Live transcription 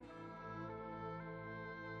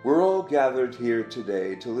We're all gathered here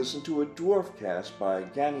today to listen to a dwarf cast by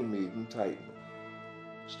Ganymede and Titan.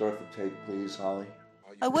 Start the tape, please, Holly.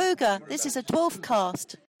 Awooga, this is a dwarf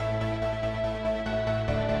cast.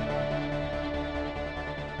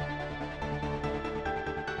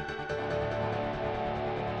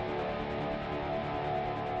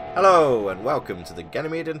 Hello and welcome to the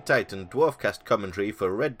Ganymede and Titan Dwarfcast commentary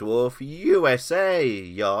for Red Dwarf USA,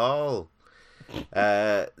 y'all.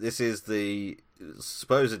 This is the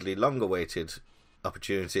supposedly long-awaited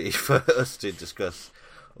opportunity for us to discuss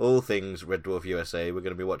all things Red Dwarf USA. We're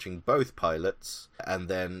going to be watching both pilots and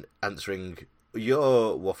then answering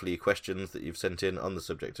your waffly questions that you've sent in on the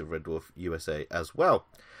subject of Red Dwarf USA as well.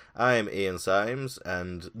 I'm Ian Symes,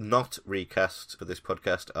 and not recast for this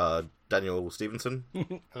podcast are Daniel Stevenson.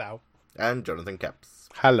 Hello. And Jonathan Capps.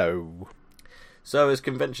 Hello. So, as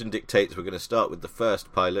convention dictates, we're going to start with the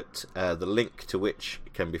first pilot, the link to which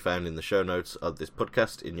can be found in the show notes of this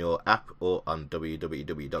podcast in your app or on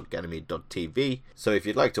www.ganymede.tv. So if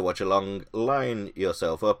you'd like to watch along, line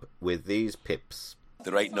yourself up with these pips.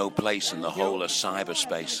 There ain't no place in the whole of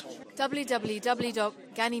cyberspace.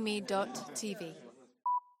 www.ganymede.tv.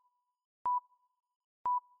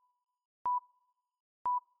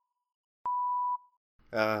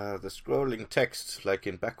 The scrolling text, like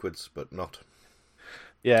in backwards, but not.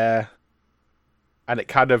 Yeah. And it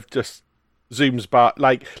kind of just zooms back,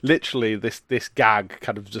 like, literally this gag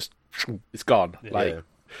kind of just, it's gone. Yeah. Like,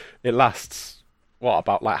 it lasts, what,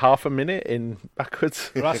 about like half a minute in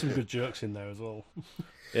backwards? There are some good jokes in there as well.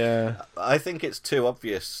 Yeah. I think it's too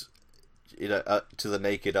obvious, to the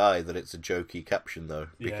naked eye that it's a jokey caption, though,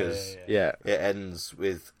 because Yeah. it ends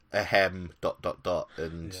with a hem ...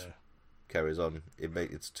 and carries on.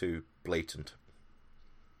 It's too blatant,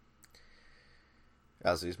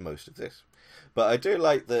 as is most of this. But I do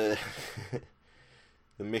like the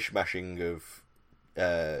the mishmashing of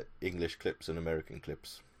English clips and American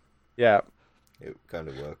clips. Yeah. It kind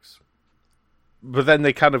of works. But then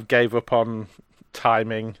they kind of gave up on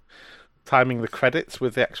timing the credits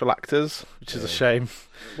with the actual actors, which is a shame.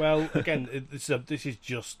 Well, again, this is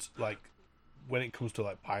just like when it comes to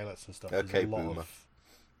like pilots and stuff. Okay, boomer.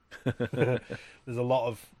 There's a lot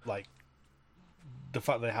of like the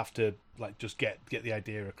fact they have to like just get the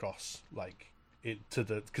idea across, like it to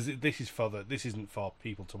the, because this isn't for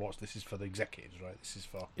people to watch. This is for the executives, right? This is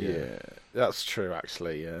for That's true,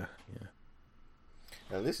 actually. Yeah.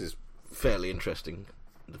 And this is fairly interesting,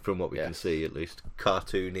 from what we can see, at least.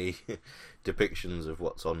 Cartoony depictions of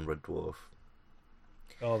what's on Red Dwarf.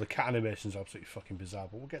 Oh, the cat animations are absolutely fucking bizarre,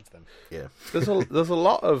 but we'll get to them. Yeah. There's a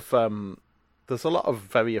lot of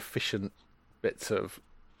very efficient bits of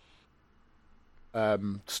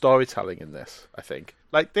storytelling in this, I think.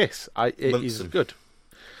 Like this, it is good.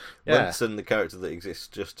 Yeah. Munson, the character that exists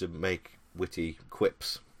just to make witty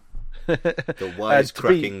quips. The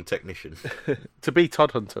wise-cracking technician. To be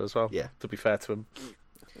Todd Hunter as well, yeah. To be fair to him.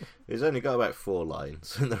 He's only got about 4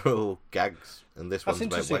 lines, and they're all gags, and this one's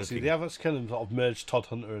about wanking. They have kind of merged Todd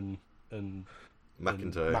Hunter and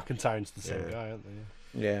McIntyre into the same guy, aren't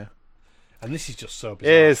they? Yeah. And this is just so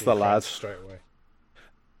bizarre. Here's the lad. Straight away.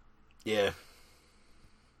 Yeah.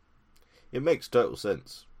 It makes total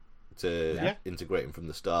sense to integrate him from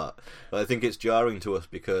the start. But I think it's jarring to us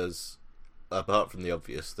because, apart from the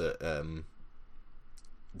obvious that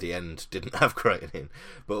the end didn't have Crichton in,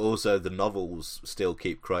 but also the novels still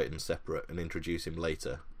keep Crichton separate and introduce him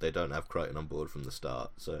later. They don't have Crichton on board from the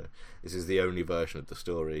start. So this is the only version of the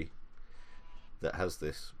story that has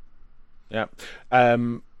this. Yeah.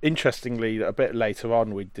 Interestingly, a bit later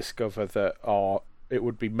on, we discover that it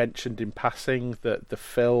would be mentioned in passing that the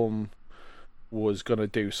film was going to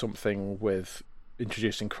do something with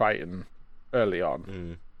introducing Crichton early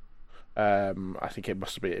on. I think it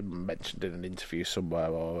must have been mentioned in an interview somewhere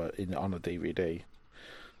or on a DVD.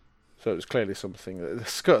 So it was clearly something that the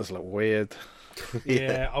scutters look weird.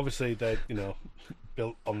 Yeah, obviously they're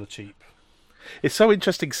built on the cheap. It's so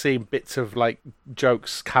interesting seeing bits of like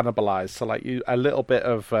jokes cannibalized. So like a little bit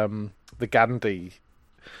of the Gandhi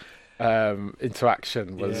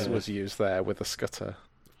interaction was used there with the Scudder.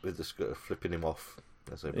 With the Scudder flipping him off,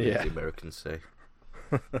 as I believe the Americans say.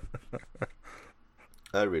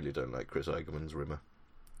 I really don't like Chris Eigerman's Rimmer.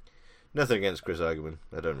 Nothing against Chris Eigerman.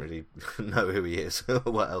 I don't really know who he is or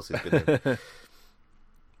what else he's been in.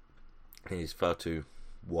 He's far too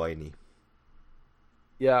whiny.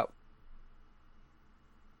 Yeah.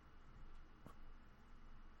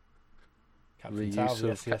 Captain Tau,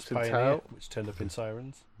 the SES Pioneer, which turned up in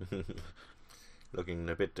Sirens. Looking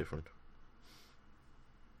a bit different.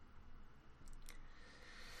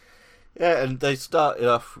 Yeah, and they started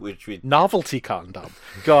off with Novelty condom.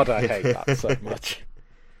 God, I hate that so much.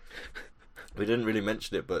 We didn't really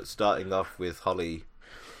mention it, but starting off with Holly,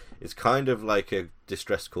 it's kind of like a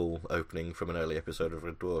distress call opening from an early episode of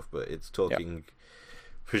Red Dwarf, but it's talking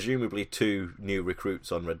presumably 2 new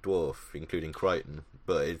recruits on Red Dwarf, including Crichton,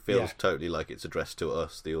 but it feels totally like it's addressed to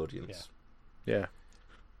us, the audience. Yeah.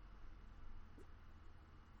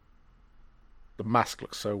 The mask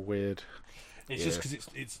looks so weird. It's just because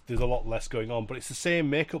it's there's a lot less going on, but it's the same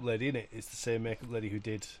makeup lady, isn't it? It's the same makeup lady who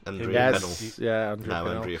did Andrea Pennell. Yeah, Andrea Now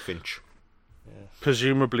Pennell. Andrea Finch. Yeah.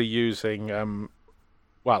 Presumably using,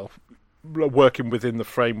 working within the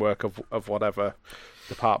framework of whatever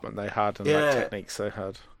department they had and techniques they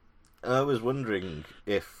had. I was wondering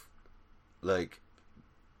if, like,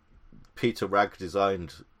 Peter Ragg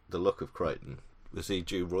designed the look of Crichton. Was he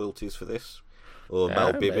due royalties for this? Or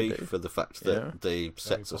Mel Bibby maybe. for the fact that the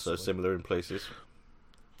sets are so similar in places?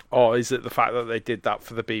 Or is it the fact that they did that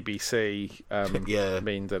for the BBC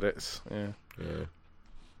mean that it's... Yeah.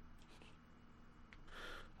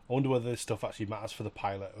 I wonder whether this stuff actually matters for the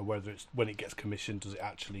pilot, or whether it's when it gets commissioned, does it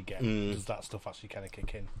actually get... Does that stuff actually kind of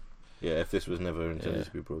kick in? Yeah, if this was never intended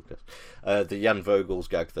to be broadcast. The Jan Vogel's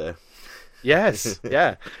gag there. Yes,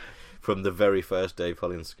 yeah. From the very first Dave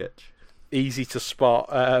Hollins sketch. Easy to spot.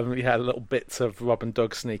 Little bits of Rob and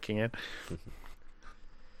Doug sneaking in.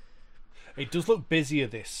 It does look busier,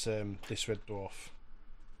 this Red Dwarf.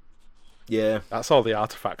 Yeah. That's all the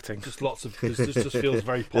artifacting. Just lots of... This just feels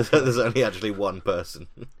very popular. There's only actually one person.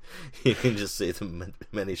 You can just see them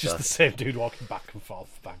many Just times. the same dude walking back and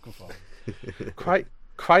forth.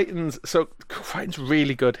 Crichton's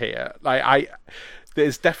really good here.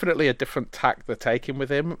 There's definitely a different tack they're taking with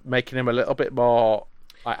him, making him a little bit more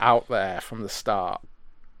out there from the start.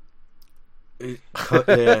 Yeah.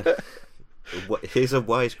 He's a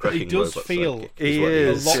wisecracking He does robot feel sidekick, he what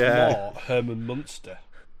is. a lot yeah. more Herman Munster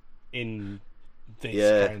in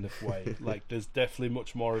this kind of way. Like, there's definitely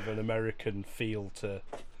much more of an American feel to...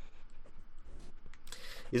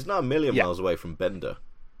 He's not a million miles away from Bender.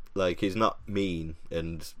 Like, he's not mean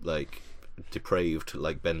and, like, depraved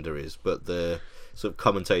like Bender is, but the sort of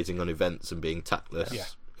commentating on events and being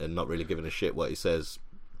tactless and not really giving a shit what he says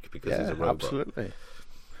because he's a robot. Absolutely.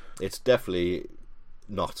 It's definitely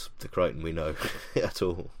not the Crichton we know at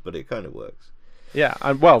all, but it kind of works. Yeah,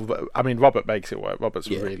 and Robert makes it work. Robert's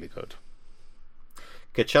really good.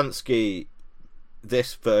 Kochanski,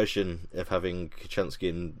 this version of having Kochanski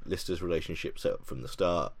and Lister's relationship set up from the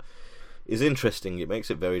start is interesting. It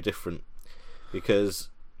makes it very different because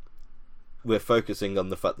we're focusing on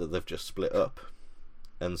the fact that they've just split up,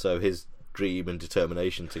 and so his dream and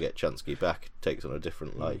determination to get Chansky back takes on a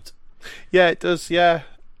different light. Yeah, it does. Yeah,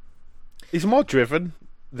 he's more driven,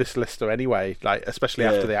 this Lister, anyway. Like, especially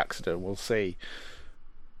after the accident, we'll see.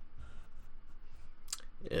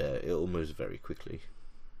 Yeah, it all moves very quickly.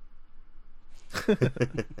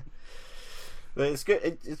 But it's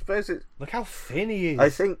good. I suppose it. Look how thin he is. I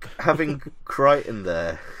think having Crichton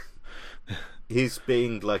there, he's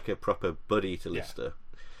being like a proper buddy to Lister.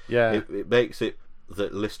 Yeah, it makes it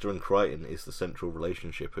that Lister and Crichton is the central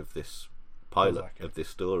relationship of this pilot, of this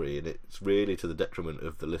story, and it's really to the detriment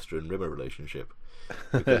of the Lister and Rimmer relationship,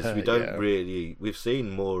 because we don't really... We've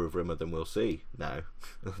seen more of Rimmer than we'll see now.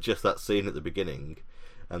 Just that scene at the beginning,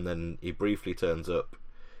 and then he briefly turns up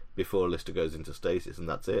before Lister goes into stasis, and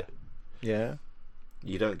that's it. Yeah.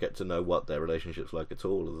 You don't get to know what their relationship's like at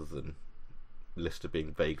all, other than Lister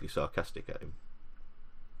being vaguely sarcastic at him.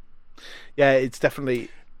 Yeah, it's definitely...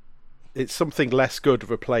 It's something less good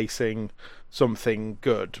replacing something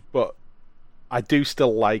good, but I do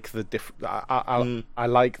still like the I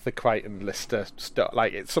like the Crichton Lister stuff.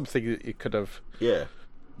 Like, it's something that you could have worked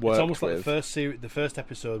It's almost with. like the first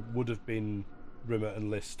episode would have been Rimmer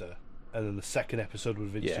and Lister, and then the second episode would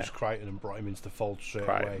have introduced Crichton and brought him into the fold straight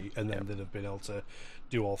away, and then they'd have been able to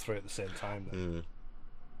do all three at the same time. Then.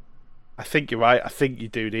 I think you're right. I think you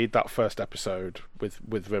do need that first episode with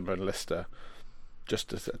Rimmer and Lister,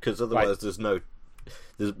 because otherwise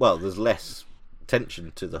there's less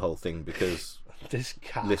tension to the whole thing, because this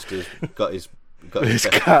cat. Lister's got his this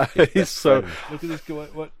cat is so. Look at this guy.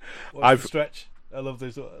 What's the stretch? I love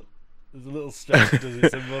this. There's a little stretch. He does.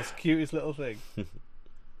 It's the most cutest little thing.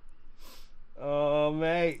 Oh,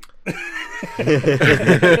 mate.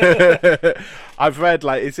 I've read,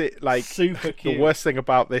 like, is it like super cute? The worst thing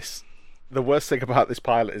about this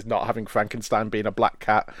pilot is not having Frankenstein being a black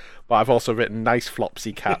cat, but I've also written nice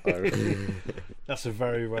flopsy cat though. That's a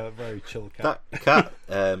very very chill cat.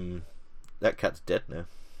 That cat's dead now.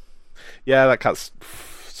 Yeah, that cat's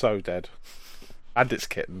so dead, and its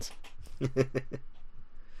kittens.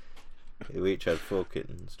 We each had 4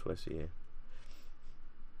 kittens twice a year.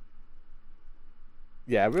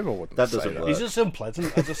 Yeah, Rimmel wouldn't. That say doesn't that. work. He's just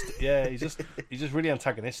unpleasant. He's just really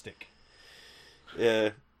antagonistic. Yeah.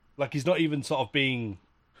 Like he's not even sort of being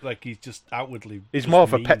like he's just outwardly. He's just more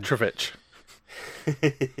of a mean. Petrovich.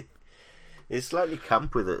 It's slightly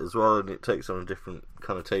camp with it as well, and it takes on a different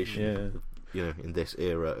connotation. Yeah. You know, in this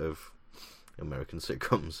era of American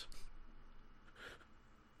sitcoms.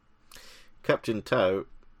 Captain Tao,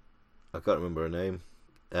 I can't remember her name,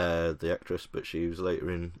 the actress, but she was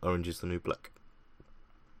later in Orange is the New Black.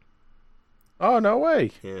 Oh, no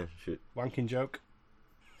way. Yeah, she... Wanking joke.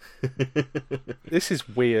 This is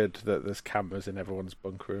weird that there's cameras in everyone's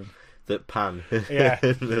bunk room. That pan. Yeah.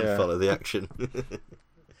 and Yeah. follow the action.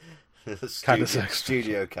 Kinda sexy.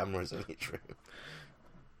 Studio cameras in each room.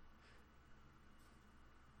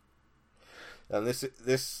 And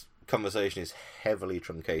this conversation is heavily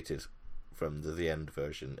truncated from the end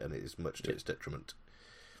version, and it is much to its detriment.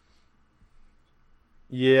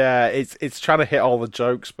 Yeah, it's trying to hit all the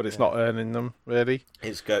jokes, but it's not earning them, really.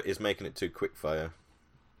 It's making it too quick fire.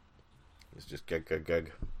 It's just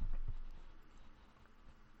gag.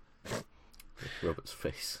 Robert's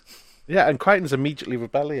face. Yeah, and Crichton's immediately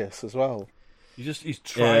rebellious as well. He's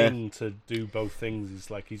trying to do both things.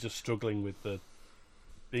 He's just struggling with the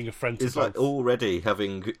being a friend to It's both. like already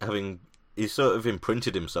having he's sort of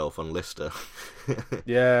imprinted himself on Lister.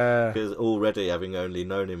 Yeah. Because already having only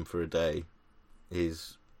known him for a day,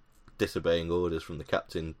 he's disobeying orders from the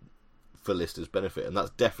captain for Lister's benefit, and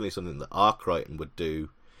that's definitely something that our Crichton would do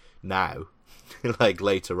now, like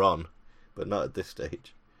later on, but not at this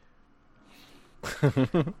stage.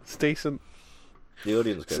 It's decent. The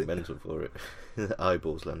audience go mental for it.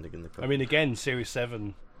 Eyeballs landing in the crowd. I mean, again, Series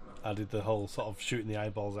 7 added the whole sort of shooting the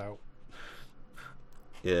eyeballs out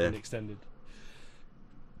yeah, in extended.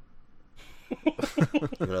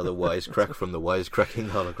 another wisecrack from the wisecracking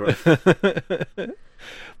hologram.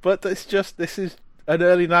 But this is an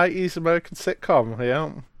early 90s American sitcom,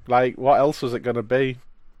 yeah? Like, what else was it going to be?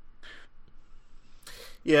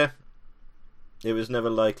 Yeah, it was never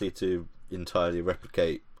likely to entirely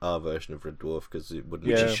replicate our version of Red Dwarf because it wouldn't.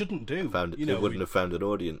 Which Yeah. it shouldn't do. It wouldn't have found an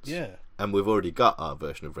audience. Yeah, And we've already got our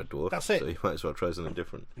version of Red Dwarf. That's it. So you might as well try something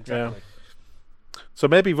different. exactly. So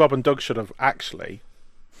maybe Rob and Doug should have actually...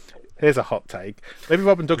 Here's a hot take. Maybe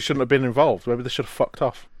Rob and Doug shouldn't have been involved. Maybe they should have fucked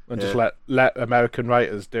off and just let American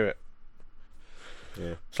writers do it.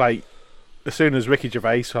 Yeah. It's like, as soon as Ricky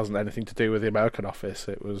Gervais hasn't anything to do with the American office,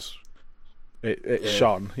 it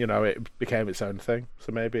shone, it became its own thing.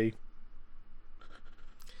 So maybe...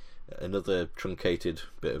 Another truncated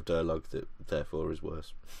bit of dialogue that therefore is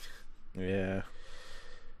worse. Yeah.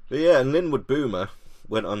 But yeah, and Linwood Boomer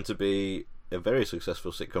went on to be a very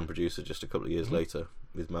successful sitcom producer just a couple of years later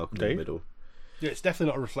with Malcolm in the Indeed. Middle. Yeah, it's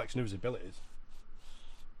definitely not a reflection of his abilities.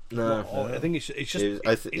 No, I think it's just.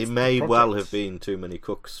 it may well have been too many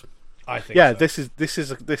cooks. I think. Yeah, so.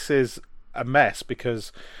 this is a mess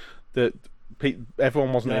because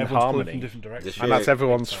everyone wasn't in everyone's pulling harmony. from different directions. The And that's sheer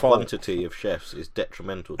everyone's fault. Quantity of chefs is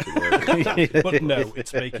detrimental to the But no,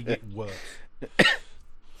 it's making it worse.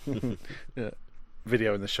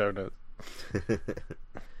 Video in the show notes.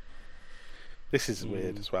 This is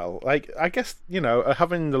weird as well. Like, I guess,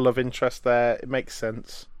 having the love interest there, it makes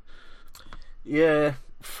sense Yeah,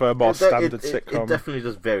 for a more standard sitcom. It definitely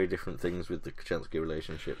does very different things with the Kachansky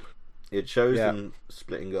relationship. It shows them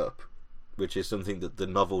splitting up, which is something that the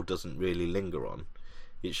novel doesn't really linger on.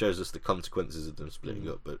 It shows us the consequences of them splitting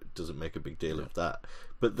up, but it doesn't make a big deal of that.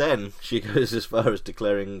 But then she goes as far as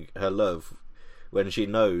declaring her love when she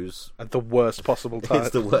knows At the worst possible time.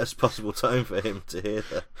 it's the worst possible time for him to hear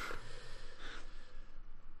that.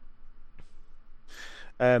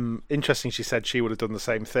 Interesting, she said she would have done the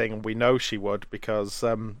same thing, and we know she would because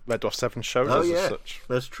Red Dwarf 7 showed us as such.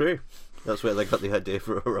 That's true. That's where they got the idea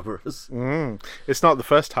for Ouroboros. It's not the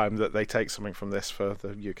first time that they take something from this for the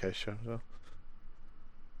UK show. So.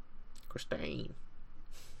 Christine.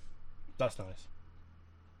 That's nice.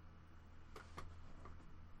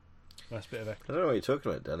 Nice bit of I don't know what you're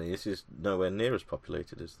talking about, Danny. This is nowhere near as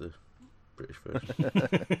populated as the British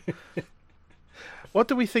version. What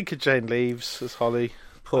do we think of Jane Leeves as Holly?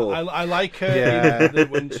 Poor. I like her Yeah.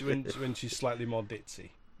 when she's slightly more ditzy.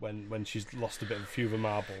 When she's lost a few of her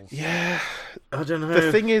marbles. Yeah. I don't know.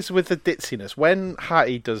 The thing is with the ditziness, when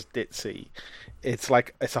Hattie does ditzy, it's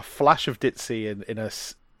like it's a flash of ditzy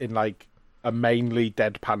in like a mainly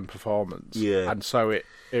deadpan performance. Yeah. And so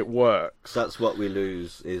it works. That's what we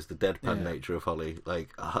lose is the deadpan nature of Holly. Like,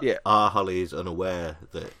 Yeah. our Holly is unaware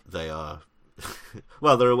that they are.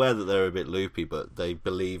 Well, they're aware that they're a bit loopy, but they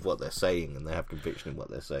believe what they're saying and they have conviction in what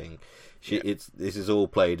they're saying. This is all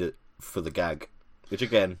played for the gag, which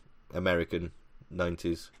again, American,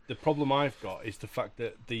 90s. The problem I've got is the fact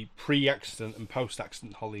that the pre-accident and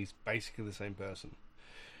post-accident Holly is basically the same person.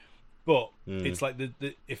 But it's like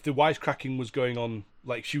if the wisecracking was going on,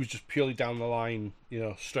 like she was just purely down the line,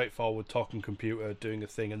 straightforward, talking computer, doing a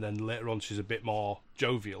thing, and then later on she's a bit more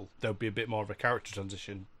jovial, there'll be a bit more of a character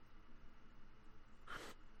transition.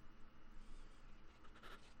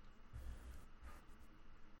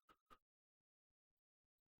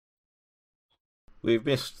 We've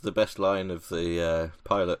missed the best line of the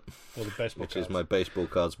pilot, Or the baseball which cards. is my baseball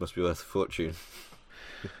cards must be worth a fortune.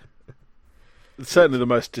 It's certainly the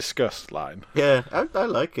most discussed line. Yeah, I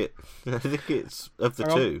like it. I think it's of the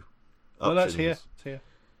Hang on. two. No, that's options. here. It's here.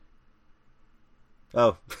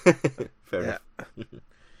 Oh, fair enough.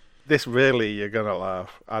 This really, you're gonna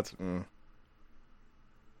laugh.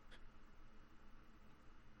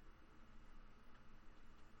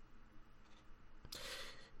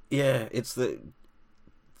 Yeah, it's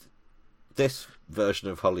this version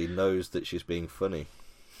of Holly knows that she's being funny.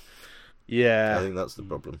 Yeah, I think that's the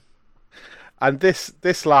problem. and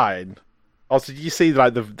this line. Also, did you see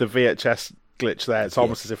like the VHS glitch there? It's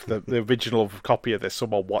almost as if the original copy of this,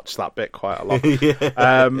 someone watched that bit quite a lot.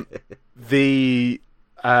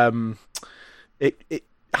 It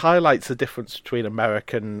highlights the difference between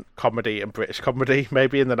American comedy and British comedy,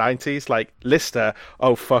 maybe in the 90s. Like Lister,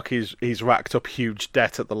 oh fuck, he's racked up huge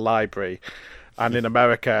debt at the library, and in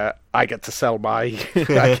America, I get to sell my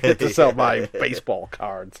baseball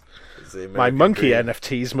cards. My monkey dream.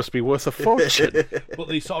 NFTs must be worth a fortune. But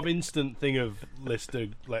the sort of instant thing of Lister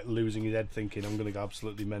like losing his head, thinking I'm going to go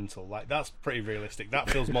absolutely mental, like that's pretty realistic. That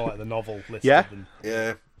feels more like the novel Lister Yeah. than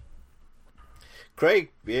Yeah. Craig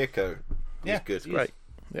Bierko is Yeah, good. he is. Right.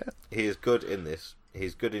 Yeah. He is good in this.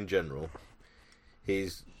 He's good in general.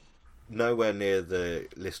 He's nowhere near the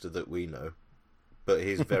Lister that we know, but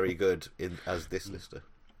he's very good as this Lister.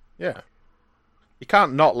 Yeah. You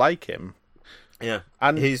can't not like him. Yeah,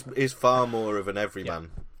 And- he's far more of an everyman.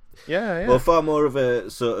 Yeah, yeah. Well, far more of a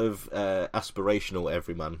sort of aspirational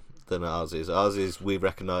everyman than ours is. Ours is we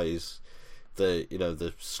recognise the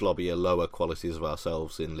slobbier, lower qualities of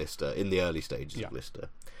ourselves in Lister in the early stages of Lister.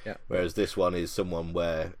 Yeah. Whereas this one is someone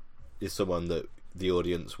that the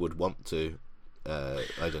audience would want to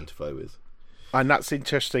identify with. And that's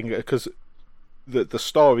interesting because the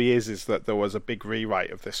story is that there was a big rewrite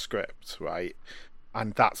of this script, right?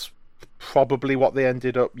 And that's probably what they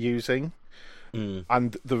ended up using.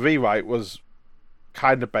 And the rewrite was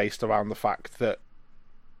kind of based around the fact that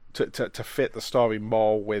to fit the story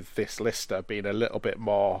more with this Lister being a little bit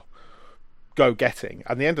more go-getting,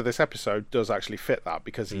 and the end of this episode does actually fit that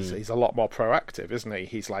because he's a lot more proactive, isn't he?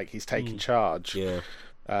 He's taking charge,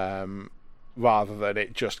 rather than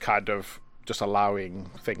it just kind of just allowing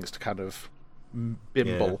things to kind of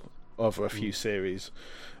bimble over a few series.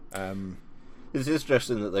 It's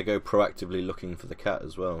interesting that they go proactively looking for the cat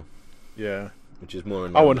as well, Yeah. which is more.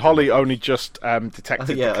 Oh, and Holly only just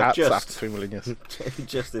detected Yeah, the cats just. after 3 million years.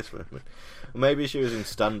 just this moment. Maybe she was in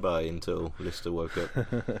standby until Lister woke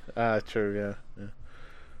up. True. Yeah.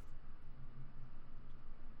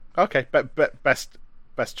 Okay, but best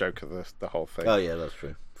joke of the whole thing. Oh yeah, that's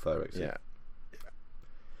true. Fire exit. Yeah.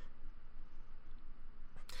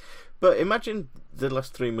 But imagine the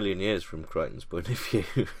last 3 million years from Crichton's point of view.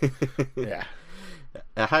 Yeah.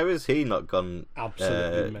 How has he not gone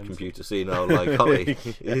Absolutely mental. computer senile like Holly?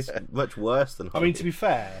 He's much worse than I Holly. mean, to be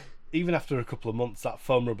fair, even after a couple of months, that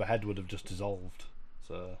foam rubber head would have just dissolved.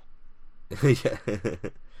 So yeah.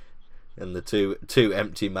 And the two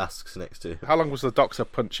empty masks next to him. How long was the Doctor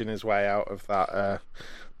punching his way out of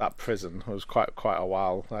that prison? It was quite a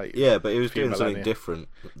while. Like, Yeah, but he was few doing something millennia. different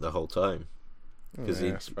the whole time. Because Yeah,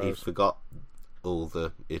 I he suppose. forgot all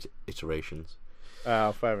the iterations.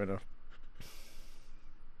 Oh, fair enough.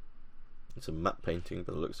 It's a matte painting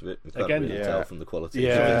by the looks of it. You can't Again, really yeah. tell from the quality.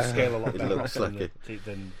 Yeah. so of they scale a lot It better looks than, like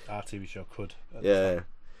than our TV show could. at the Yeah. time.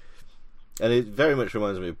 And it very much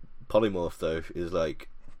reminds me of Polymorph, though. Is like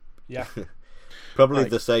Yeah. probably Like-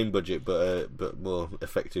 the same budget, but more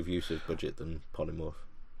effective use of budget than Polymorph.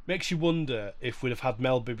 Makes you wonder if we'd have had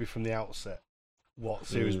Mel Bibby from the outset, what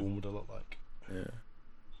series one would have looked like.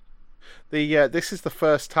 This is the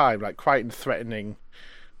first time, like Crichton threatening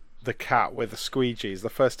the cat with a squeegee is the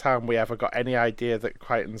first time we ever got any idea that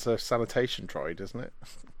Crichton's a sanitation droid, isn't it?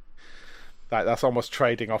 Like that's almost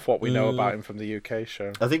trading off what we know about him from the UK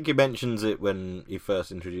show. I think he mentions it when he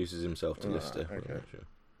first introduces himself to Lister. I'm okay. not sure.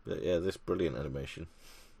 But yeah, this brilliant animation.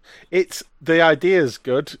 It's the idea's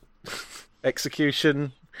good.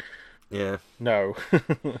 Execution, Yeah. no.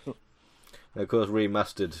 And of course,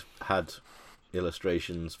 Remastered had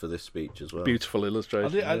illustrations for this speech as well. Beautiful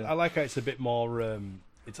illustration. I like how it's a bit more.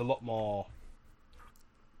 It's a lot more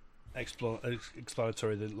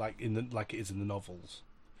explanatory than like it is in the novels.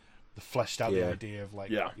 The fleshed out the idea of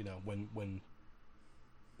when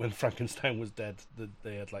Frankenstein was dead, that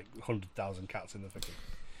they had like 100,000 cats in the figure.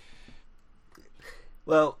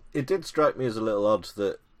 Well, it did strike me as a little odd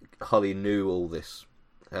that Holly knew all this,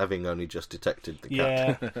 having only just detected the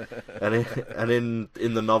cat. and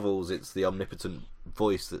in the novels, it's the omnipotent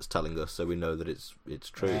voice that's telling us, so we know that it's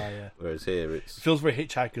true. Whereas here, it feels very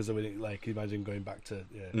Hitchhikers. I mean, like imagine going back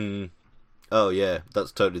to. Oh yeah,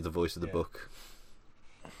 that's totally the voice of the book.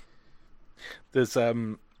 There's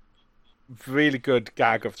really good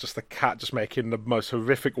gag of just the cat just making the most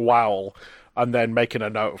horrific howl and then making a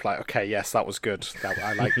note of like, okay, yes, that was good.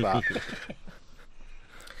 I like that.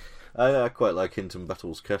 I quite like Hinton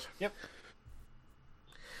Battle's cat. Yep.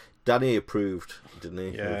 Danny approved, didn't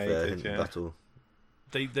he? Yeah, of, he did, Hinton Battle.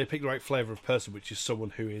 They picked the right flavour of person, which is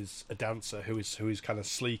someone who is a dancer, who is kind of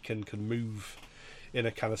sleek and can move in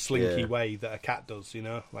a kind of slinky way that a cat does,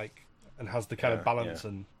 like, and has the kind of balance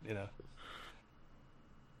and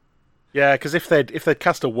Yeah, because if they'd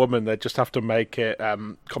cast a woman, they'd just have to make it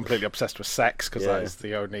completely obsessed with sex, because that is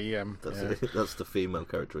the only. That's the female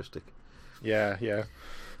characteristic. Yeah.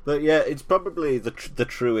 But yeah, it's probably the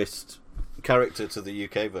truest character to the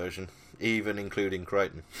UK version, even including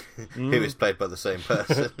Crichton, who is played by the same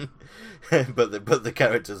person, but the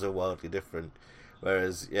characters are wildly different.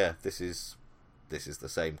 Whereas, this is the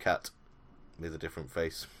same cat with a different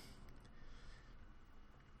face.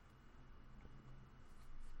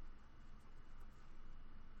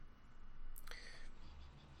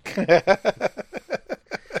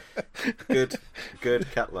 Good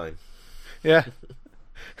cat line. Yeah.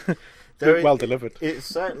 Well delivered. It's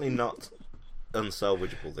certainly not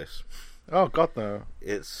unsalvageable, this. Oh God, no.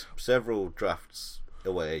 It's several drafts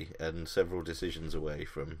away and several decisions away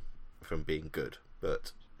from being good,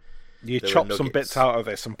 but you chop some bits out of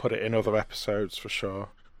this and put it in other episodes for sure.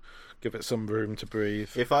 Give it some room to breathe.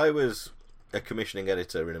 If I was a commissioning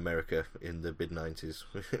editor in America in the mid-90s,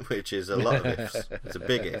 which is a lot of ifs, it's a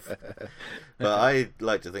big if, but I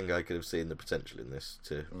like to think I could have seen the potential in this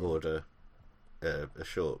to order a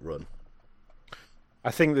short run. I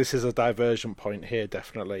think this is a diversion point here,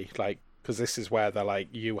 definitely, like, because this is where they're like,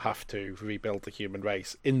 you have to rebuild the human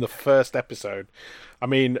race. In the first episode, I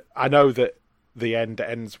mean, I know that the end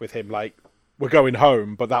ends with him like, we're going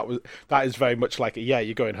home, but that is very much like,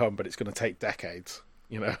 you're going home, but it's going to take decades.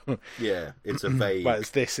 Yeah, it's a vague. Whereas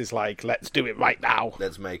this is like, let's do it right now.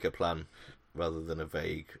 Let's make a plan, rather than a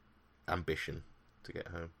vague ambition to get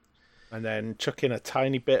home. And then chuck in a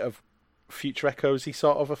tiny bit of Future Echoes-y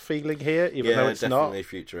sort of a feeling here, even though it's definitely not.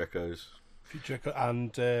 Future Echoes. Future Echo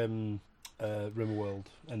and Rimmerworld,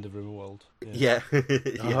 End of Rimmerworld. Yeah.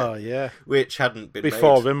 Oh yeah, which hadn't been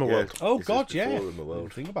before made. Rimmerworld. Oh God,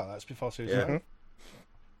 Rimmerworld. Think about that. It's before series. Yeah.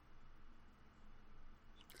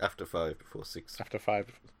 After 5, before 6. After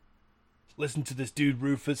 5. Listen to this dude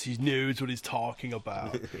Rufus. He knows what he's talking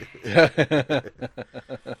about.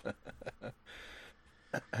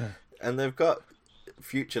 And they've got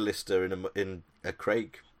Future Lister in a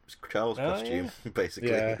Craig Charles costume, basically.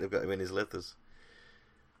 Yeah. They've got him in his leathers.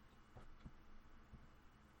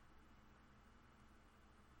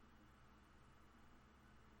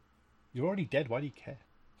 You're already dead. Why do you care?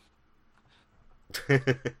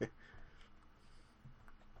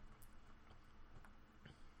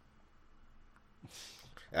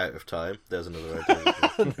 Out of Time. There's another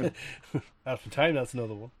idea. Out of Time. That's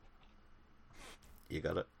another one. You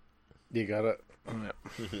got it.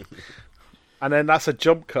 And then that's a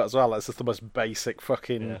jump cut as well. That's just the most basic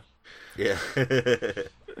fucking. Yeah.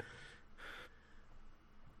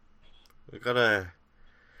 We gotta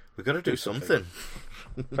do something.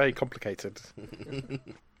 Very complicated.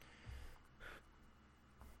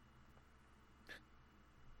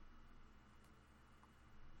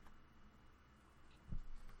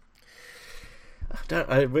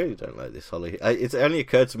 I really don't like this Holly. It's only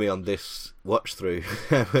occurred to me on this watch through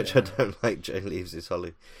how much I don't like Jane Leeves'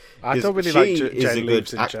 Holly. I don't really like Jane is a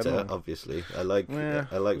Leeves good in actor, general. obviously. I like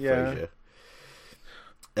Frasier.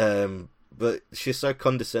 But she's so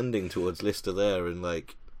condescending towards Lister there, and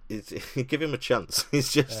like, give him a chance.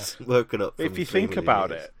 He's just woken up. If you think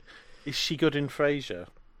about it, is she good in Frasier?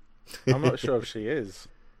 I'm not sure if she is.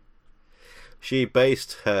 She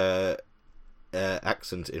based her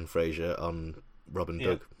accent in Frasier on Robin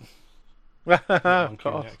Doug.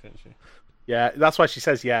 Yeah, that's why she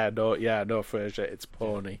says, no, Frasier, it's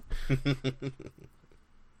Pony.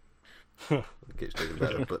 Keeps talking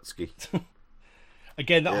about her Butsky.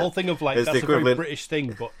 Again, that whole thing of like, It's that's the a very equivalent. British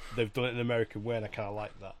thing, but they've done it in an American way, and I kind of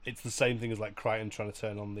like that. It's the same thing as like Crichton trying to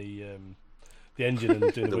turn on the engine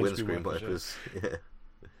and doing The the windscreen windscreen wipers. wipers. Yeah.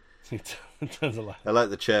 He turns a light. I like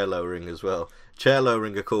the chair lowering as well. Chair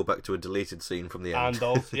lowering, a callback to a deleted scene from the end. And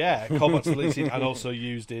also, callback to deleted and also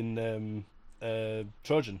used in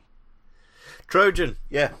Trojan. Trojan,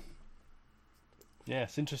 yeah. Yeah,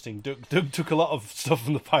 it's interesting. Doug took a lot of stuff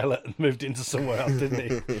from the pilot and moved it into somewhere else, didn't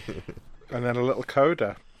he? And then a little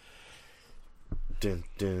coda. Dun,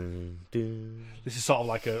 dun, dun. This is sort of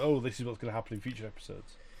like this is what's going to happen in future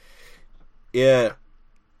episodes. Yeah,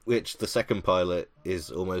 which the second pilot is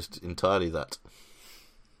almost entirely that.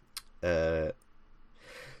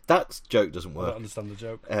 That joke doesn't I work. don't understand the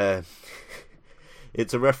joke.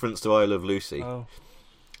 It's a reference to I Love Lucy. Oh.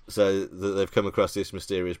 So they've come across this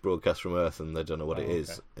mysterious broadcast from Earth and they don't know what it Okay.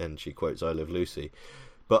 is. And she quotes I Love Lucy.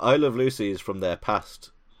 But I Love Lucy is from their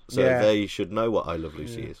past. So Yeah. they should know what I Love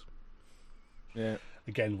Lucy is. Yeah.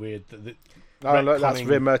 Again, weird. Oh, look, that's retconning-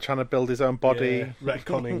 Rimmer trying to build his own body. Yeah,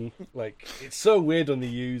 retconning. Like, it's so weird when they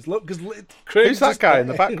use. Look, because Craig's Who's that just guy in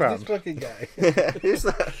the this background? fucking guy. Who's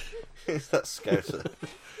that? Who's that scouser?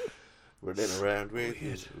 Running around with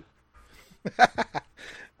you.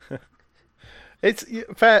 It's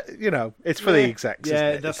fair, it's for the execs.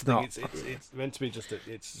 Yeah, isn't it? that's It's the not. thing. It's meant to be just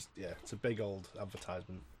it's a big old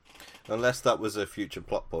advertisement. Unless that was a future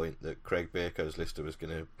plot point that Craig Bierko's Lister was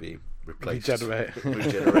going to be replaced. Regenerate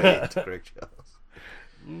Craig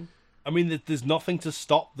Charles. I mean, there's nothing to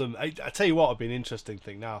stop them. I tell you what would be an interesting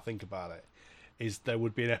thing now I think about it, is there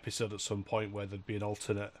would be an episode at some point where there'd be an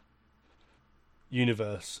alternate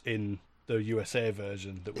universe in the USA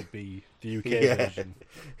version that would be the UK version.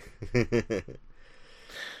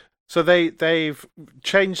 So they've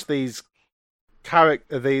changed these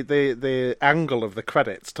the angle of the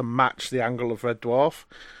credits to match the angle of Red Dwarf,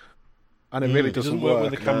 and it really doesn't work.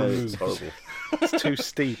 when the camera No, moves. it's horrible. It's too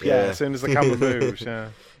steep. Yeah. As soon as the camera moves, yeah.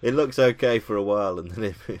 It looks okay for a while and then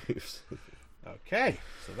it moves. Okay,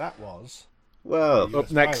 so that was. Well, Up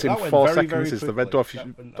next That in went 4 very, seconds very is the Red quickly.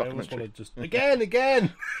 Dwarf I almost documentary. want to just again.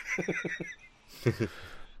 Again, It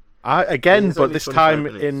is but only this 25 time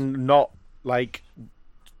minutes. in not like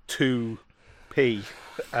 2p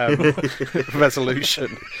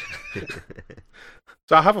resolution.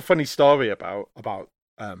 So I have a funny story about well,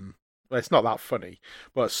 it's not that funny,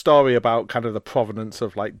 but a story about kind of the provenance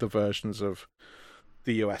of like the versions of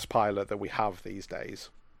the US pilot that we have these days.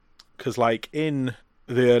 Because like in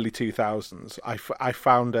the early 2000s, I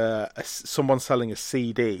found someone selling a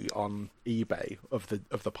CD on eBay of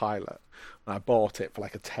the pilot, and I bought it for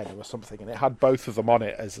like a tenner or something, and it had both of them on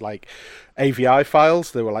it as like AVI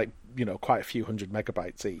files. They were like quite a few hundred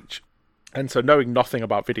megabytes each. And so, knowing nothing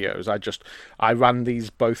about videos, I ran these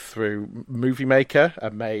both through Movie Maker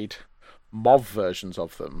and made MOV versions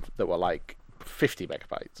of them that were like 50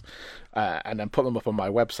 megabytes, and then put them up on my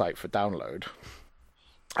website for download.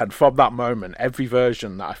 And from that moment, every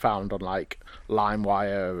version that I found on like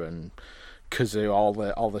LimeWire and Kazoo, all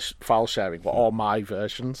the file sharing were all my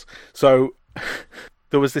versions. So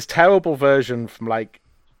there was this terrible version from like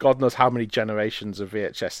God knows how many generations of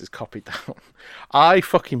VHS is copied down. I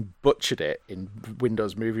fucking butchered it in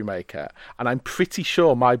Windows Movie Maker, and I'm pretty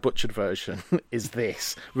sure my butchered version is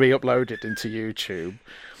this re-uploaded into YouTube.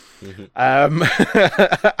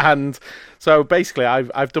 And so basically,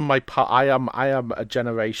 I've done my part. I am a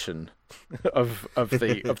generation of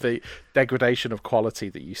the degradation of quality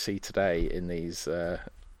that you see today in these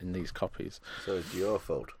copies. so it's your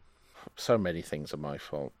fault. So many things are my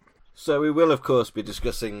fault. So we will, of course, be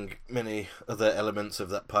discussing many other elements of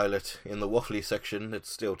that pilot in the waffly section. It's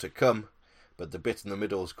still to come, but the bit in the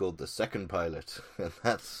middle is called the second pilot, and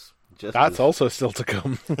that's just Also still to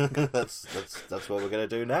come. that's what we're going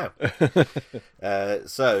to do now.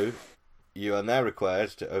 So you are now required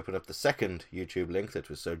to open up the second YouTube link that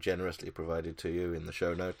was so generously provided to you in the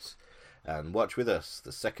show notes, and watch with us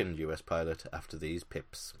the second US pilot after these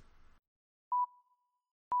pips.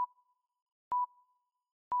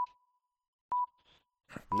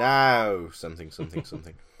 Now, something.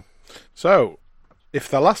 So, if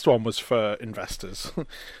the last one was for investors,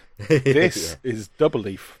 this is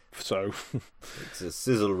doubly so. It's a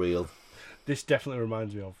sizzle reel. This definitely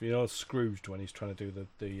reminds me of Scrooged when he's trying to do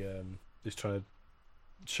he's trying to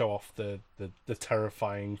show off the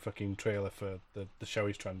terrifying fucking trailer for the show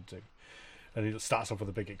he's trying to do, and he starts off with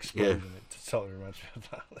a big explosion. It totally reminds me of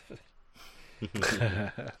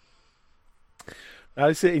that.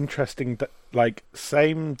 That's an interesting, like,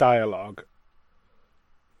 same dialogue,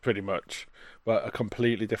 pretty much, but a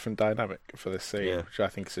completely different dynamic for this scene, which I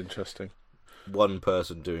think is interesting. One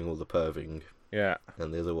person doing all the perving, Yeah,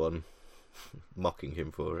 and the other one mocking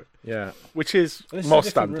him for it. yeah, which is And it's more a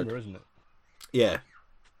different standard. Rimmer, isn't it? Yeah,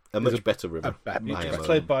 a much better Rimmer. better I It's am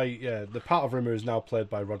played by the part of Rimmer is now played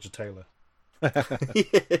by Roger Taylor.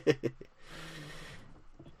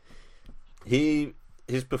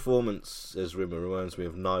 His performance as Rimmer reminds me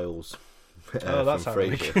of Niles that's from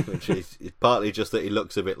Frasier, which is partly just that he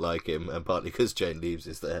looks a bit like him, and partly because Jane Leeves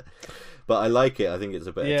is there. But I like it. I think it's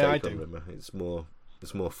a better take on Rimmer. It's more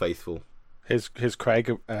faithful. His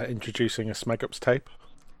Craig introducing a Smegups tape.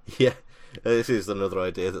 Yeah, this is another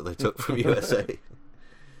idea that they took from USA.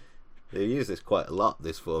 They use this quite a lot,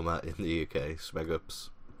 this format in the UK. Smegups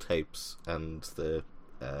tapes and the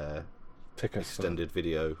extended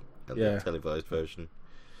video and the televised version.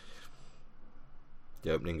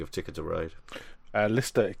 The opening of Ticket to Ride.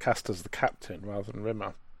 Lister cast as the captain rather than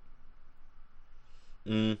Rimmer.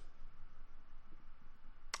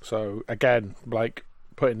 So again, like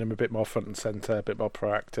putting him a bit more front and centre, a bit more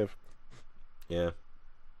proactive. Yeah.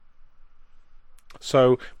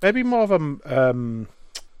 So maybe more of a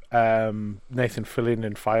Nathan Fillion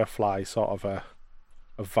in Firefly sort of a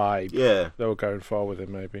vibe. Yeah. They were going for with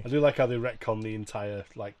him, maybe. I do like how they retcon the entire,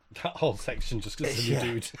 like, that whole section just because of the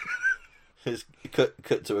dude. It's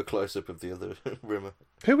cut to a close-up of the other Rimmer.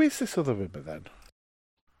 Who is this other Rimmer then?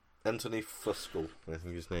 Anthony Fuscal, I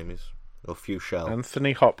think his name is. Or Fuchal.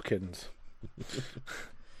 Anthony Hopkins.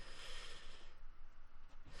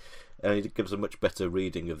 And he gives a much better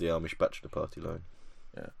reading of the Amish bachelor party line.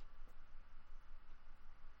 Yeah.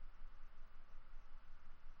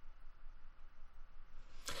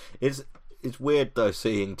 It's weird though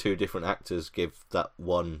seeing two different actors give that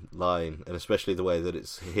one line, and especially the way that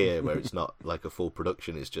it's here, where it's not like a full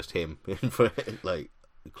production; it's just him in front, like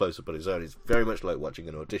close up on his own. It's very much like watching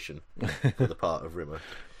an audition for the part of Rimmer,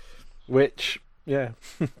 which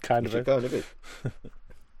kind of is.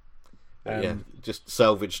 Yeah, just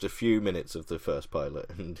salvaged a few minutes of the first pilot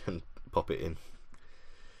and pop it in.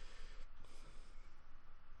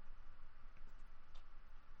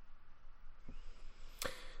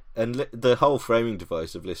 And the whole framing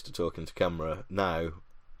device of Lister talking to camera now,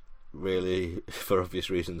 really, for obvious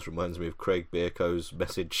reasons, reminds me of Craig Bierko's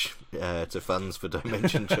message to fans for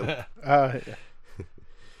Dimension Jump. Yeah.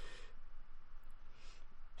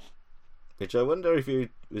 Which I wonder if he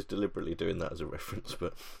was deliberately doing that as a reference,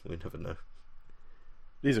 but we never know.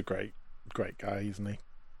 He's a great guy, isn't he?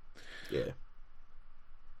 Yeah.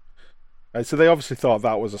 So they obviously thought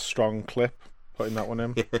that was a strong clip, putting that one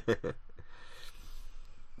in.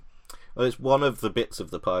 Well, it's one of the bits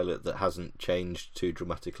of the pilot that hasn't changed too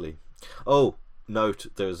dramatically. Oh, note,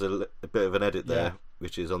 there's a bit of an edit there,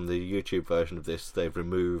 which is on the YouTube version of this. They've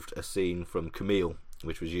removed a scene from Camille,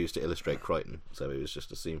 which was used to illustrate Crichton. So it was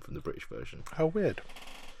just a scene from the British version. How weird.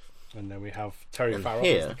 And then we have Terry Farrell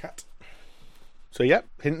here, as the cat. So,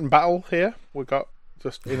 Hinton Battle here. We got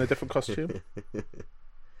just in a different costume.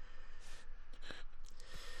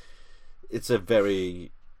 It's a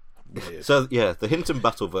very... Weird. So, the Hinton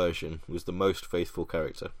Battle version was the most faithful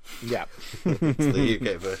character. Yeah. It's the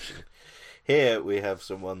UK version. Here we have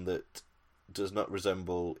someone that does not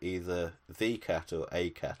resemble either the cat or a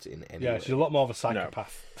cat in any way. Yeah, she's a lot more of a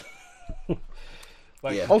psychopath. No.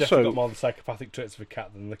 She's also definitely got more of the psychopathic traits of a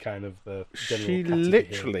cat than the kind of the general she catty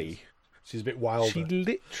literally behaviours. She's a bit wilder. She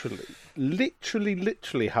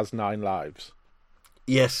literally has 9 lives.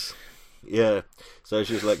 Yes. Yeah. So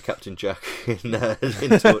she's like Captain Jack in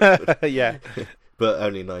Torchwood. Yeah. But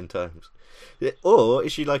only 9 times. Or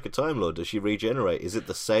is she like a Time Lord? Does she regenerate? Is it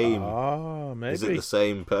the same? Maybe. Is it the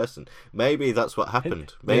same person? Maybe that's what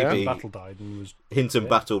happened. Maybe Hinton Battle died and was... Hinton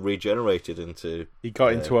Battle regenerated into... He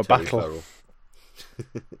got into a Terry battle. Farrell.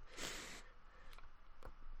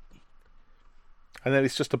 And then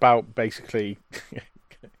it's just about basically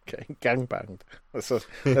getting gangbanged.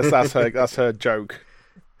 That's her joke.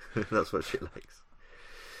 That's what she likes.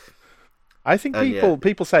 I think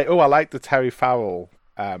people say, "Oh, I like the Terry Farrell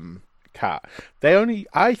cat."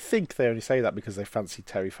 I think they only say that because they fancy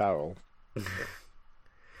Terry Farrell.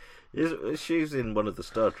 She's in one of the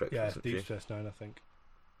Star Trek. Yeah, isn't Deep she? Space Nine, I think.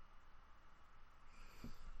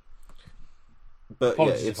 But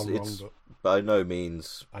Apologies it's if I'm wrong, but by no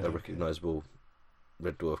means I a don't recognisable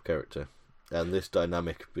Red Dwarf character, and this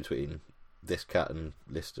dynamic between this cat and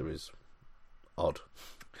Lister is odd.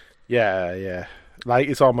 Yeah. Like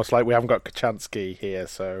it's almost like we haven't got Kachansky here,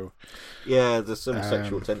 so yeah, there's some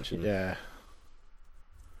sexual tension. Yeah.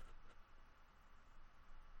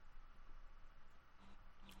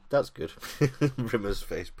 That's good. Rimmer's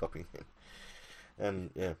face popping in.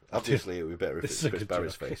 And yeah, obviously it would be better if it's Chris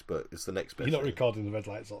Barrett's face, but it's the next best. You're not recording the red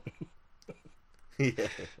lights on. Yeah.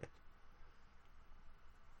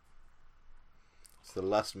 It's the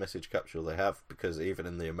last message capsule they have, because even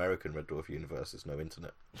in the American Red Dwarf universe there's no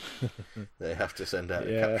internet. They have to send out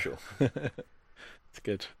a capsule. It's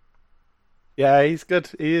good. Yeah, he's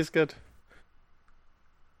good. He is good.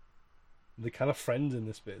 They're kind of friends in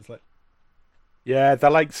this bit. It's like, Yeah, they're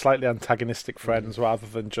like slightly antagonistic friends rather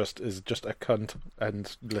than just a cunt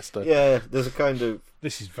and Lister. Yeah, there's a kind of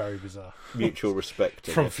this is very bizarre. mutual respect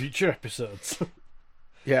in From it. future episodes.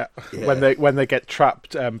 Yeah. Yeah. When they get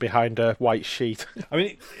trapped behind a white sheet. I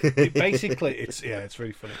mean, it basically, it's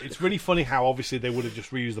really funny. It's really funny how obviously they would have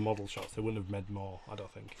just reused the model shots. They wouldn't have made more, I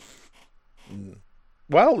don't think.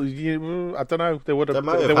 Well, I don't know. They would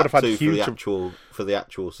have had huge for the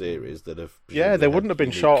actual series that have. Yeah, they wouldn't have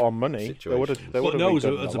been short on money. They would have. Well, no, as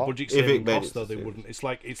a lot. budget If it saving made cost, it though, to they series. wouldn't.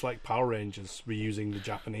 It's like Power Rangers reusing the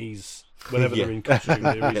Japanese. Whenever Yeah. they're in costume,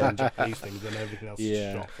 they're reusing Japanese things, and everything else Yeah.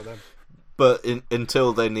 is shot for them. But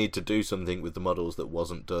until they need to do something with the models that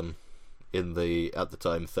wasn't done in the at the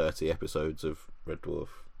time 30 episodes of Red Dwarf.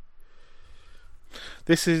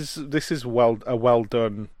 This is a well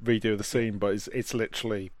done redo of the scene, but it's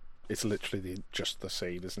literally just the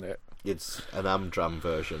scene, isn't it? It's an Amdram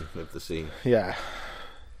version of the scene. Yeah.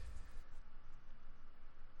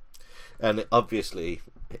 And obviously,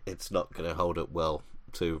 it's not going to hold up well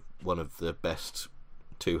to one of the best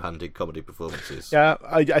two-handed comedy performances. Yeah,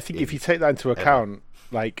 I think if you take that into account,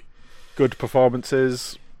 like good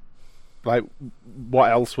performances, like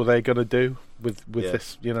what else were they going to do with Yeah.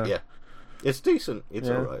 this? You know. Yeah, it's decent. It's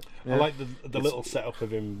Yeah. all right. Yeah. I like the little setup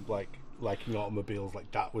of him liking automobiles.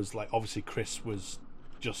 Like that was like obviously Chris was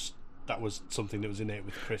just that was something that was innate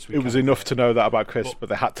with Chris. It was enough to know that about Chris, But- but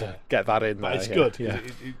they had to get that in But there. it's yeah. good. Yeah.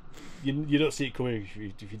 You don't see it coming if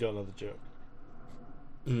you don't know the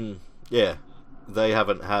joke. Yeah, they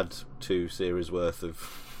haven't had 2 series worth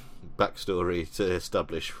of backstory to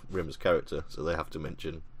establish Rim's character, so they have to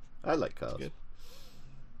mention, I like cars. Good.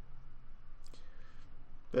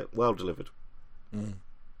 But well delivered.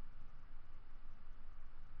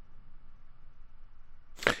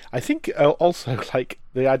 I think also like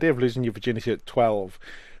the idea of losing your virginity at 12,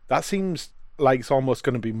 that seems like it's almost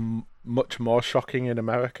going to be much more shocking in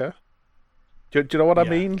America. Do you know what I Yeah.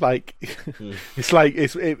 mean? Like, it's like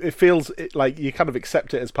it feels like you kind of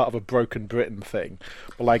accept it as part of a broken Britain thing,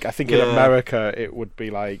 but like I think in Yeah. America it would be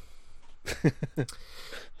like,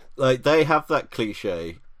 Like, they have that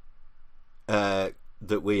cliche that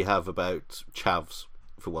we have about chavs,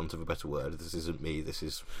 for want of a better word. This isn't me, this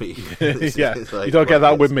is me. This yeah, is like you don't get what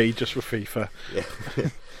that it with is. me just for FIFA. Yeah.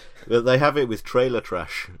 But they have it with trailer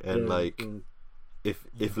trash, and like if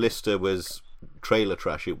Lister was trailer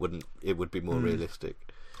trash, it would be more realistic.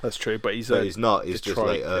 That's true, but he's But he's not. He's just Detroit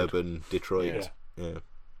like kid. urban Detroit. Yeah.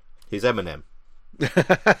 He's Eminem.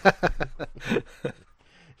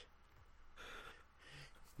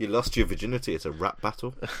 You lost your virginity at a rap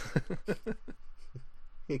battle.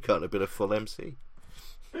 You can't have been a full MC.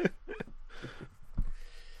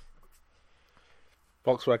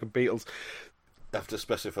 Volkswagen Beetles. Have to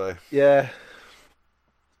specify. Yeah,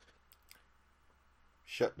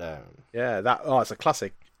 Shutdown. yeah. It's a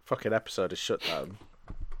classic fucking episode of Shutdown.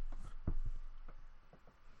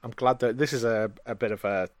 I'm glad that this is a bit of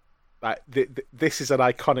a this is an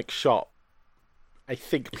iconic shot. I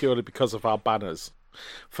think purely because of our banners.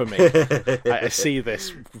 For me, I see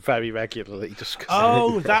this very regularly. Just 'cause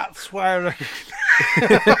Oh, that's where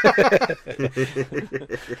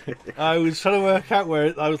I was trying to work out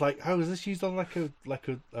where I was like, oh, is this used on like a?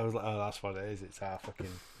 I was like, oh, that's what it is. It's our fucking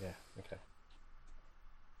okay.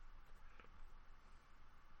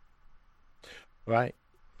 right,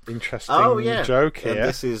 interesting Oh yeah, joke And here.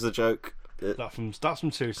 this is the joke that That's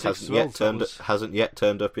from Series 6 as well. hasn't yet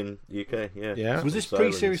turned up in UK. Yeah. Yeah. Was this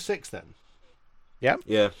Sirens. pre-Series 6 then? Yeah.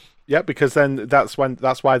 Yeah, because then that's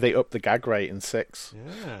why they upped the gag rate in 6.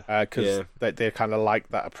 Yeah. Because they kind of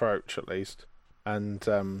liked that approach at least, and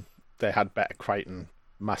they had better Crichton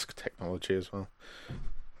mask technology as well.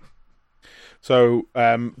 So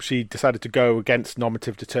she decided to go against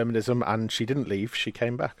normative determinism, and she didn't leave. She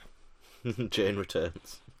came back, Jane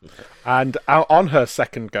returns. and on her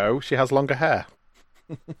second go, she has longer hair.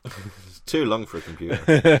 It's too long for a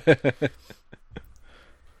computer.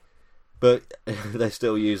 But they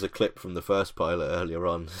still use a clip from the first pilot earlier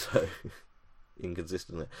on, so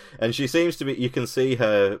inconsistently. And she seems to be. You can see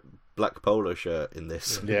her black polo shirt in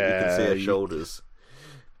this. Yeah, you can see her you- shoulders.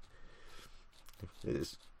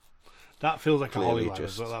 It's, That feels like a Clearly Holly line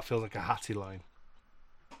just- as well. That feels like a Hattie line.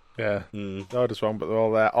 Yeah, no, just one, but they're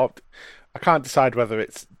all there. Oh, I can't decide whether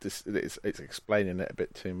it's explaining it a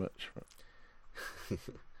bit too much,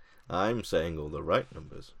 I'm saying all the right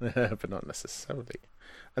numbers. but not necessarily.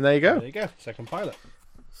 And there you go. There you go. Second pilot.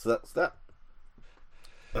 So that's that.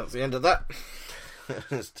 That's the end of that.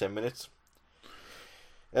 It's 10 minutes.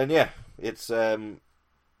 And yeah, it's a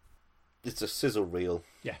sizzle reel.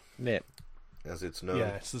 Yeah. as it's known.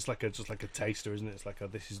 Yeah, it's just like a taster, isn't it? It's like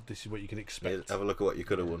this is what you can expect. Have a look at what you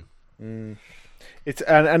could have won. It's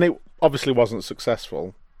and it obviously wasn't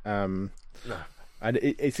successful. No. And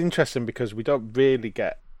it's interesting because we don't really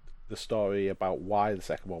get the story about why the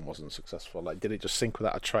second one wasn't successful. Like, did it just sink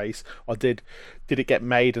without a trace, or did it get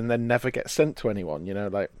made and then never get sent to anyone? You know,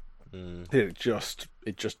 like it just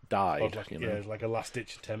died. Like, you know? Yeah, it's like a last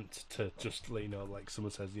ditch attempt to just, you know, like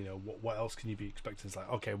someone says, you know, what else can you be expecting? It's like,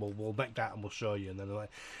 okay, well, we'll make that and we'll show you, and then they're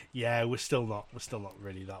like, yeah, we're still not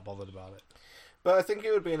really that bothered about it. But I think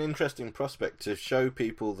it would be an interesting prospect to show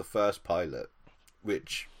people the first pilot,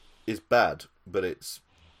 which is bad, but it's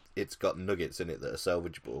got nuggets in it that are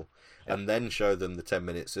salvageable, and then show them the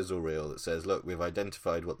 10-minute sizzle reel that says, look, we've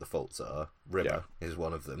identified what the faults are. Rimmer is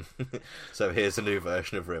one of them. So here's a new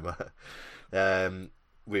version of Rimmer.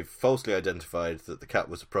 We've falsely identified that the cat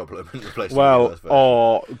was a problem and replaced it with the first version.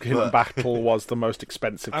 Or Hidden Battle was the most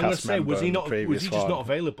expensive I'm cast member. Was he just one. not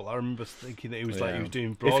available? I remember thinking that he was like he was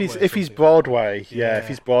doing Broadway. If he's Broadway, if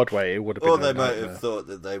he's Broadway, it would have been. Or they might have thought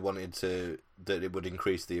that they wanted that it would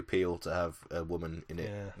increase the appeal to have a woman in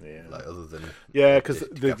it, like other than because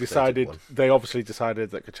they obviously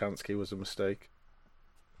decided that Kachansky was a mistake.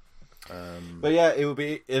 But yeah, it would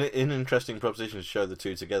be an interesting proposition to show the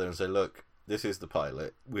two together and say, look, this is the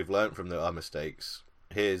pilot. We've learnt from our mistakes.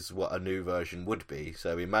 Here's what a new version would be.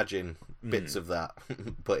 So imagine bits of that,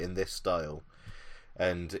 but in this style.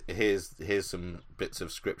 And here's some bits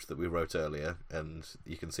of script that we wrote earlier, and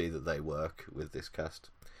you can see that they work with this cast.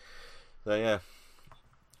 So yeah,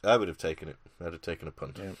 I would have taken it. I'd have taken a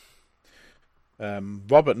punt. Yeah.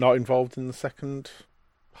 Robert not involved in the second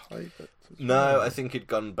pilot? No, I think he'd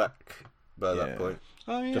gone back by that point.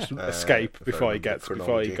 Oh yeah, just escape before he got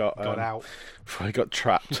out, before he got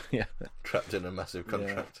trapped. Yeah, trapped in a massive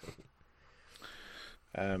contract.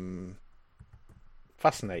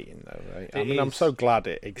 Fascinating though, right? I'm so glad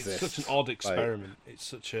it exists. It's such an odd experiment. It's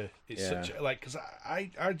such a like, because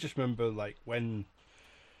I just remember like when.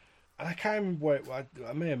 And I can't remember where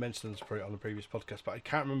I may have mentioned this on the previous podcast, but I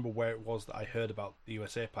can't remember where it was that I heard about the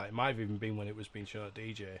USA part. It might have even been when it was being shown at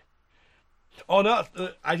DJ. Oh no,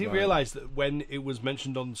 I didn't realise that when it was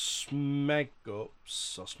mentioned on Smeg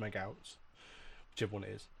Ups or Smeg Outs, whichever one it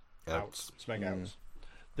is, Smeg Outs,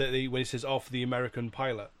 that when it says for the American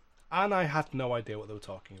pilot, and I had no idea what they were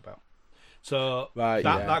talking about. So by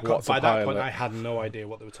that point, I had no idea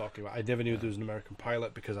what they were talking about. I never knew there was an American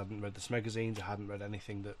pilot because I hadn't read the magazines. I hadn't read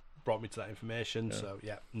anything that brought me to that information. So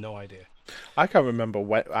no idea. I can't remember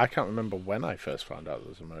when I first found out there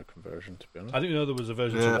was an American version. To be honest, I didn't know there was a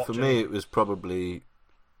version. To watch for me, it was probably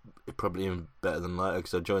even better than later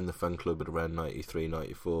because I joined the fan club at around 93,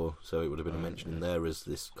 94, so it would have been mentioned in there as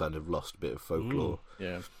this kind of lost bit of folklore.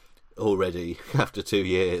 Already after 2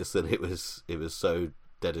 years, that it was so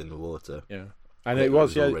dead in the water. Yeah, and it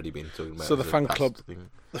was already been talking about. So the fan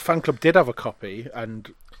club did have a copy,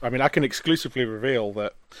 and I mean I can exclusively reveal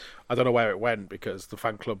that I don't know where it went because the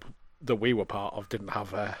fan club that we were part of didn't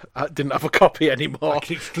have a copy anymore.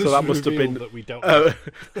 So that must have been that we don't.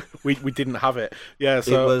 we didn't have it. Yeah,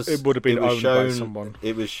 so it would have been owned by someone.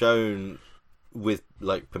 It was shown with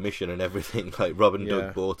like permission and everything. Like Rob and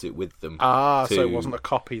Doug bought it with them. So it wasn't a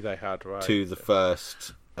copy they had, right? To the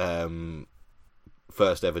first ever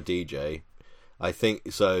DJ, I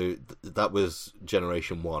think. So that was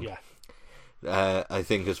Generation 1. Yeah. I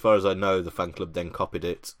think, as far as I know, the fan club then copied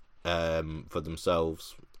it for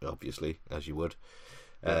themselves, obviously, as you would.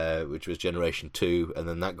 Which was Generation 2, and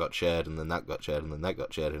then that got shared, and then that got shared, and then that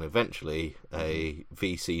got shared, and eventually a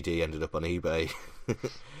VCD ended up on eBay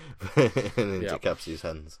and into Capsy's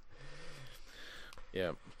hands.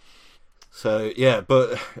 Yeah. So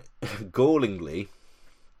but gallingly,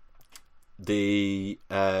 we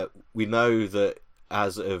know that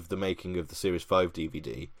as of the making of the Series 5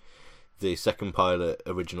 DVD, the second pilot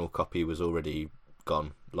original copy was already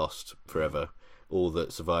gone, lost forever. All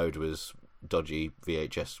that survived was dodgy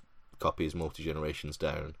VHS copies multi-generations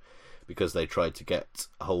down because they tried to get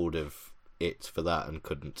hold of it for that and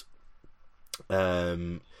couldn't.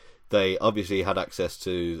 They obviously had access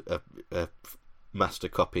to a master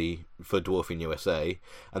copy for Dwarfing USA,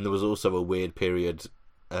 and there was also a weird period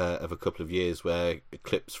of a couple of years where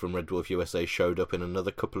clips from Red Dwarf USA showed up in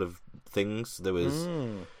another couple of things. There was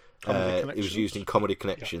it was used in Comedy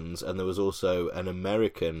Connections, and there was also an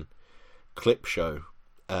American clip show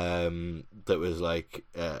that was like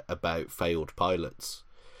about failed pilots,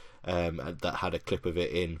 and that had a clip of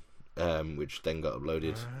it in, which then got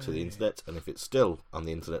uploaded to the internet. And if it's still on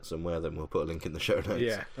the internet somewhere, then we'll put a link in the show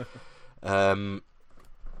notes.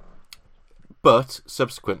 But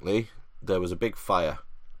subsequently, there was a big fire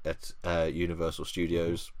at Universal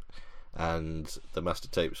Studios, and the master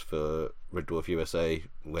tapes for Red Dwarf USA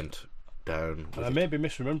went down. And I may be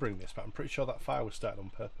misremembering this, but I'm pretty sure that fire was started on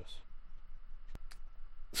purpose.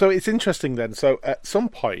 So it's interesting then. So at some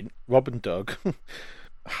point, Rob and Doug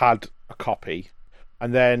had a copy,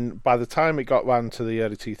 and then by the time it got round to the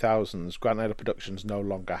early 2000s, Grant Taylor Productions no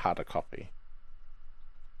longer had a copy.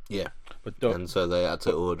 Yeah, But Doug, and so they had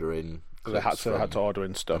to order in. they had to order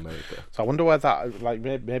in stuff. America. So I wonder where that, like,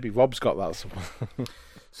 maybe Rob's got that somewhere.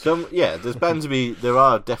 There's bound to be. There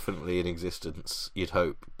are definitely in existence. You'd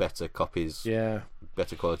hope better copies. Yeah.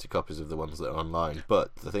 Better quality copies of the ones that are online.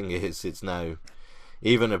 But the thing is, it's now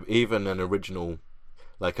even an original,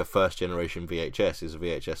 like a first generation VHS is a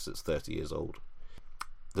VHS that's 30 years old.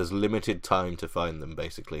 There's limited time to find them,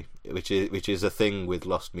 basically, which is a thing with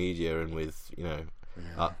lost media and with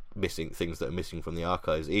missing things that are missing from the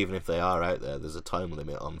archives. Even if they are out there, there's a time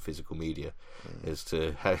limit on physical media as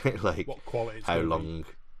to how What quality it's how gonna be. long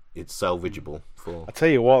it's salvageable for. I tell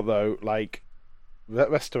you what, though, like,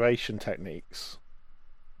 restoration techniques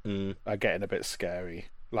are getting a bit scary.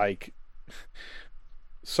 Like,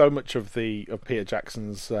 so much of Peter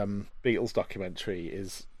Jackson's Beatles documentary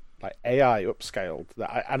is like AI upscaled.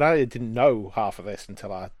 And I didn't know half of this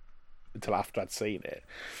until after I'd seen it,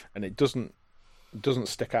 and it doesn't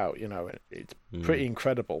stick out. You know, it's pretty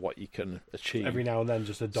incredible what you can achieve. Every now and then,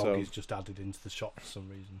 just a dog is just added into the shot for some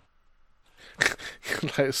reason.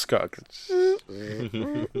 Like a skunk.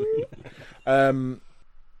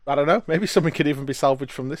 I don't know. Maybe something could even be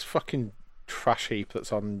salvaged from this fucking trash heap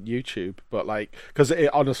that's on YouTube. But like, because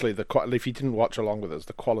honestly, if you didn't watch along with us,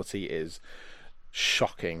 the quality is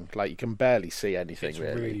shocking. Like, you can barely see anything. It's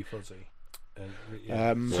really really fuzzy.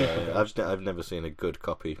 I've never seen a good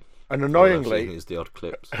copy. And All annoyingly, I've seen is the odd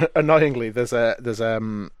clips. annoyingly, there's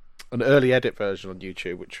an early edit version on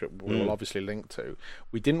YouTube, which we will obviously link to.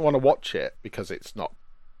 We didn't want to watch it because it's not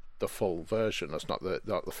the full version. It's not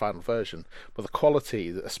the final version. But the quality,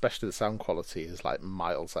 especially the sound quality, is like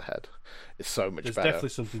miles ahead. It's so much There's better. definitely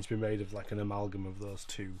something to be made of, like an amalgam of those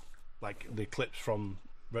two, like the clips from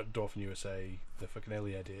Red Dwarf in USA, the fucking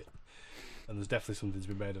early edit, and there's definitely something to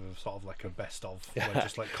be made of sort of like a best of, like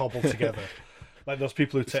just like cobbled together. Like those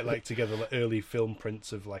people who take like together like early film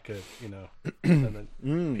prints of like a, you know, and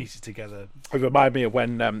then piece it together. It reminded me of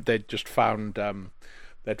when they'd just found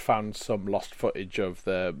some lost footage of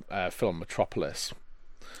the film Metropolis,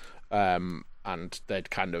 and they'd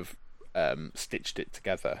kind of stitched it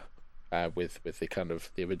together with the kind of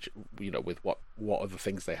the original, you know, with what other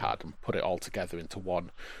things they had, and put it all together into one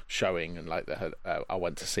showing. And like they had, I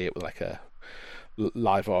went to see it with like a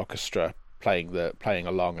live orchestra playing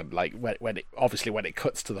along, and like when it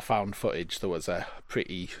cuts to the found footage, there was a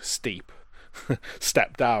pretty steep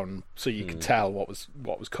step down, so you could tell what was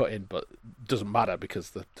cut in, but it doesn't matter because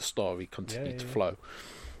the story continued to flow.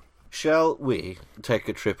 Shall we take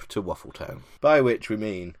a trip to Waffletown? By which we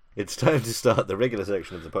mean it's time to start the regular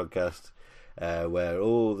section of the podcast, where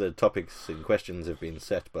all the topics and questions have been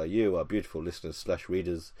set by you, our beautiful listeners /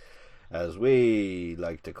 readers, as we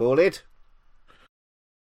like to call it.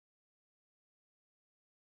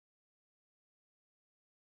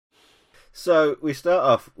 So we start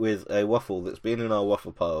off with a waffle that's been in our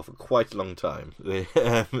waffle pile for quite a long time,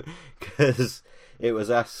 because it was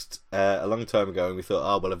asked a long time ago, and we thought,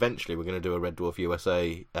 oh well, eventually we're going to do a Red Dwarf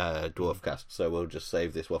USA dwarf cast, so we'll just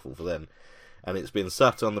save this waffle for then. And it's been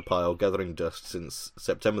sat on the pile gathering dust since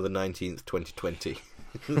September the 19th, 2020.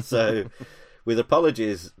 So, with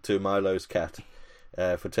apologies to Milo's cat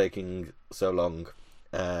for taking so long,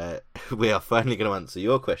 we are finally going to answer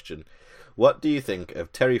your question. What do you think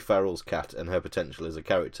of Terry Farrell's cat and her potential as a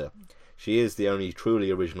character? She is the only truly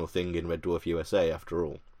original thing in Red Dwarf USA, after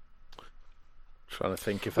all. Trying to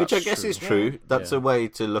think if that's Which I guess true. is true. Yeah. That's a way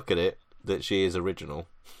to look at it, that she is original.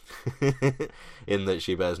 In that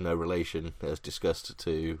she bears no relation, as discussed,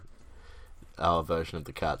 to our version of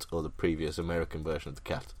the cat, or the previous American version of the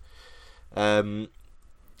cat.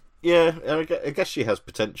 Yeah, I guess she has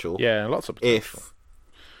potential. Yeah, lots of potential. If,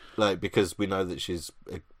 like, because we know that she's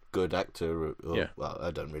a good actor, or, Yeah. well,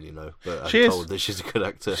 I don't really know, but She I'm is. told that she's a good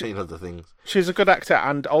actor in other things. She's a good actor,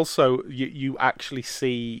 and also you actually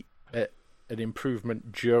see an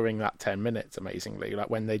improvement during that 10 minutes. Amazingly, like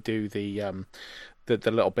when they do the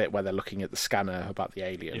little bit where they're looking at the scanner about the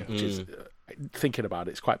alien, which is thinking about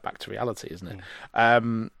it, it's quite back to reality, isn't it?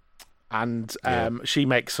 She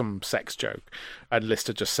makes some sex joke, and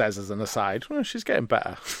Lister just says as an aside, well, she's getting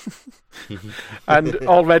better. And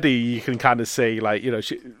already you can kind of see, like, you know,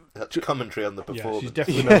 That's commentary on the Yeah, performance. she's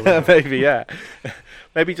definitely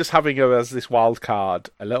maybe just having her as this wild card,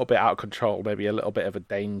 a little bit out of control, maybe a little bit of a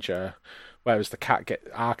danger, Whereas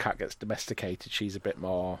our cat gets domesticated. She's a bit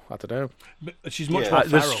more, I don't know. But she's much more feral.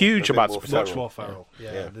 There's huge A bit amounts more of feral. Much more feral.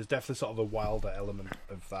 Yeah. There's definitely sort of a wilder element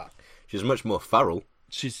of that. She's much more feral.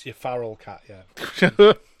 She's a feral cat, yeah.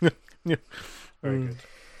 Very good.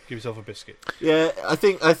 Give yourself a biscuit. Yeah, I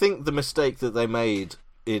think the mistake that they made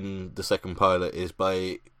in the second pilot is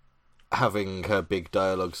by having her big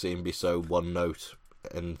dialogue scene be so one note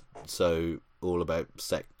and so all about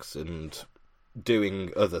sex and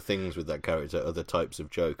doing other things with that character, other types of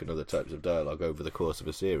joke and other types of dialogue over the course of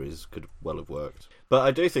a series could well have worked. But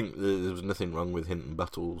I do think there was nothing wrong with Hinton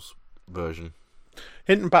Battle's version.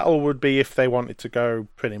 Hinton Battle would be if they wanted to go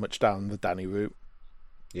pretty much down the Danny route.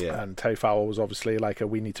 Yeah. And Terry Farrell was obviously like,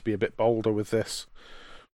 we need to be a bit bolder with this.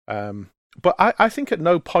 But I think at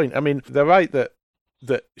no point, I mean, they're right that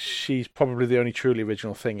she's probably the only truly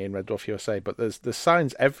original thing in Red Dwarf USA, but there's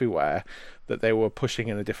signs everywhere that they were pushing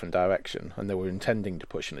in a different direction, and they were intending to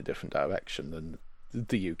push in a different direction than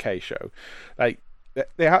the UK show. Like,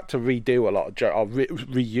 they had to redo a lot of or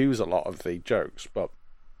reuse a lot of the jokes, but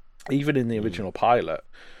even in the original pilot,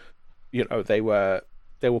 you know, they were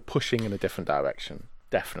pushing in a different direction.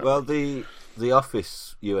 Definitely. Well, the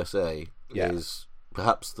Office USA Yeah. is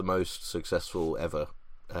perhaps the most successful ever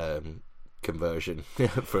conversion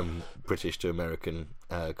from British to American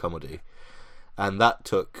comedy, and that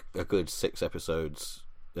took a good 6 episodes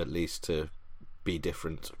at least to be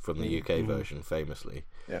different from the UK version, famously.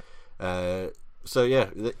 Yeah. So yeah,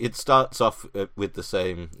 it starts off with the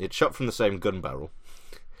same. It's shot from the same gun barrel.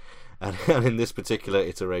 And in this particular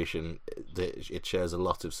iteration, it shares a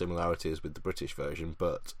lot of similarities with the British version,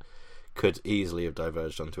 but could easily have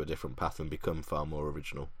diverged onto a different path and become far more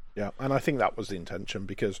original. Yeah, and I think that was the intention,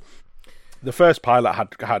 because the first pilot had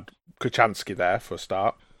Kochanski there for a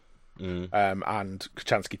start, and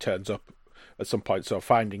Kochanski turns up at some point, so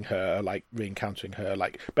finding her, like re-encountering her,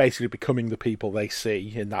 like basically becoming the people they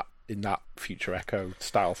see in that Future Echo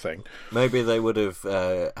style thing. Maybe they would have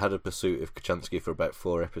had a pursuit of Kochanski for about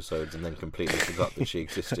 4 episodes and then completely forgot that she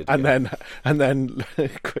existed. and then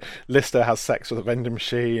Lister has sex with a vending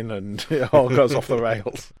machine, and it all goes off the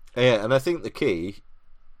rails. Yeah, and I think the key,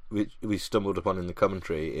 which we stumbled upon in the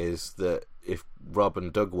commentary, is that if Rob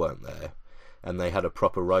and Doug weren't there, and they had a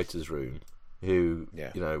proper writers' room, who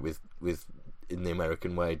you know, with in the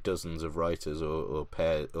American way, dozens of writers or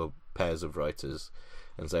pairs of writers,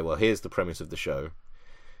 and say, well, here's the premise of the show.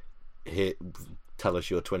 Here, tell us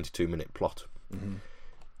your 22-minute plot. Mm-hmm.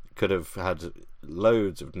 Could have had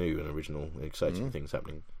loads of new and original, exciting things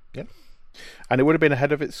happening. Yeah, and it would have been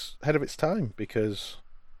ahead of its time, because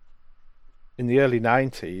in the early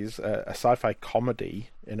 90s, a sci-fi comedy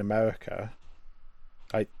in America,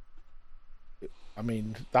 I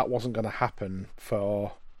mean, that wasn't going to happen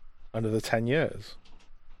for another 10 years.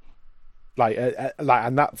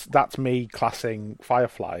 And that's me classing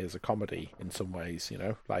Firefly as a comedy in some ways, you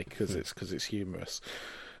know, like because it's humorous.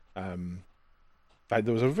 Like,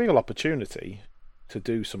 there was a real opportunity to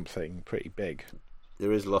do something pretty big.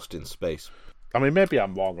 There is Lost in Space. I mean, maybe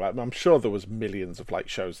I'm wrong. Like, I'm sure there was millions of like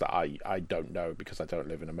shows that I don't know because I don't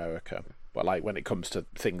live in America. But like, when it comes to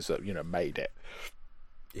things that, you know, made it,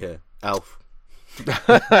 yeah, Alf.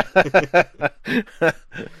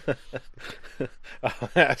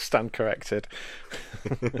 I stand corrected.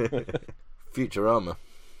 Futurama.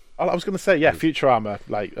 I was going to say, yeah, Futurama.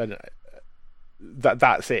 Like,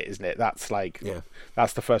 that's it, isn't it? That's like,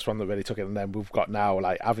 that's the first one that really took it, and then we've got now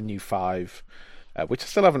like Avenue 5, which I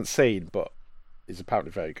still haven't seen, but is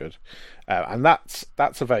apparently very good. And that's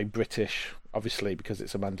a very British, obviously, because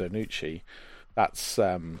it's Armando Nucci. That's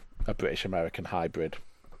a British American hybrid.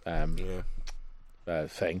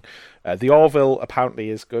 Thing. The Orville apparently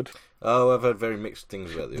is good. Oh, I've heard very mixed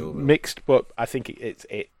things about the Orville. Mixed, but I think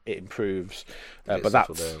it improves. But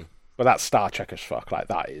that's Star Trek as fuck. Like,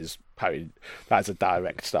 that is a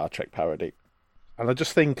direct Star Trek parody. And I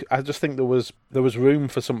just think there was room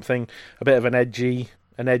for something a bit of an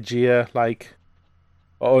edgier, like,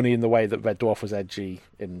 only in the way that Red Dwarf was edgy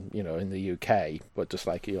in the UK, but just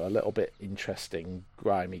like, you know, a little bit interesting,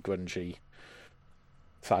 grimy, grungy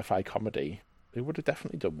sci-fi comedy. It would have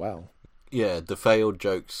definitely done well. Yeah, the failed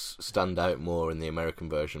jokes stand out more in the American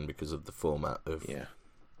version because of the format of they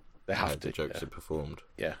have how the jokes are performed.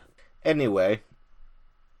 Yeah. Anyway,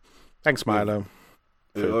 thanks, Milo.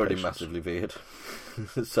 We've already massively veered.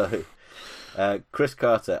 So, Chris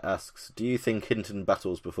Carter asks, do you think Hinton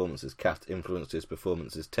Battle's performance as Cat influenced his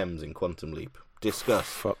performance as Thames in Quantum Leap? Discuss.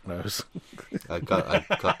 Fuck knows. I've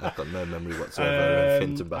got no memory whatsoever of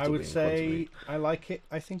Hinton Battle. I would being say I like it.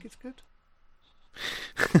 I think it's good.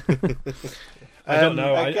 I don't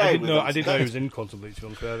know. I didn't know he was in Quantum Leap.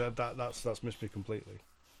 That's missed me completely.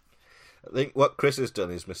 I think what Chris has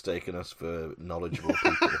done is mistaken us for knowledgeable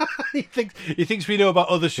people. he thinks we know about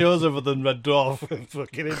other shows other than Red Dwarf.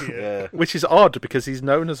 Fucking idiot. Yeah. Which is odd because he's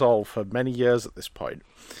known us all for many years at this point.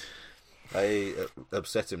 I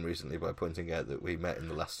upset him recently by pointing out that we met in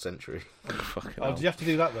the last century. Oh, did you have to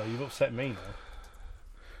do that though? You've upset me now.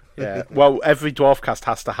 Yeah. Well, every Dwarfcast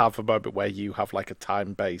has to have a moment where you have like a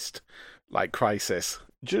time-based like crisis.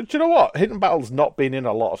 Do you know what? Hidden Battle's not been in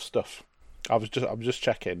a lot of stuff. I'm just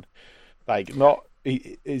checking. Like,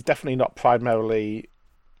 he's definitely not primarily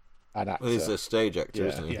an actor. Well, he's a stage actor,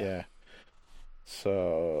 isn't he? Yeah.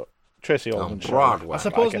 So Tracy Ullman. Broadway. I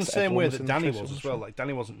suppose in the guess same way everyone that was in Danny Tracy was as Ullman. well. Like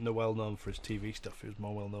Danny wasn't well known for his TV stuff. He was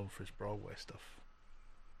more well known for his Broadway stuff.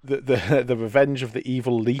 The Revenge of the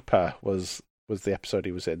Evil Leaper was the episode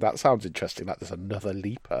he was in. That sounds interesting. Like there's another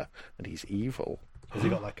Leaper and he's evil. Has he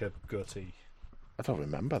got like a goatee? I don't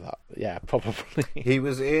remember that. Yeah, probably. He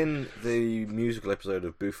was in the musical episode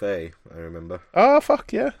of Buffet, I remember. Oh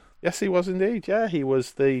fuck yeah! Yes, he was indeed. Yeah, he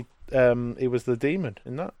was the demon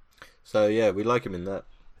in that. So yeah, we like him in that.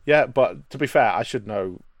 Yeah, but to be fair, I should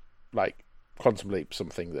know. Like Quantum Leap,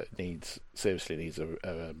 something that seriously needs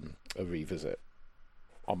a revisit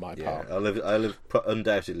on my Yeah, part. I've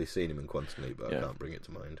undoubtedly seen him in Quantum Leap, but I can't bring it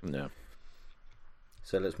to mind. No.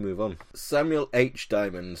 So let's move on. Samuel H.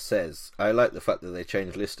 Diamond says, I like the fact that they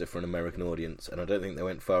changed Lister for an American audience, and I don't think they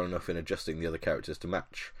went far enough in adjusting the other characters to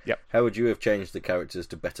match. Yep. How would you have changed the characters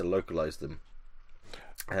to better localise them?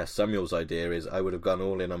 Samuel's idea is, I would have gone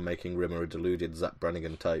all in on making Rimmer a deluded Zapp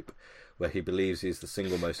Brannigan type, where he believes he's the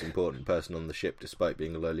single most important person on the ship despite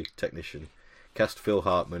being a lowly technician. Cast Phil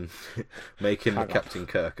Hartman, make him the Captain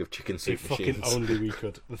Kirk of Chicken Soup If Machines. fucking only we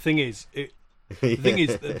could. The thing is,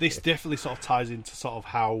 that this definitely sort of ties into sort of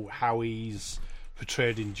how he's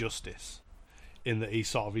portrayed in Justice, in that he's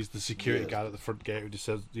the security guard at the front gate who just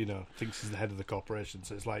says, thinks he's the head of the corporation.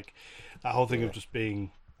 So it's like that whole thing of just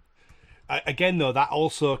being. Again, though, that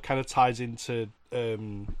also kind of ties into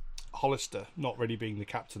Hollister not really being the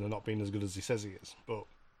captain and not being as good as he says he is. But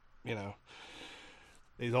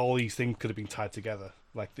all these things could have been tied together.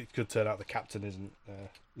 Like it could turn out the captain isn't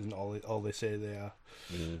all they say they are.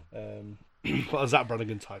 But a Zapp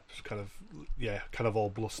Brannigan type, kind of all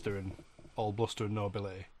bluster and no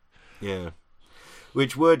ability. Yeah,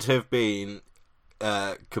 which would have been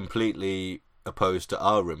completely opposed to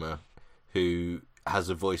our Rimmer, who has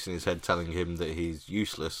a voice in his head telling him that he's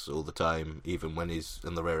useless all the time, even when he's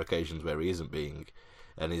on the rare occasions where he isn't being,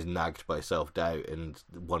 and is nagged by self-doubt, and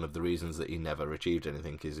one of the reasons that he never achieved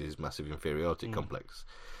anything is his massive inferiority complex.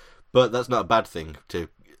 But that's not a bad thing to,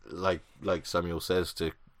 like Samuel says,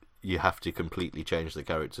 you have to completely change the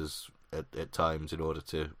characters at times in order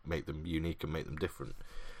to make them unique and make them different,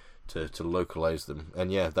 to localize them.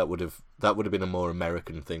 And yeah, that would have been a more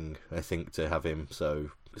American thing, I think, to have him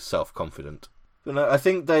so self-confident. But no, I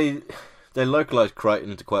think they localized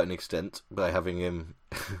Crichton to quite an extent by having him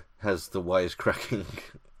as the wisecracking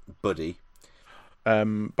buddy.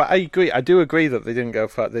 But I agree. I do agree that they didn't go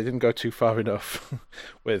far. They didn't go too far enough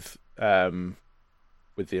with the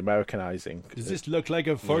Americanizing. Does this look like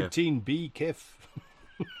a 14B Kif?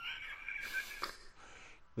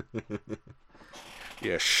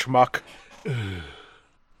 Yeah, schmuck.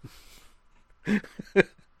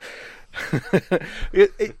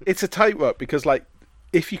 It's a tightrope because, like,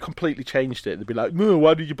 if you completely changed it, they'd be like, "No,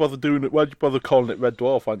 why did you bother doing it? Why did you bother calling it Red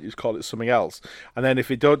Dwarf? Why don't you just call it something else?" And then if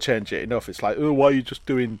you don't change it enough, it's like, "Oh, why are you just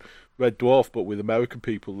doing Red Dwarf but with American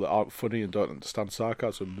people that aren't funny and don't understand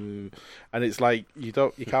sarcasm?" And it's like you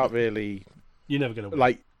can't really. You're never gonna win.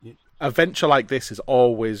 Like a venture like this is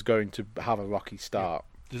always going to have a rocky start.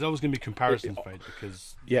 There's always going to be comparisons made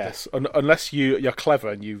because unless you're clever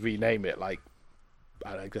and you rename it like.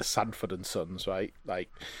 I guess Sanford and Sons, right? Like,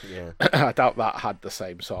 Yeah. I doubt that had the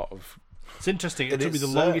same sort of. It's interesting. It took me the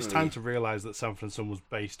longest time to realise that Sanford and Son was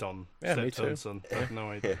based on Steptoe and Son. I have no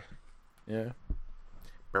idea. Yeah.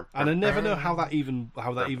 And I never know how that even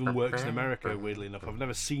works in America. Weirdly enough, I've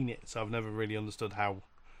never seen it, so I've never really understood how.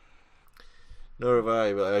 Nor have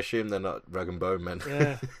I, but I assume they're not Rag and Bone Men.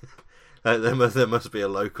 Yeah. there must be a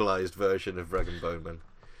localized version of Rag and Bone Men.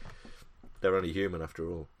 They're only human after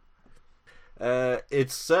all.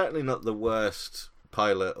 It's certainly not the worst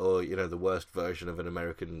pilot or the worst version of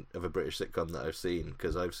a British sitcom that I've seen,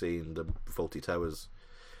 because I've seen the Fawlty Towers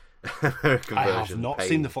American version. I have not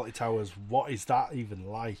seen the Fawlty Towers. What is that even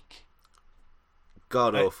like?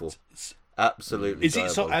 God awful. Absolutely. Is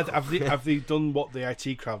it so? Have they done what the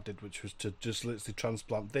IT crowd did, which was to just literally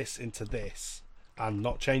transplant this into this and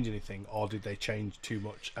not change anything, or did they change too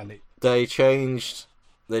much? And they changed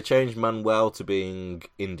Manuel to being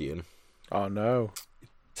Indian. Oh no!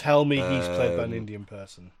 Tell me he's played by an Indian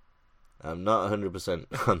person. I'm not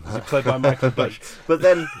 100% on that. Played by Michael Bates. But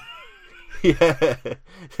then, yeah,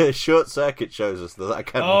 Short Circuit shows us that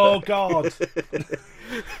can Oh, work. God.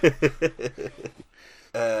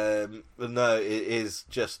 But no, it is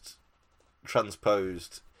just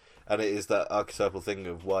transposed, and it is that archetypal thing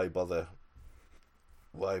of why bother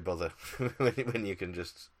when you can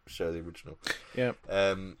just show the original. Yeah.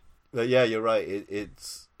 But yeah, you're right.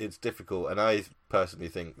 It's difficult, and I personally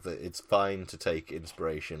think that it's fine to take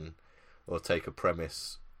inspiration or take a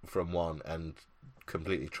premise from one and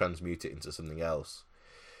completely transmute it into something else,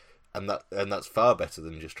 and that's far better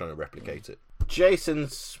than just trying to replicate it. Jason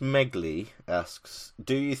Smegley asks,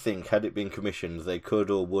 do you think had it been commissioned they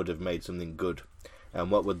could or would have made something good,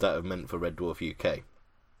 and what would that have meant for Red Dwarf UK?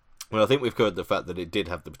 Well, I think we've covered the fact that it did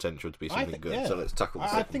have the potential to be something good, yeah. so let's tackle the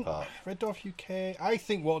second part. Red Dwarf UK, I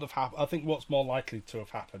think what would have happened, I think what's more likely to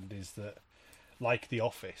have happened is that, like The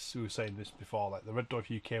Office, we were saying this before, like the Red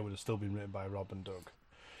Dwarf UK would have still been written by Rob and Doug.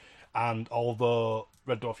 And although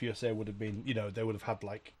Red Dwarf USA would have been, they would have had,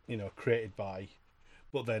 created by,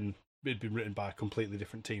 but then it'd been written by a completely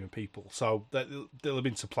different team of people. So they'll have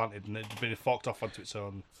been supplanted and it'd been forked off onto its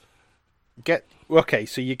own.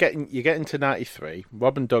 So you get into 93.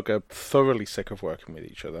 Rob and Doug are thoroughly sick of working with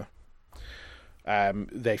each other.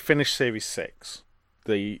 They finish Series 6.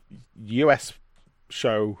 The US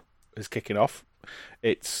show is kicking off.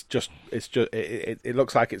 It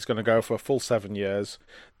looks like it's going to go for a full 7 years.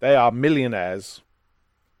 They are millionaires.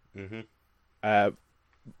 Mm-hmm.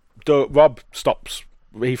 Rob stops.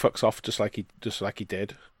 He fucks off just like he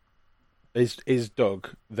did. Is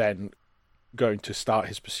Doug then going to start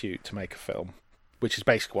his pursuit to make a film, which is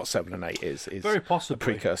basically what 7 and 8 is very possibly. A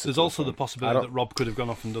precursor. There's also the possibility that Rob could have gone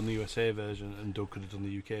off and done the USA version, and Doug could have done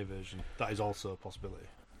the UK version. That is also a possibility.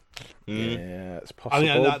 Yeah, it's possible.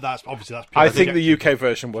 I mean, that's obviously that's. I think the UK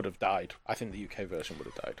version would have died.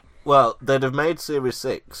 Well, they'd have made Series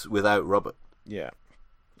 6 without Robert. Yeah.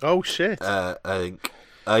 Oh shit.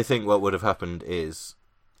 I think what would have happened is,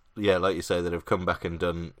 yeah, like you say, they'd have come back and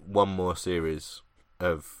done one more series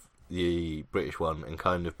of the British one and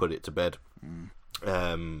kind of put it to bed.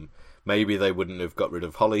 Maybe they wouldn't have got rid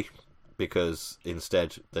of Holly, because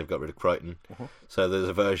instead they've got rid of Crichton. So there's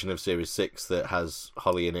a version of Series 6 that has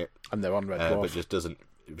Holly in it, and they're on Red Dwarf, but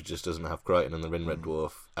just doesn't have Crichton, and they're in Red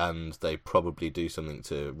Dwarf, and they probably do something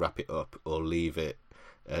to wrap it up or leave it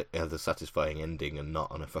as a satisfying ending and not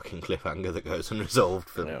on a fucking cliffhanger that goes unresolved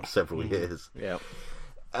for several years. Yeah.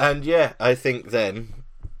 And yeah, I think then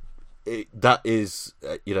that is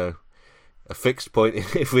a fixed point.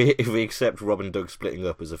 If we accept Rob and Doug splitting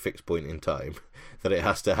up as a fixed point in time, that it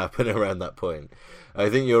has to happen around that point. I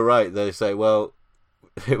think you're right. They say, well,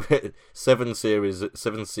 7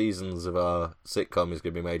 seasons of our sitcom is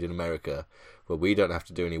going to be made in America, but we don't have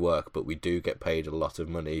to do any work, but we do get paid a lot of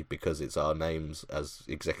money because it's our names as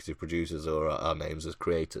executive producers or our names as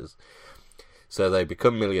creators. So they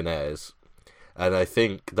become millionaires, and I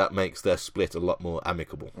think that makes their split a lot more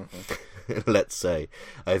amicable. Let's say.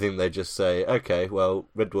 I think they just say, okay, well,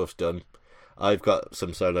 Red Dwarf's done. I've got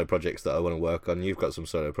some solo projects that I want to work on. You've got some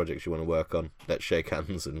solo projects you want to work on. Let's shake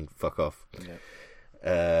hands and fuck off.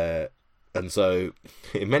 Yeah. And so,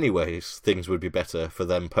 in many ways, things would be better for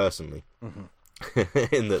them personally.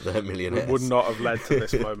 In that they're millionaires. It would not have led to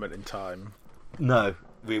this moment in time. No,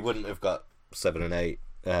 we wouldn't have got 7 and 8.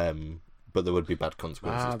 But there would be bad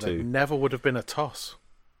consequences too. There never would have been a toss.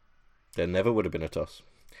 There never would have been a toss.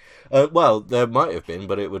 Well, there might have been,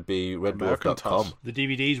 but it would be RedDwarf.com. The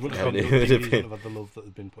DVDs wouldn't have had the love that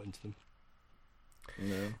had been put into them.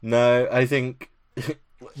 No, I think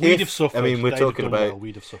we'd have suffered. I mean, we're talking about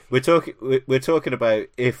we'd have suffered. We're talking about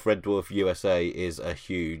if Red Dwarf USA is a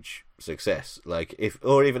huge success, like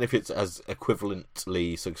even if it's as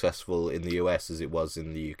equivalently successful in the US as it was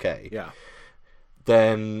in the UK. Yeah.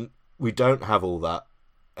 Then we don't have all that,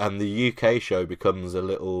 and the UK show becomes a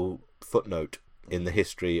little footnote in the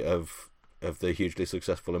history of the hugely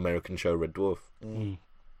successful American show Red Dwarf.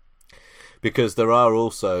 Because there are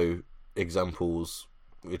also examples,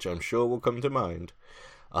 which I'm sure will come to mind,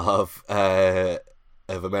 of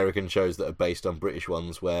American shows that are based on British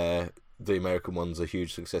ones, where the American ones are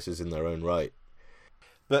huge successes in their own right.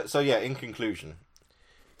 But so yeah, in conclusion,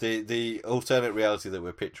 the alternate reality that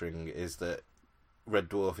we're picturing is that Red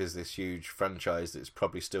Dwarf is this huge franchise that's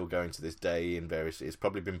probably still going to this day in various. It's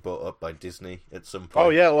probably been bought up by Disney at some point. Oh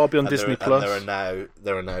yeah, it'll all be on Disney Plus. And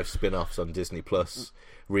there are now spin-offs on Disney Plus,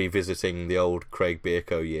 revisiting the old Craig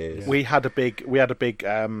Bierko years. We had a big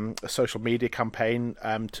social media campaign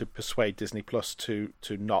to persuade Disney Plus to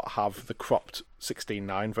not have the cropped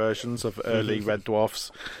 16:9 versions of early Red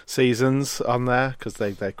Dwarf's seasons on there, because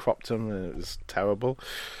they cropped them and it was terrible.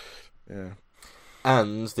 Yeah.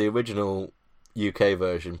 And the original UK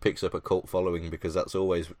version picks up a cult following because that's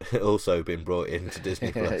always also been brought into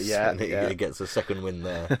Disney Plus. Yeah, and it gets a second win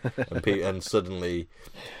there. And suddenly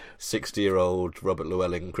 60-year-old Robert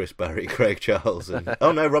Llewellyn, Chris Barry, Craig Charles, and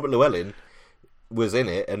Robert Llewellyn was in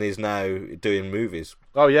it and is now doing movies.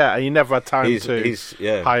 Oh yeah, and he never had time to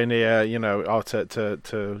yeah. pioneer, or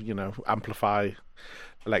to amplify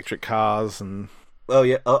electric cars and. Well,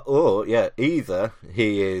 yeah, or either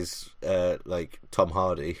he is like Tom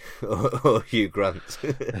Hardy or Hugh Grant,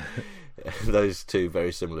 those two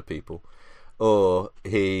very similar people, or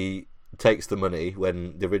he takes the money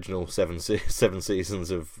when the original seven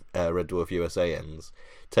seasons of Red Dwarf USA ends,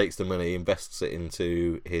 takes the money, invests it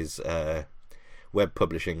into his web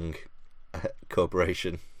publishing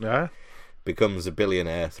corporation, becomes a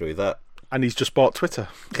billionaire through that. And he's just bought Twitter.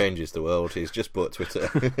 Changes the world. He's just bought Twitter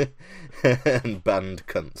and banned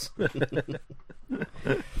cunts.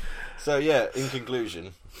 So yeah, in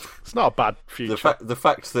conclusion, it's not a bad future. The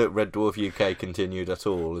fact that Red Dwarf UK continued at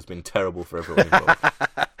all has been terrible for everyone involved.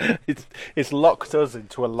 It's locked us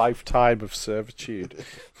into a lifetime of servitude.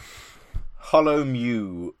 Hollow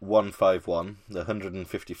Mew 151, the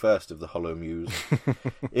 151st of the Hollow Mews.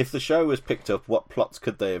 If the show was picked up, what plots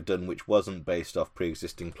could they have done which wasn't based off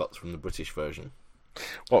pre-existing plots from the British version?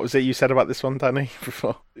 What was it you said about this one, Danny?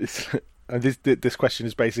 Before this question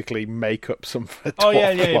is basically make up some.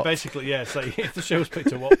 Basically, yeah. So if the show was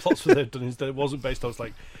picked up, what plots would they have done instead? It wasn't based off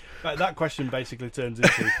like that question. Basically, turns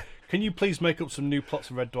into, can you please make up some new plots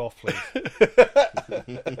for Red Dwarf,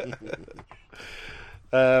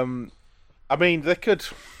 please? I mean, they could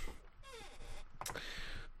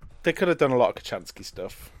have done a lot of Kachansky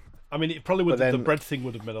stuff. I mean, it probably would. The bread thing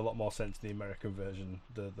would have made a lot more sense in the American version.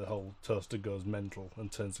 The whole toaster goes mental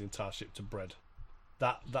and turns the entire ship to bread.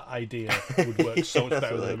 That idea would work so much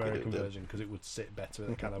better with the American version because it would sit better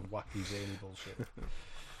than kind of wacky zany bullshit.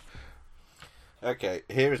 Okay,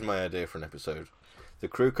 here is my idea for an episode. The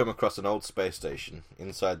crew come across an old space station.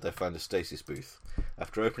 Inside they find a stasis booth.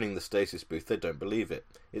 After opening the stasis booth, they don't believe it.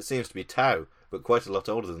 It seems to be Tau, but quite a lot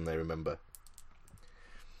older than they remember.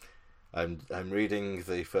 I'm reading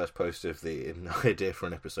the first post of the idea for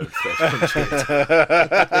an episode first,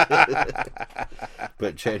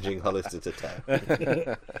 but changing Hollister to Tau.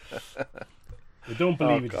 We don't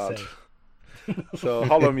believe it. God. So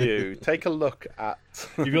Hollow Mew, take a look at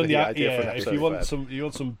if you want the idea for an episode. If you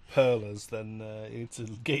want some pearlers, then you need to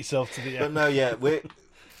get yourself to the. But no, yeah,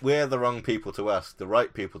 we're the wrong people to ask. The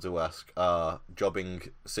right people to ask are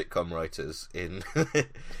jobbing sitcom writers in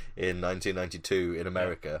 1992 in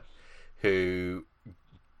America, who,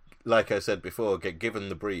 like I said before, get given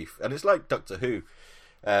the brief, and it's like Doctor Who,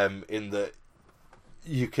 in that.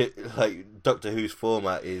 You can, like, Doctor Who's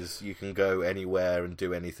format is you can go anywhere and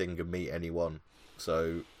do anything and meet anyone.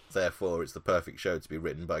 So therefore, it's the perfect show to be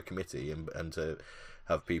written by a committee and to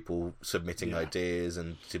have people submitting ideas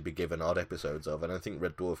and to be given odd episodes of. And I think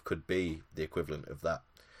Red Dwarf could be the equivalent of that.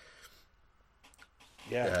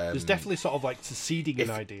 Yeah, there's definitely sort of like seeding an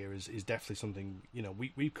idea is definitely something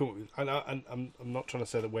we've come up with, and I'm not trying to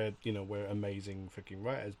say that we're amazing freaking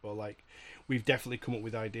writers, but like we've definitely come up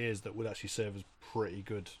with ideas that would actually serve as pretty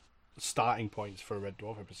good starting points for a Red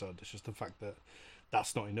Dwarf episode. It's just the fact that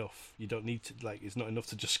that's not enough. You don't need to it's not enough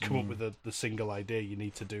to just come up with the single idea. You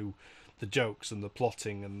need to do the jokes and the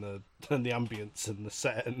plotting and the ambience and the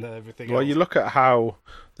set and everything else. You look at how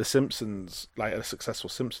the Simpsons, like a successful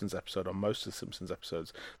Simpsons episode, or most of the Simpsons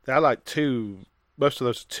episodes, they're like most of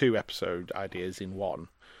those 2 episode ideas in one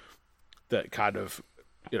that kind of,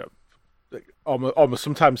 almost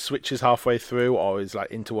sometimes switches halfway through or is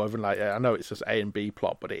like interwoven. Like, I know it's just A and B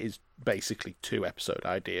plot, but it is basically 2 episode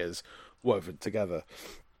ideas woven together.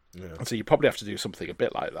 Yeah. And so you probably have to do something a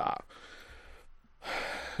bit like that.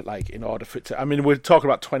 Like, in order for it to... I mean, we're talking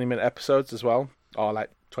about 20-minute episodes as well, or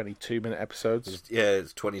like 22-minute episodes.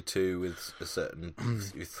 It's 22 with a certain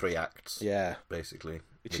 3 acts. Yeah, basically,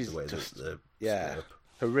 which is the way just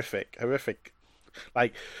horrific.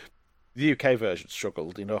 Like, the UK version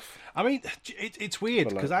struggled enough. I mean, it's weird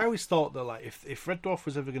because I always thought that like if Red Dwarf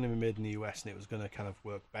was ever going to be made in the US and it was going to kind of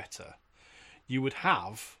work better, you would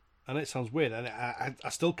have. And it sounds weird, and I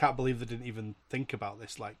still can't believe they didn't even think about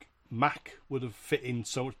this. Like, Mac would have fit in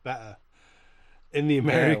so much better in the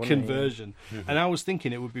American version. Mm-hmm. And I was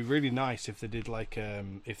thinking it would be really nice if they did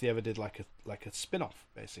if they ever did like a spin-off,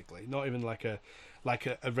 basically, not even like a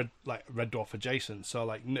Red Dwarf adjacent. So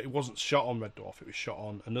like it wasn't shot on Red Dwarf; it was shot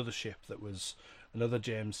on another ship that was another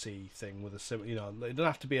JMC thing with a similar. It doesn't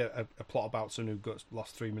have to be a plot about someone who got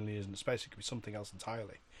lost 3 million years in space. It could be something else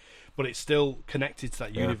entirely, but it's still connected to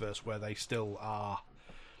that universe where they still are.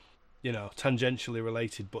 Tangentially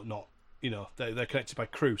related, but not they're connected by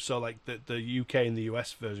crew. So like the UK and the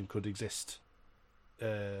US version could exist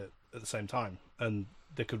at the same time, and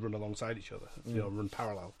they could run alongside each other. Run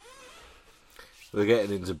parallel. We're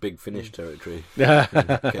getting into Big Finish territory. In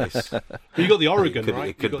that case. But you got the Oregon, It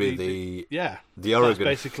right? could be the Oregon.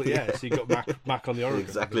 That's basically, yeah. So you got Mac on the Oregon.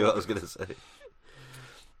 Exactly what I was going to say.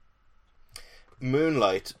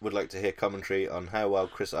 Moonlight would like to hear commentary on how well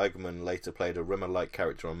Chris Eigerman later played a Rimmer-like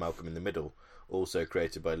character on Malcolm in the Middle, also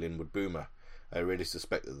created by Linwood Boomer. I really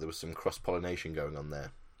suspect that there was some cross-pollination going on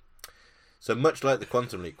there. So much like the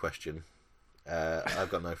Quantum Leap question, I've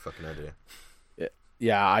got no fucking idea.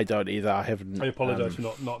 Yeah, I don't either. I haven't. I apologise for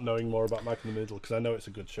not knowing more about Malcolm in the Middle, because I know it's a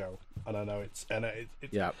good show, and I know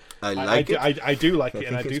yeah, I like it. I do like it,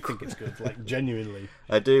 and I do think it's good. Like, genuinely,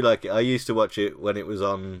 I do like it. I used to watch it when it was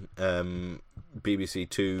on BBC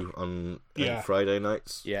Two on Friday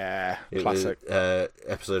nights. Yeah, it classic. Was,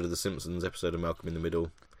 episode of The Simpsons, episode of Malcolm in the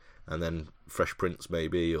Middle, and then Fresh Prince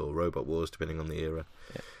maybe, or Robot Wars, depending on the era.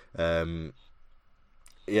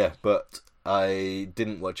 But I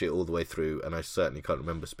didn't watch it all the way through, and I certainly can't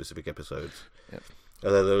remember specific episodes. Yep.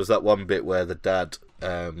 Although there was that one bit where the dad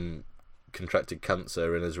contracted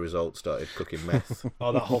cancer and as a result started cooking meth.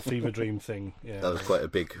 Oh, that whole fever dream thing. Yeah, that was quite a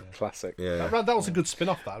big classic. Yeah, that was a good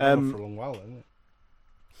spin-off. That ran on for a long while, isn't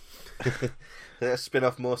it? That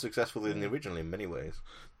spin-off more successful than the original in many ways,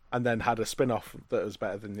 and then had a spin-off that was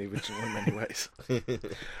better than the original in many ways.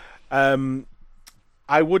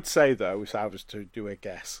 I would say though, if I was to do a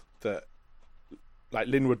guess, that like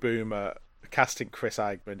Linwood Boomer casting Chris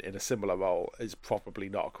Eigerman in a similar role is probably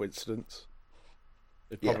not a coincidence.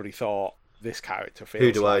 They probably thought this character feels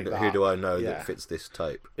who do like I that. who do I know that fits this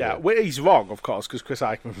type? Yeah, well, he's wrong, of course, because Chris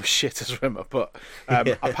Eigerman was shit as Rimmer, but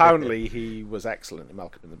apparently he was excellent in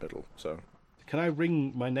Malcolm in the Middle. So, can I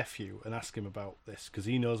ring my nephew and ask him about this, because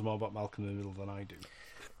he knows more about Malcolm in the Middle than I do?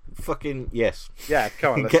 Fucking yes. Yeah,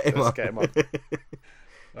 come on, let's get him on.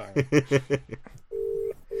 All right.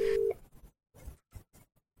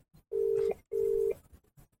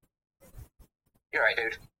 You're right,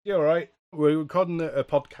 dude. You're all right. We're recording a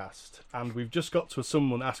podcast, and we've just got to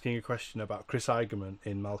someone asking a question about Chris Eigerman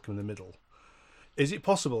in Malcolm in the Middle. Is it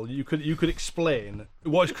possible you could explain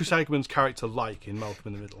what is Chris Eigerman's character like in Malcolm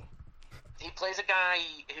in the Middle? He plays a guy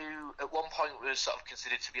who at one point was sort of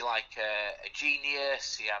considered to be like a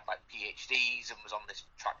genius. He had like PhDs and was on this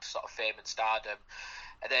track to sort of fame and stardom.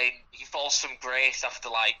 And then he falls from grace after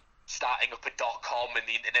like starting up a .com and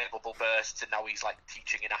the internet bubble bursts, and now he's like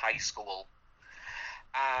teaching in a high school.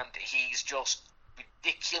 And he's just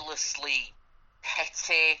ridiculously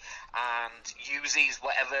petty and uses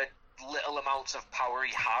whatever little amounts of power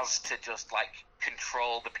he has to just like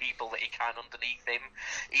control the people that he can underneath him,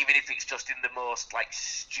 even if it's just in the most like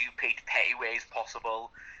stupid, petty ways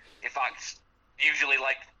possible. In fact, usually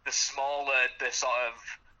like the smaller the sort of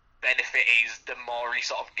benefit is, the more he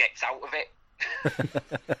sort of gets out of it.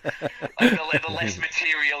 Like the less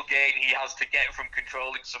material gain he has to get from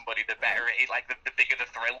controlling somebody, the better it is. Like the bigger the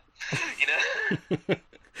thrill, you know.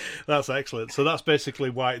 That's excellent. So that's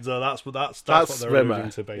basically why. So that's what they're Rimmer.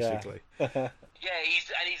 alluding to, basically. Yeah, he's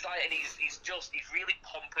really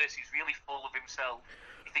pompous. He's really full of himself.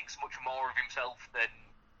 He thinks much more of himself than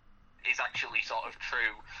is actually sort of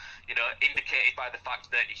true. You know, indicated by the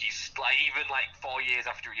fact that he's like, even like 4 years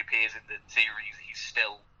after he appears in the series, he's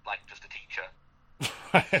still like just a teacher.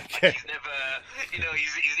 Okay. Like he's never,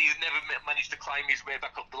 he's never managed to climb his way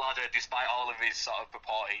back up the ladder, despite all of his sort of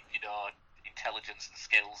purported, intelligence and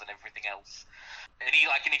skills and everything else. And he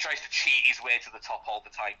tries to cheat his way to the top all the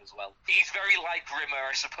time as well. He's very like Rimmer,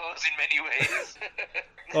 I suppose, in many ways.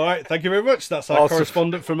 All right, thank you very much. That's our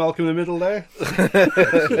correspondent from Malcolm in the Middle there.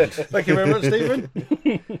 Thank you very much, Stephen.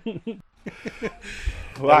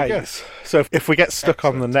 Right, so if we get stuck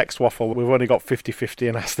on the next waffle, we've only got 50-50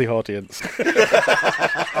 and ask the audience.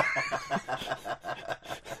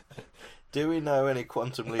 Do we know any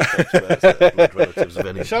Quantum Leap experts that are blood relatives of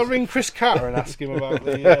any? Shall I ring Chris Carter and ask him about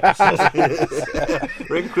the episodes?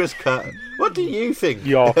 Ring Chris Carter. What do you think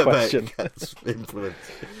Your about question. Cat's influence?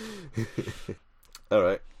 All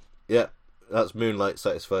right. Yeah, that's Moonlight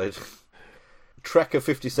satisfied. Tracker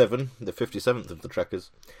 57, the 57th of the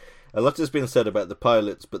trackers. A lot has been said about the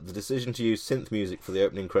pilots, but the decision to use synth music for the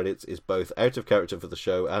opening credits is both out of character for the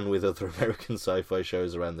show and with other American sci-fi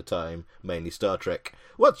shows around the time, mainly Star Trek.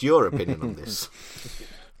 What's your opinion on this?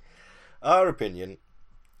 Our opinion,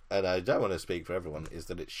 and I don't want to speak for everyone, is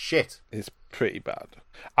that it's shit. It's pretty bad.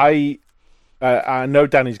 I know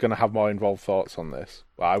Danny's going to have more involved thoughts on this,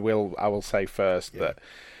 but I will say first that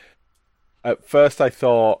at first I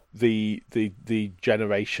thought the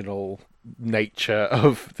generational nature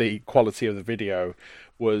of the quality of the video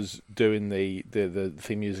was doing the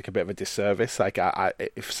theme music a bit of a disservice. Like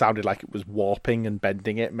it sounded like it was warping and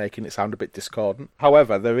bending it, making it sound a bit discordant.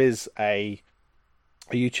 However, there is a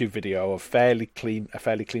YouTube video of a fairly clean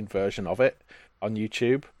version of it on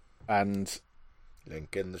YouTube, and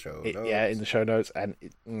link in the show notes. Yeah, in the show notes, and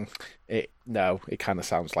it kind of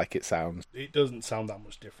sounds like it sounds. It doesn't sound that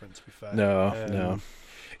much different, to be fair. No.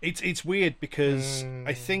 It's weird because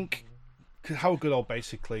I think Howard Goodall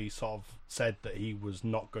basically sort of said that he was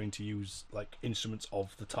not going to use like instruments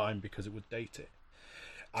of the time because it would date it.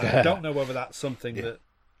 And I don't know whether that's something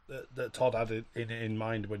that Todd had in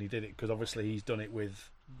mind when he did it, because obviously he's done it with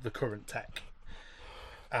the current tech,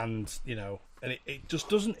 and it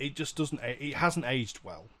hasn't aged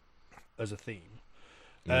well as a theme.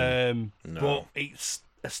 No. But it's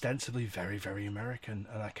ostensibly very, very American,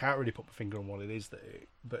 and I can't really put my finger on what it is that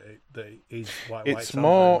it is. Why it sounds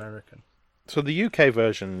more very American. So the UK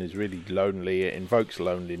version is really lonely. It invokes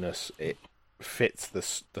loneliness. It fits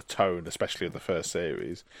the tone, especially of the first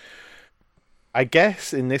series. I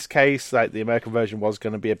guess in this case, like the American version was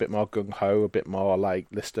going to be a bit more gung ho, a bit more like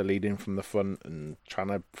Lister leading from the front and trying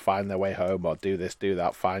to find their way home, or do this, do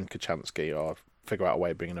that, find Kochanski, or figure out a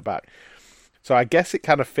way of bringing it back. So I guess it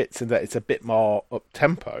kind of fits in that it's a bit more up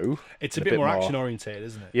tempo. It's a bit more action oriented,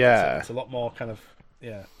 isn't it? Yeah, it's a lot more kind of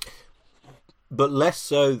but less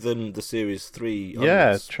so than the Series 3.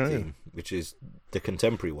 Yeah, true. Theme, which is the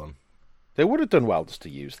contemporary one. They would have done well just to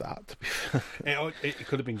use that. To be fair. It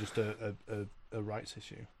could have been just a rights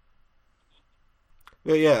issue.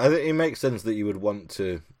 Well, yeah, I think it makes sense that you would want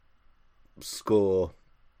to score,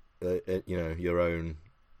 your own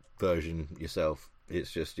version yourself.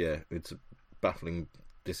 It's just, it's a baffling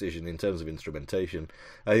decision in terms of instrumentation.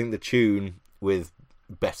 I think the tune with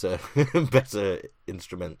better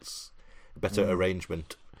instruments, better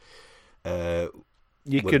arrangement,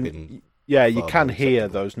 you can hear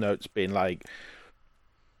those notes being like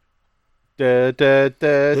da, da,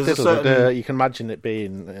 da, da, da, da. You can imagine it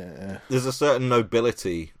being there's a certain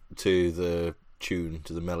nobility to the tune,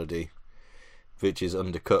 to the melody, which is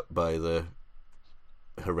undercut by the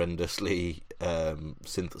horrendously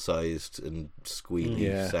synthesized and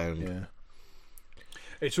squealy sound.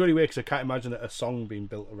 It's really weird because I can't imagine a song being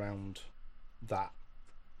built around that.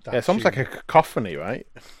 It's almost like a cacophony, right?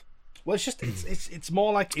 Well, it's just it's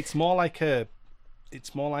more like a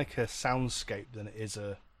soundscape than it is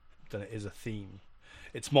a theme.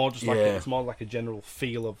 It's more just like it's more like a general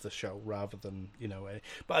feel of the show rather than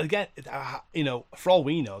But again, for all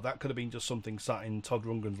we know, that could have been just something sat in Todd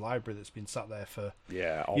Rundgren's library that's been sat there for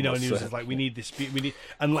and he was just like, we need this,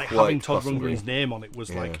 and like having Todd Rundgren's name on it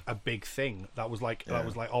was like a big thing. That was like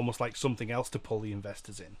almost like something else to pull the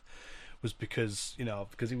investors in. Was because he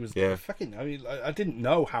was fucking. I mean, I didn't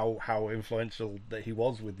know how influential that he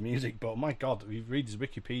was with music, but my God, if you read his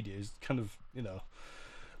Wikipedia, he's kind of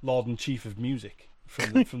Lord and Chief of music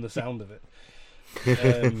from the sound of it.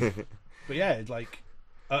 But yeah, like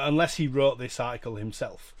unless he wrote this article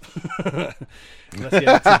himself, unless he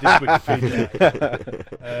edited this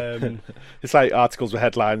Wikipedia. It's like articles with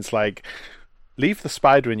headlines like, "Leave the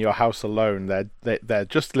spider in your house alone. They're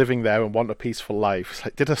just living there and want a peaceful life." It's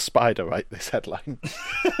like, did a spider write this headline?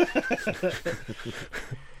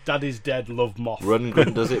 Dad is dead. Love moth.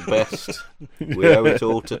 Rundgren does it best. We owe it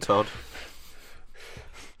all to Todd.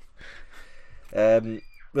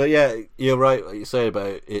 But yeah, you're right. What you say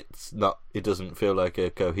about it doesn't feel like a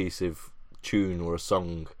cohesive tune or a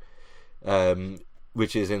song,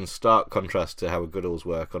 which is in stark contrast to Howard Goodall's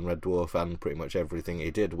work on Red Dwarf and pretty much everything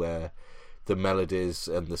he did, where the melodies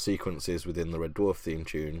and the sequences within the Red Dwarf theme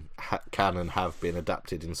tune can and have been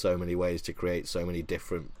adapted in so many ways to create so many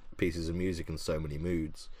different pieces of music and so many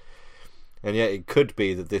moods. And yet it could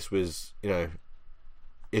be that this was,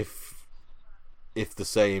 if the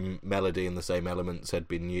same melody and the same elements had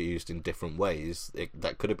been used in different ways,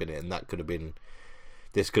 that could have been it, and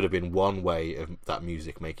this could have been one way of that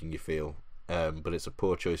music making you feel. But it's a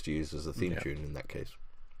poor choice to use as a theme tune in that case.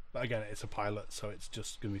 But again, it's a pilot, so it's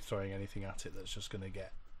just going to be throwing anything at it that's just going to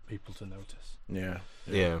get people to notice. Yeah.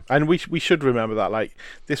 And we should remember that, like,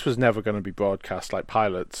 this was never going to be broadcast. Like,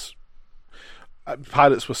 pilots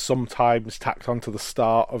were sometimes tacked onto the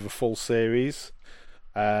start of a full series,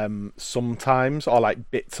 sometimes, or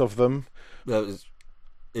like bits of them.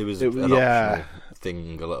 It was an optional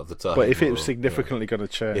thing a lot of the time. But if it was significantly going to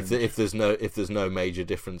change, if there's no major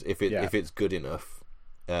difference, if it's good enough,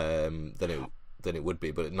 then it would be,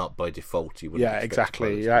 but not by default. You wouldn't. Yeah,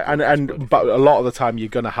 exactly. But a lot of the time you're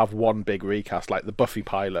going to have one big recast. Like the Buffy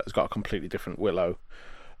pilot has got a completely different Willow.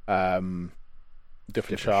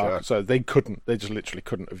 different shark. So they just literally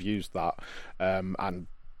couldn't have used that, and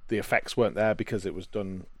the effects weren't there because it was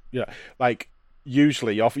done. Like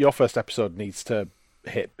usually your first episode needs to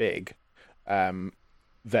hit big.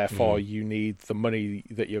 Therefore, you need the money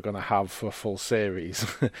that you're going to have for a full series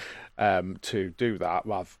to do that,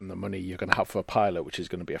 rather than the money you're going to have for a pilot, which is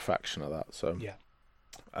going to be a fraction of that. So,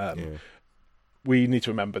 we need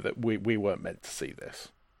to remember that we weren't meant to see this.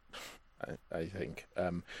 I think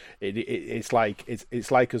it's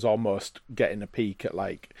like us almost getting a peek at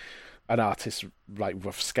like an artist's like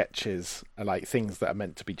rough sketches and like things that are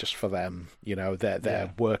meant to be just for them,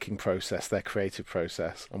 their working process, their creative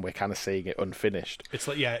process, and we're kind of seeing it unfinished. It's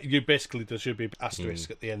like, you basically, there should be an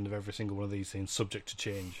asterisk at the end of every single one of these things, subject to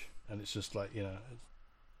change, and it's just like,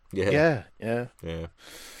 Yeah.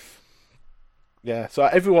 So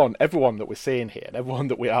everyone that we're seeing here, and everyone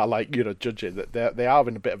that we are like, judging, that they are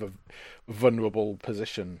in a bit of a vulnerable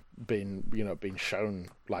position, being shown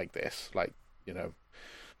like this, like,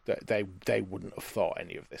 they wouldn't have thought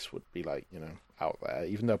any of this would be like, out there,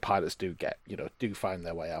 even though pilots do find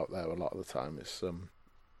their way out there a lot of the time. It's a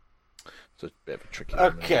bit of a tricky one.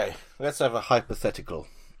 Okay, let's have a hypothetical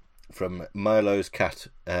from Milo's cat,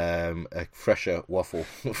 a fresher waffle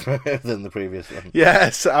than the previous one.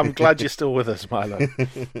 Yes, I'm glad you're still with us, Milo.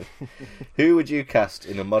 Who would you cast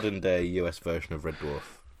in a modern day US version of Red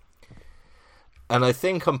Dwarf? And I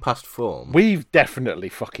think on past form, we've definitely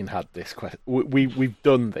fucking had this question. We've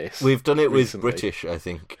done this. We've done it recently. with British, I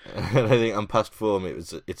think. And I think on past form,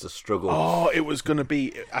 it's a struggle. Oh, it was going to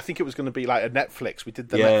be. I think it was going to be like a Netflix. We did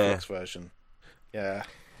the Netflix version. Yeah.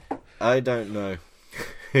 I don't know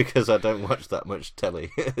because I don't watch that much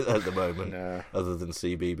telly at the moment, other than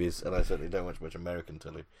CBeebies, and I certainly don't watch much American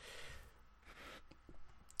telly.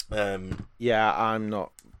 Yeah, I'm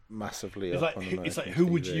not massively it's up like, on American it's like who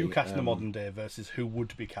would TV. you cast in a modern day versus who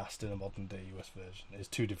would be cast in a modern day US version. It's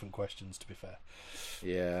two different questions, to be fair.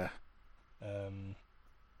 Yeah. And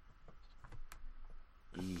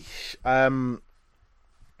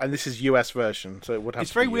this is US version, so it would have.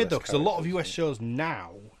 It's to very be weird US though, because a lot of characters. US shows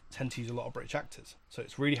now tend to use a lot of British actors, so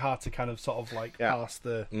it's really hard to kind of sort of like pass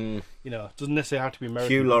the, it doesn't necessarily have to be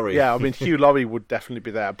American. Hugh Laurie. Yeah, I mean Hugh Laurie would definitely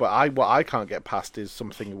be there, but what I can't get past is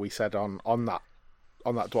something we said on that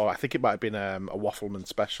dwarf. I think it might have been a Waffleman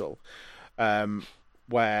special,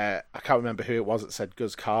 where I can't remember who it was that said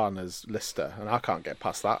Guz Khan as Lister, and I can't get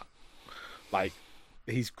past that. Like,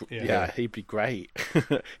 he'd be great.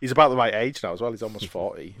 He's about the right age now as well. He's almost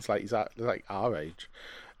 40. He's like our age.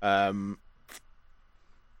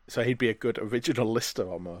 So he'd be a good original Lister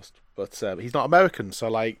almost, but he's not American. So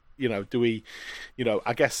like, do we,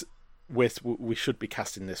 I guess we should be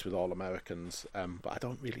casting this with all Americans, but I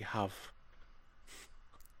don't really have.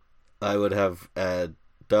 I would have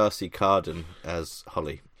Darcy Carden as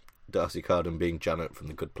Holly. Darcy Carden being Janet from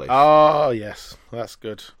The Good Place. Oh yes, that's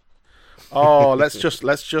good. Oh, let's just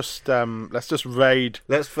raid.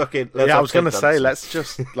 I was going to say, let's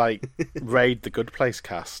just like raid the Good Place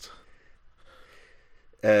cast.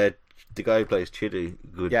 The guy who plays Chidi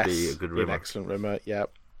would be a good rimmer. An excellent rimmer. Yeah.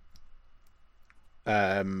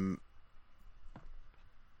 I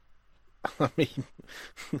mean,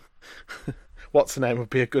 what's the name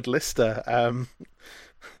would be a good Lister.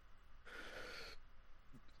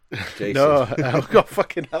 Jason. No, oh God,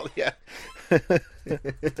 fucking hell, yeah.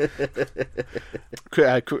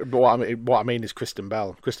 What I mean is Kristen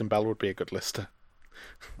Bell. Kristen Bell would be a good Lister.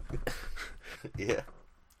 Yeah.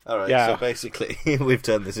 All right. Yeah. So basically, we've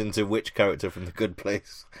turned this into which character from The Good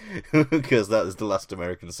Place, because that was the last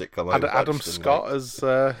American sitcom I watched. Adam Scott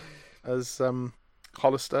as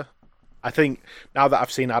Hollister. I think now that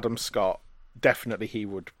I've seen Adam Scott, definitely he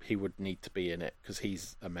would need to be in it because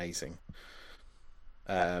he's amazing.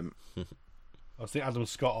 I think Adam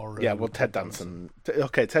Scott or Ted Danson.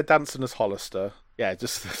 Okay, Ted Danson as Hollister. Yeah,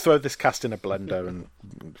 just throw this cast in a blender and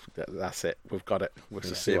that's it. We've got it. We'll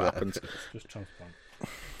just see what happens. Just transplant.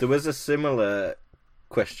 There was a similar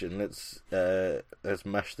question. Let's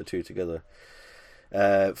mash the two together.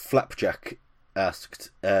 Flapjack asked,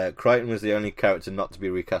 Crichton was the only character not to be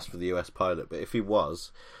recast for the US pilot, but if he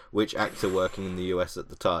was, which actor working in the US at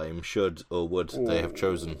the time should or would they have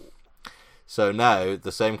chosen? So now,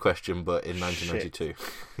 the same question, but in 1992.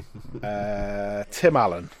 Tim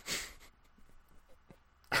Allen.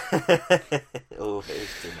 Oh, it is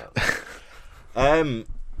Tim Allen.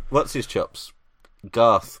 What's his chops?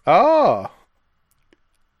 Garth. Oh!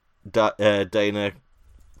 Dana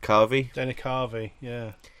Carvey. Dana Carvey,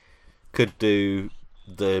 yeah. Could do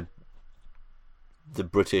the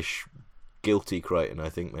British guilty Crichton, I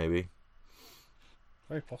think, maybe.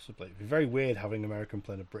 Very possibly. It'd be very weird having an American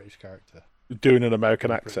playing a British character. Doing an American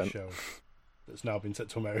British accent. show. that's now been sent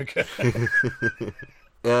to America.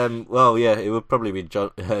 Well, yeah, it would probably be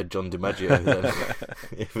John DiMaggio then.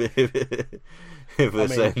 if we're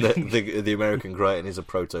saying that the American Crichton is a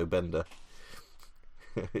proto-bender.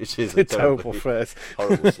 Which is a terrible phrase.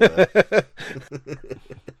 Horrible slur.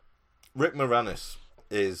 Rick Moranis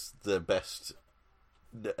is the best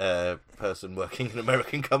person working in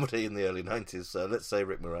American comedy in the early 90s, so let's say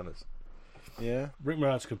Rick Moranis. Yeah. Rick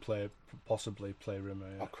Moranis could possibly play Rimmer.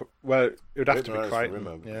 Yeah. Well, it would have Rick to be Moranis Crichton.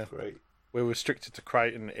 Rimmer would be Yeah. great. We're restricted to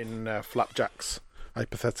Crichton in Flapjack's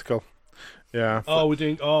hypothetical. Yeah. Oh, we're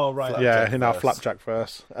doing. Oh, right. Yeah, Flapjack in our verse. Flapjack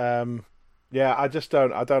verse. Yeah, I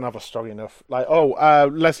don't have a strong enough.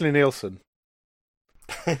 Leslie Nielsen.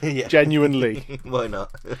 Yeah. Genuinely. Why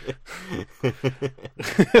not?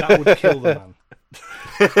 That would kill the man.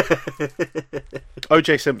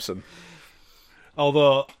 O.J. Simpson.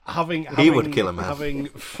 Although having would kill a man. Having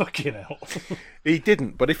fucking hell. He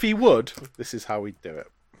didn't, but if he would, this is how we'd do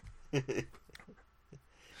it.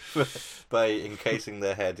 By encasing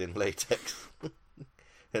their head in latex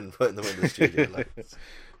and putting them in the studio lights.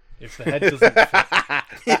 If the head doesn't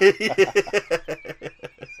fit.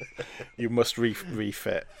 You must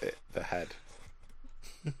refit the head.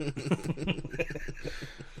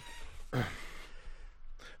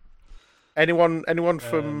 Anyone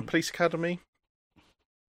from Police Academy?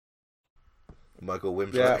 Michael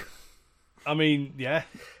Wimsey. Yeah. I mean, yeah.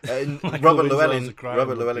 Robert Winslow's Llewellyn. a crime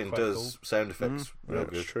Robert would be Llewellyn quite does sound effects real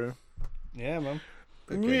That's good. true. Yeah, man.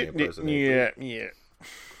 Good Kenny impersonator.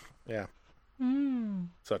 Yeah.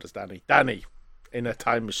 So does Danny. Danny in a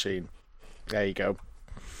time machine. There you go.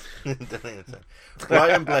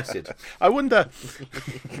 Brian Blessed. I wonder.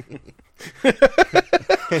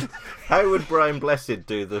 How would Brian Blessed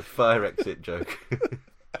do the fire exit joke?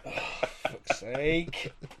 Fuck's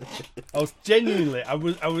sake. I was genuinely, I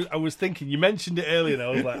was thinking, you mentioned it earlier and I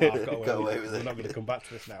was like, I've got away with it. We're not going to come back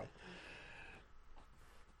to this now.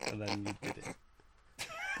 And then you did it.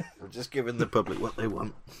 We're just giving the public what they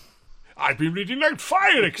want. I've been reading that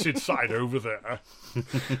fire exit sign over there.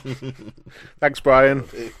 Thanks, Brian.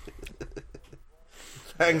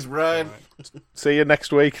 Thanks, Brian. Right. See you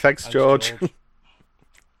next week. Thanks, George.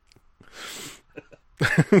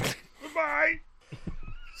 Goodbye.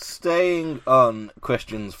 Staying on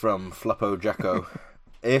questions from Floppo Jacko,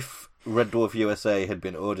 if Red Dwarf USA had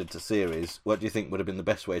been ordered to series, what do you think would have been the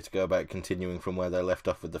best way to go about continuing from where they left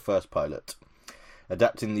off with the first pilot?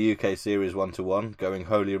 Adapting the UK series 1-to-1, going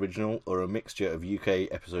wholly original, or a mixture of UK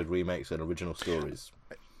episode remakes and original stories?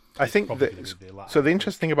 I think Probably that. gonna be the latter. So the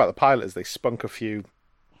interesting thing about the pilot is they spunk a few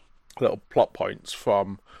little plot points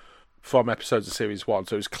from episodes of series 1.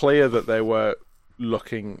 So it was clear that they were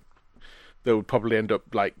looking. They would probably end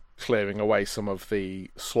up like clearing away some of the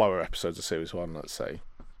slower episodes of series 1. Let's say.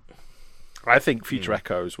 I think Future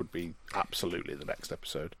Echoes would be absolutely the next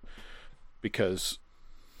episode because.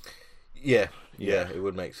 Yeah, it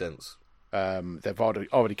would make sense. They've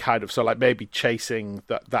already kind of, so like maybe chasing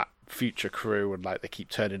that future crew and like they keep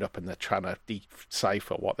turning up and they're trying to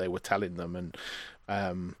decipher what they were telling them, and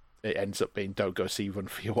it ends up being don't go see Run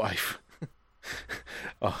for Your Wife.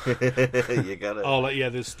 You got it. Oh, like yeah,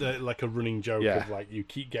 there's like a running joke Yeah. of like you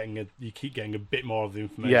keep getting a bit more of the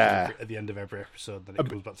information Yeah. at the end of every episode, then it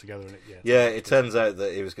comes back together and Yeah, it turns out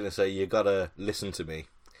that he was going to say, you got to listen to me.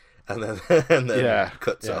 And then,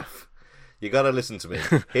 cuts off. You got to listen to me.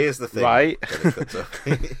 Here's the thing. Right. Then it cuts off.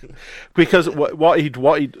 Because what he'd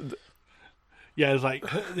yeah, it's like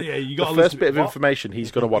yeah, you got the first bit of information he's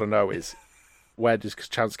going to want to know is where does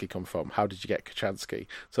Kachansky come from? How did you get Kachansky?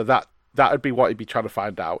 So that would be what he'd be trying to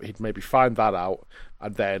find out. He'd maybe find that out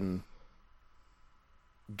and then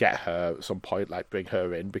get her at some point, like bring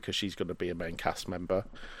her in because she's going to be a main cast member.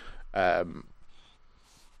 That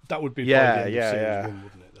would be Yeah, probably the end of series yeah. 1,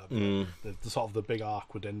 wouldn't it? The sort of the big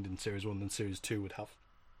arc would end in series 1, then series 2 would have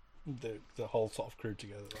the whole sort of crew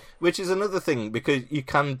together. Which is another thing, because you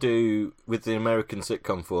can do, with the American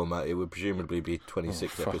sitcom format, it would presumably be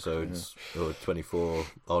 26 episodes or 24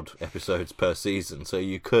 odd episodes per season. So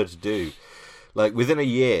you could do, like, within a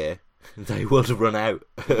year, they would have run out.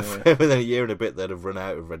 Within a year and a bit, they'd have run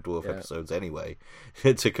out of Red Dwarf episodes anyway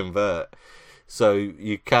to convert. So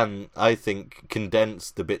you can, I think,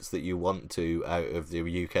 condense the bits that you want to out of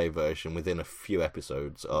the UK version within a few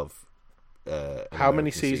episodes of. How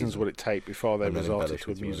many seasons would it take before they And then resorted embellish to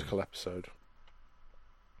a with musical episode?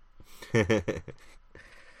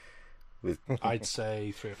 I'd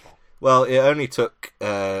say 3 or 4. Well, it only took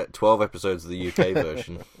 12 episodes of the UK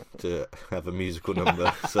version to have a musical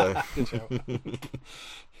number, so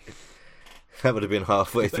that would have been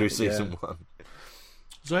halfway through season 1.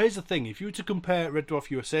 So here's the thing: if you were to compare Red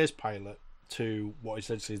Dwarf USA's pilot to what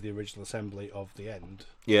essentially is the original assembly of the end.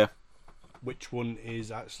 Yeah. Which one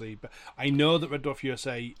is actually? I know that Red Dwarf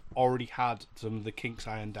USA already had some of the kinks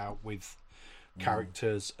ironed out with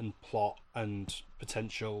characters and plot and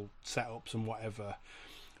potential setups and whatever,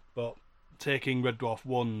 but taking Red Dwarf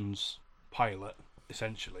 1's pilot,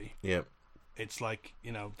 essentially, Yeah. it's like,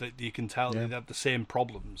 that you can tell they had the same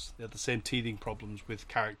problems. They had the same teething problems with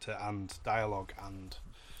character and dialogue, and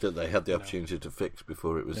That they had the opportunity to fix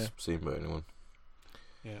before it was seen by anyone.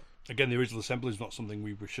 yeah. Again, the original assembly is not something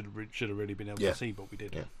we should have really been able to see, but we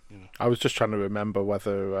did. Yeah. I was just trying to remember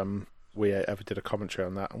whether we ever did a commentary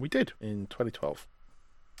on that, and we did in 2012.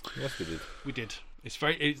 Yes, we did. We did. It's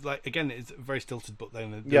very stilted, but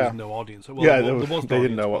then Yeah. there's no audience. Well, Yeah, there was no they didn't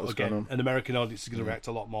audience, know what but was going on. An American audience is going to react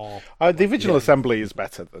a lot more. The original assembly is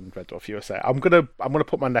better than Red Dwarf USA. I'm gonna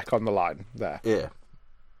put my neck on the line there. Yeah.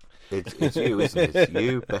 It's you, isn't it? It's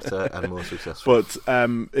you, better and more successful. But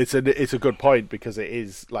it's a good point, because it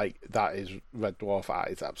is like that is Red Dwarf at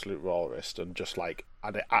its absolute rawest, and just like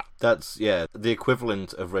That's the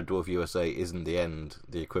equivalent of Red Dwarf USA isn't the end.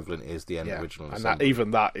 The equivalent is the end original. and assembly.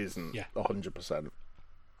 that isn't 100%.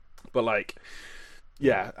 But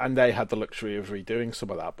and they had the luxury of redoing some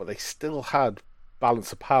of that, but they still had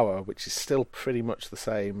Balance of Power, which is still pretty much the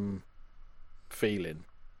same feeling.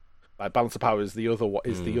 Like Balance of Power is the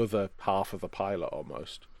other half of the pilot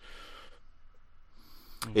almost.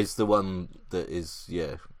 It's the one that is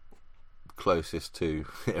closest to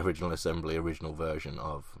original assembly, original version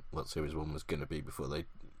of what Series 1 was going to be before they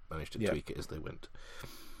managed to tweak it as they went.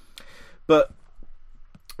 But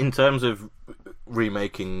in terms of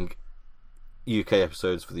remaking UK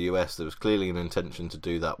episodes for the US, there was clearly an intention to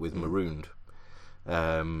do that with Marooned,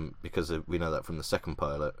 because we know that from the second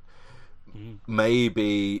pilot.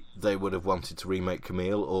 Maybe they would have wanted to remake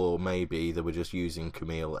Camille, or maybe they were just using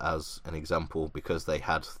Camille as an example because they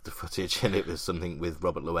had the footage and it was something with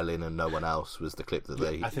Robert Llewellyn and no one else was the clip that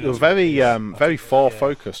they... They were very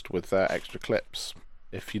focused with their extra clips.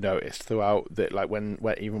 If you noticed throughout that, like when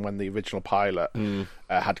even when the original pilot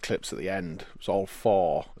had clips at the end, it was all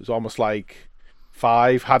 4. It was almost like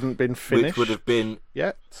 5 hadn't been finished. Which would have been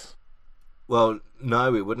yet. Well,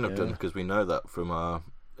 no, it wouldn't have done, because we know that from our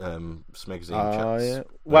Smegazine chats. Yeah.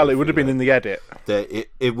 Well, it would have been in the edit.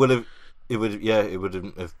 It wouldn't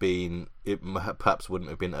have been. It perhaps wouldn't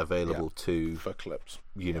have been available to for clips.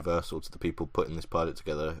 Universal to the people putting this pilot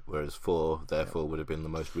together. Whereas 4, therefore, would have been the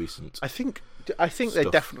most recent. I think they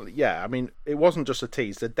definitely. Yeah, I mean, it wasn't just a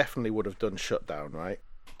tease. They definitely would have done Shutdown, right?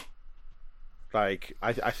 Like,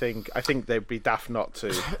 I think they'd be daft not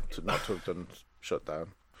to have done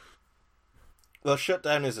Shutdown. Well,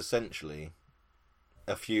 Shutdown is essentially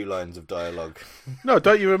a few lines of dialogue. No,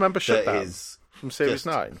 don't you remember Shutdown from Series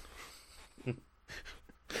 9?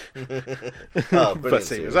 Oh, brilliant! Best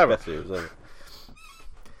series ever.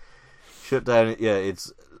 Shutdown,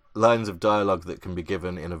 it's lines of dialogue that can be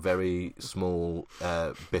given in a very small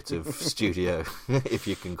bit of studio, if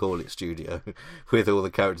you can call it studio, with all the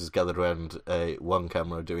characters gathered around one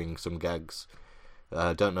camera doing some gags.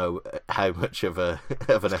 I don't know how much of an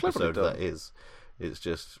episode that is. It's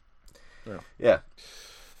just,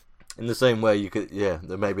 in the same way you could,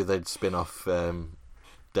 maybe they'd spin off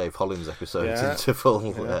Dave Hollins episodes into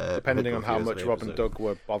full. Depending on how much Rob and Doug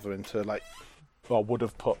were bothering to would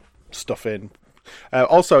have put stuff in.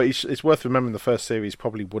 Also, it's worth remembering the first series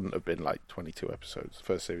probably wouldn't have been like 22 episodes. The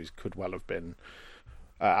first series could well have been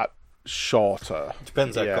shorter.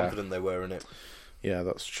 Depends how confident they were in it. Yeah,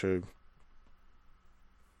 that's true.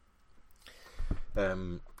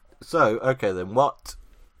 So, okay then, what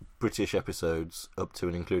British episodes up to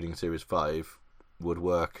and including Series 5 would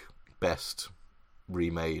work best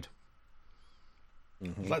remade?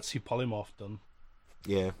 Let's see Polymorph done.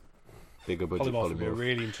 Yeah. Bigger budget Polymorph would be a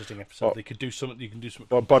really interesting episode. They could do something. You can do something.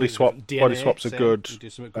 Well, body swaps are good. Do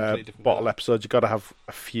something completely different. Bottle episodes. You've got to have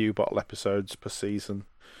a few bottle episodes per season.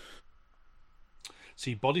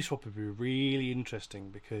 See, body swap would be really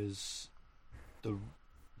interesting because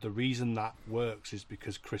the reason that works is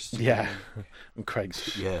because Chris and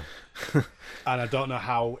Craig's and I don't know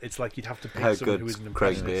how it's like you'd have to pick someone who is an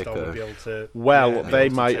impressionist to be able to. Well, they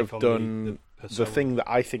might have done the thing that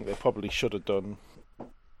I think they probably should have done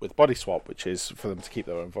with body swap, which is for them to keep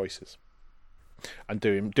their own voices and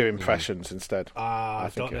do impressions instead. I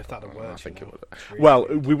don't know if that would work. I think it would. Really well,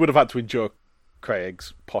 we would have had to endure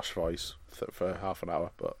Craig's posh voice for half an hour,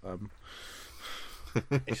 but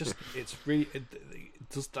it's really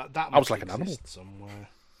does that I was like an animal somewhere.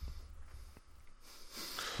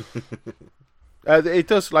 It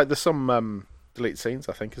does, like, there's some deleted scenes,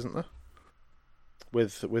 I think, isn't there?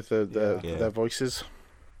 With their voices,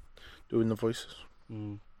 doing the voices.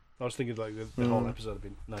 I was thinking like the whole episode would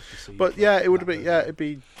be nice to see. But yeah, it would be. Yeah, it'd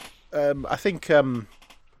be. I think.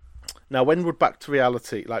 Now, when would Back to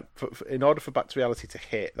Reality, like, in order for Back to Reality to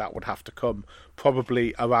hit, that would have to come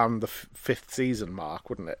probably around the fifth season mark,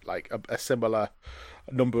 wouldn't it? Like a similar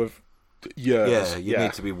number of years. Yeah, you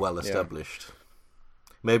need to be well established.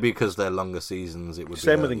 Maybe because they're longer seasons, it would be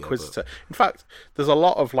same with earlier, Inquisitor. In fact, there's a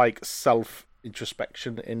lot of like self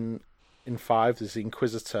introspection in 5. There's the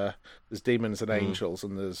Inquisitor, there's Demons and Angels,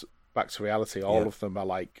 and there's Back to Reality. All of them are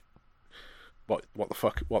like, what the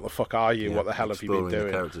fuck are you? What the hell have you been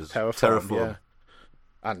doing? Terraform. Yeah.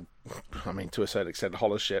 And I mean, to a certain extent,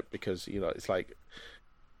 Hollow-ship, because it's like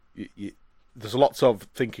there's lots of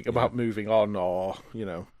thinking about moving on, or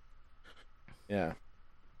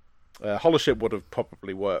Hollow-ship would have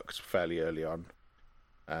probably worked fairly early on.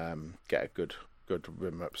 Get a good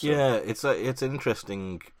Rim episode. Yeah, it's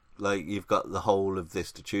interesting. Like, you've got the whole of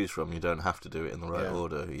this to choose from. You don't have to do it in the right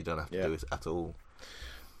order. You don't have to do it at all.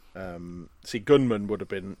 See, Gunman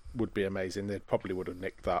would be amazing. They probably would have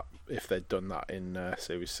nicked that if they'd done that in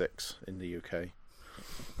Series 6 in the UK.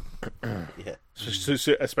 Yeah,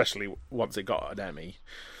 so, especially once it got an Emmy.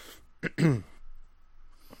 And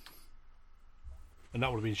that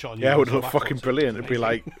would have been shot on. Yeah, it would look fucking brilliant. It'd be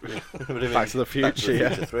like Back to the Future.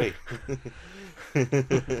 Back to the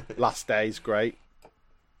Future 3. Last Day's great.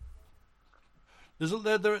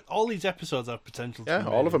 There all these episodes have potential. Yeah,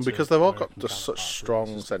 all of them, because they've all got just such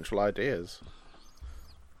strong central ideas.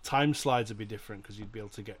 Time slides would be different because you'd be able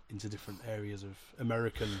to get into different areas of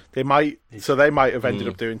American. They might have ended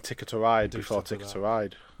up doing Ticket to Ride before Ticket to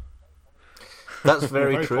Ride. That's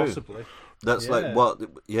very true. Possibly. That's like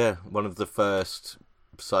one of the first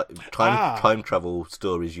time travel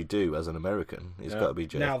stories you do as an American. It's got to be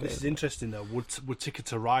JFK. Now this is interesting though. Would Ticket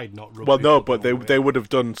to Ride not? Well, no, but they would have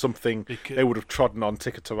done something. They would have trodden on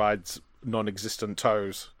Ticket to Ride's non-existent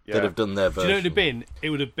toes. Yeah. They'd have done their version. Do you know what it'd have been? It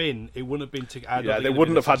would have been. It wouldn't have been Ticket. Yeah, they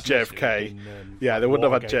wouldn't have had JFK. They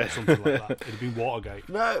wouldn't have had JFK. Something like that. It'd been Watergate.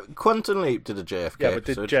 No, Quantum Leap did a JFK. Yeah, but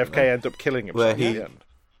did JFK end up killing himself at the end?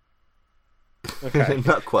 Okay.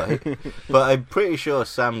 Not quite, but I'm pretty sure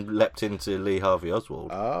Sam leapt into Lee Harvey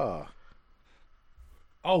Oswald. Oh,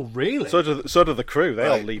 really? So do the crew. They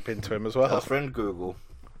all leap into him as well. Our friend Google.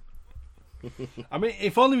 I mean,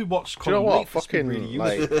 if only we watched. Do you know what? Fucking really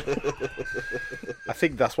I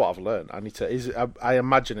think that's what I've learned. I need to. I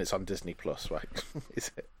imagine it's on Disney Plus, right?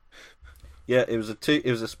 Is it? Yeah, it was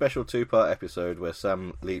a special 2-part episode where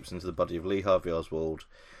Sam leaps into the body of Lee Harvey Oswald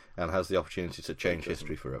and has the opportunity to change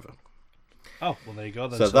history forever. Oh, well, there you go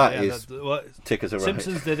then. So that is Ticket to Ride.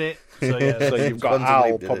 Simpsons did it. So you've got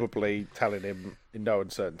Al probably telling him in no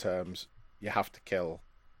uncertain terms, you have to kill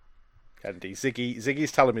Kennedy.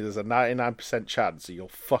 Ziggy's telling me there's a 99% chance you'll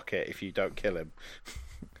fuck it if you don't kill him.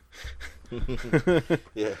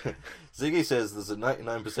 Yeah. Ziggy says there's a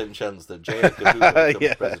 99% chance that J. Edgar Hoover will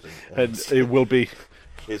become president. And it will be...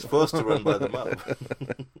 It's forced to run by the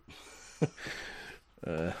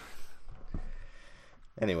mob.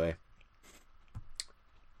 Anyway.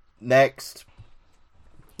 Next,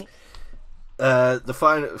 the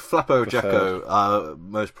Flappo Jacko, our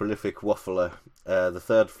most prolific waffler, the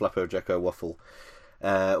third Flappo Jacko waffle.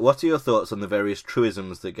 What are your thoughts on the various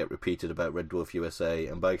truisms that get repeated about Red Dwarf USA,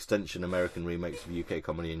 and by extension American remakes of UK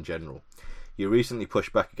comedy in general? You recently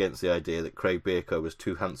pushed back against the idea that Craig Bierko was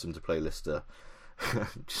too handsome to play Lister.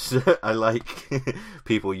 I like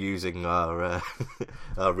people using our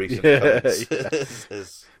recent comments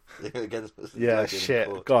as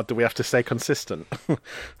shit. God, do we have to stay consistent?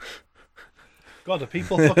 God, are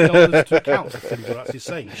people fucking holding us to account for things we're actually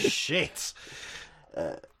saying? Shit.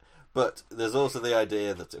 But there's also the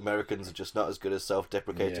idea that Americans are just not as good as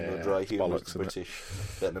self-deprecating or dry humour as the British.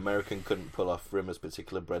 That an American couldn't pull off Rimmer's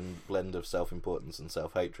particular blend of self-importance and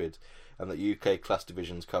self-hatred, and that UK class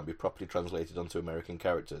divisions can't be properly translated onto American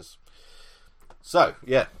characters. So,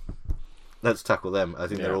 yeah, let's tackle them. I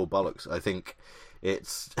think they're all bollocks. I think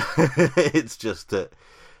it's it's just that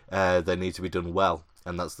they need to be done well,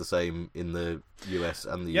 and that's the same in the US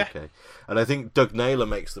and the UK. And I think Doug Naylor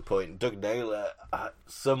makes the point. Doug Naylor,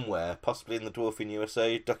 somewhere, possibly in the Dwarf in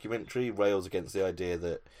USA documentary, rails against the idea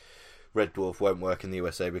that Red Dwarf won't work in the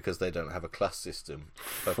USA because they don't have a class system.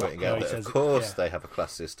 By pointing out that, of course, they have a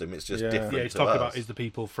class system. It's just different. Yeah, he's talking about is the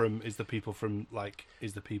people from Friends the people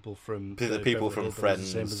from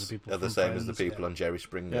Friends are the same as the people on Jerry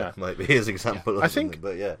Springer. Might be his example. I think,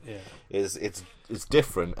 but it's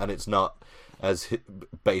different, and it's not as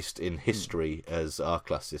based in history as our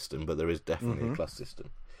class system, but there is definitely a class system.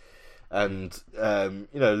 And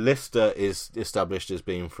Lister is established as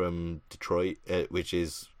being from Detroit, which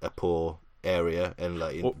is a poor area, and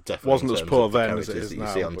like definitely wasn't in as terms poor of the then as it characters is that you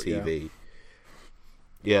now, see on but TV.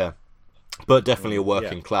 Yeah, but definitely a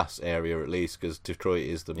working Yeah. class area at least, because Detroit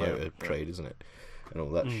is the motor trade, isn't it, and all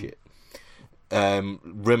that shit.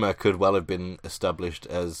 Rimmer could well have been established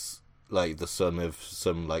as like the son of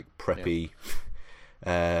some like preppy.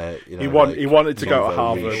 He wanted to go to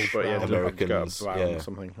Harvard, non-Irish but he ended up to go Americans, to Brown yeah. or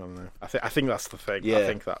something. I don't know. I think that's the thing. Yeah. I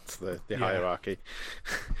think that's the hierarchy.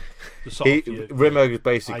 The sort of, Rimmer is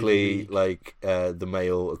basically Ivy. like the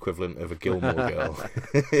male equivalent of a Gilmore Girl.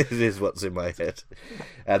 is what's in my head,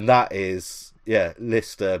 and that is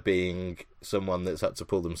Lister being someone that's had to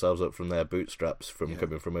pull themselves up from their bootstraps from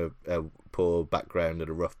coming from a poor background and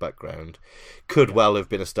a rough background, could well have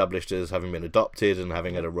been established as having been adopted and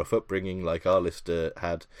having had a rough upbringing like our Lister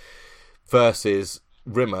had, versus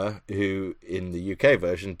Rimmer, who in the UK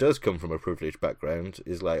version does come from a privileged background,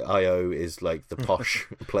 is like Io is like the posh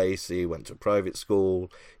place. He went to private school,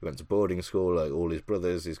 he went to boarding school like all his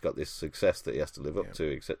brothers. He's got this success that he has to live up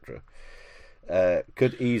to, etc.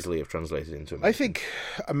 Could easily have translated into American. I think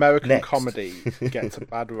American Next. comedy gets a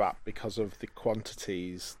bad rap because of the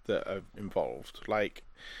quantities that are involved. Like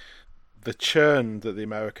the churn that the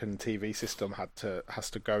American TV system has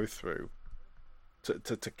to go through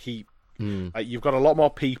to keep. Like, you've got a lot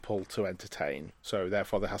more people to entertain, so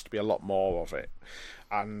therefore there has to be a lot more of it,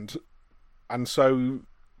 and so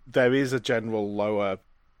there is a general lower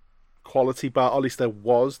quality bar. At least there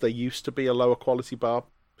used to be a lower quality bar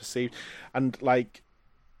perceived, and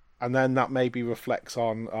then that maybe reflects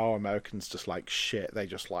on Americans just like shit. They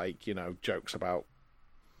just like, jokes about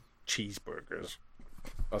cheeseburgers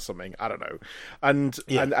or something. I don't know, and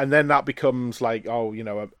then that becomes like,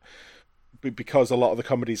 because a lot of the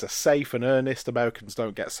comedies are safe and earnest, Americans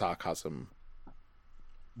don't get sarcasm.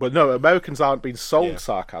 But no, Americans aren't being sold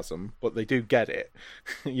sarcasm, but they do get it.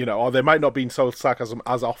 Or they might not be sold sarcasm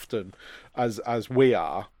as often as we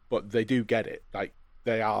are, but they do get it. Like,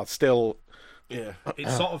 they are still... Yeah,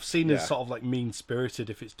 it's sort of seen as sort of like mean-spirited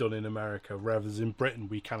if it's done in America, whereas in Britain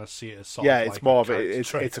we kind of see it as sort of it's like more of character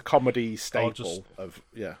trait. it's a comedy staple of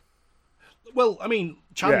Well, I mean,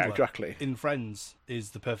 Chandler exactly. in Friends is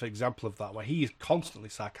the perfect example of that, where he is constantly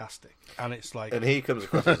sarcastic, and it's like, and he comes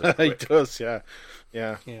across as a he prick. does, yeah.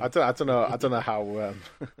 I don't know how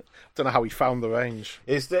don't know how he found the range.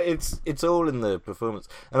 It's all in the performance,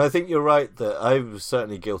 and I think you're right that I was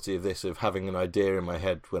certainly guilty of this, of having an idea in my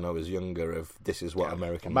head when I was younger of this is what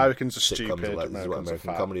Americans are sitcoms stupid, are like, this is what Americans are American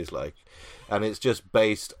fat. comedy is like, and it's just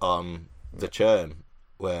based on the churn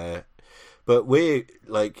where. But we,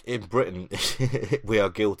 like, in Britain, we are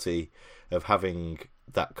guilty of having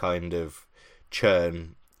that kind of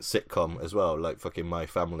churn sitcom as well, like fucking My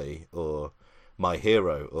Family or My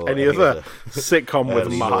Hero or Any other sitcom with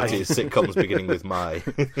early my 90s sitcoms beginning with my.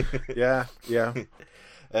 yeah.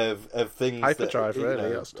 Of things Hyperdrive, that,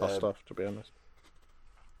 really, that's tough stuff, to be honest.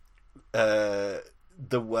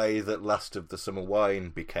 The way that Last of the Summer Wine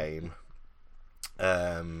became,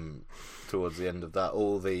 towards the end of that,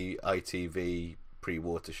 all the ITV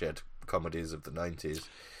pre-Watershed comedies of the 90s,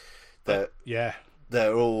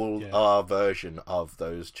 they're all our version of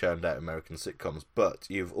those churned out American sitcoms, but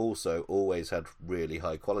you've also always had really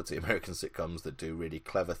high quality American sitcoms that do really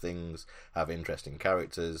clever things, have interesting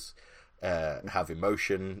characters, have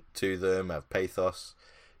emotion to them, have pathos.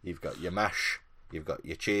 You've got your MASH, you've got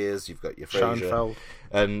your Cheers, you've got your Frasier, Seinfeld.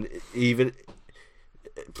 and even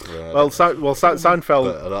Seinfeld.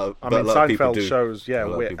 Seinfeld shows,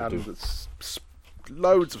 do.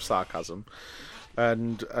 Loads of sarcasm,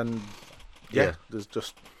 and there's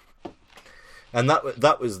just, and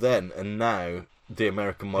that was then, and now the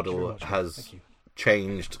American model much, has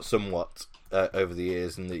changed somewhat over the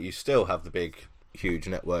years, and that you still have the big, huge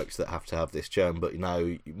networks that have to have this churn, but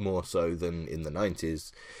now more so than in the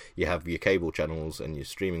 90s, you have your cable channels and your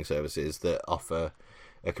streaming services that offer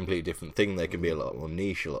a completely different thing. They can be a lot more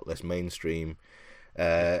niche, a lot less mainstream,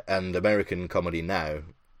 and American comedy now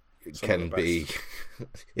can be.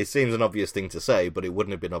 It seems an obvious thing to say, but it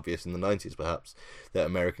wouldn't have been obvious in the 90s, perhaps, that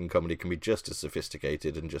American comedy can be just as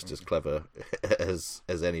sophisticated and just as clever as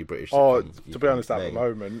any British. or sitcom you to be can honest, at the name.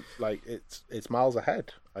 moment, like it's miles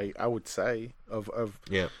ahead. I would say of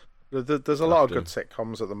Yeah. There's a lot of Often. good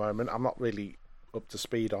sitcoms at the moment. I'm not really up to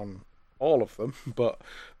speed on all of them, but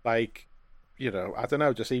like, I don't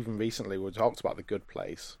know. Just even recently, we talked about The Good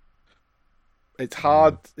Place. It's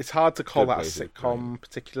hard. It's hard to call Good that a Place is sitcom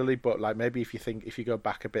particularly, but like maybe if you go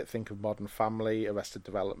back a bit, think of Modern Family, Arrested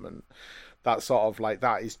Development. That sort of like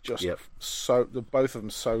that is just so. Both of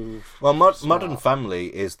them so. Well, smart. Modern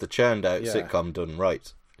Family is the churned out Yeah. sitcom done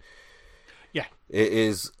right. yeah, It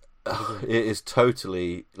is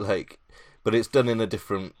totally like but it's done in a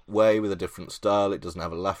different way with a different style. It doesn't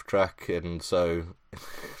have a laugh track, and so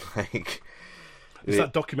like it's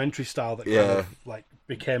that documentary style that kind of like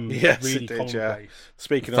became really commonplace. Yeah.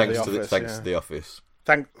 Speaking thanks of The Office, thanks to The Office.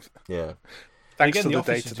 Thanks Thanks to The the Office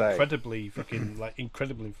day is to day. incredibly fucking like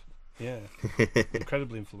incredibly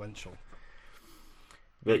influential.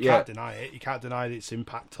 But You can't deny it. You can't deny its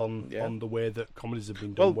impact on the way that comedies have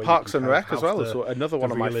been done. Well, where you Parks can and kind of Rec as have well is another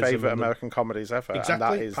one of my realism favourite and the- American comedies ever, Exactly, and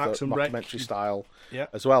that is Parks the and Rec. documentary style Yeah.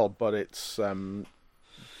 as well. But it's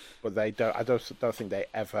but they don't. I don't think they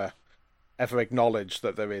ever acknowledge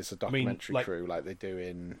that there is a documentary crew like they do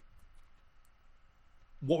in.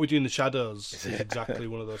 What We Do in the Shadows is exactly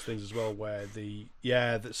one of those things as well, where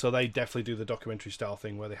so they definitely do the documentary style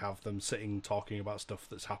thing where they have them sitting talking about stuff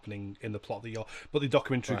that's happening in the plot but the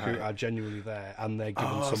documentary crew are genuinely there, and they're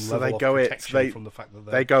given some so level they go of protection they, from the fact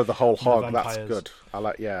that they go the whole the hog. That's vampires. good. I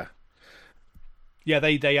like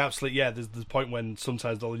they absolutely there's the point when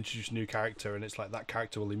sometimes they'll introduce a new character and it's like that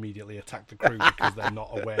character will immediately attack the crew because they're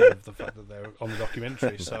not aware of the fact that they're on the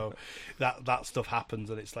documentary. So that stuff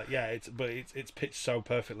happens, and it's like it's pitched so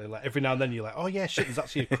perfectly. Like every now and then you're like, oh yeah, shit, there's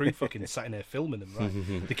actually a crew fucking sat in there filming them,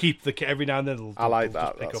 right? They keep every now and then they'll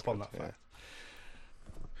just pick up on that fact.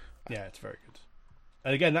 Yeah, it's very good.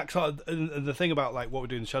 And again, that sort of, and the thing about like What We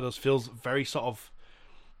Do in the Shadows feels very sort of.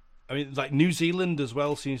 I mean, like New Zealand as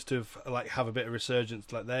well seems to have a bit of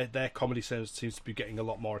resurgence. Like their comedy seems to be getting a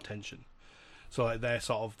lot more attention. So like their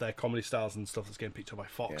comedy styles and stuff that's getting picked up by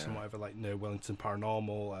Fox and whatever, like Wellington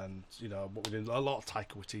Paranormal and What We're Doing, a lot of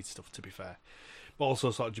Taika Waititi stuff, to be fair, but also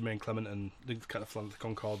sort of Jermaine Clement and the kind of Flight of the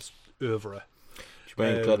Conchords oeuvre.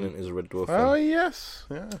 Jermaine Clement is a Red Dwarf fan. Oh yes,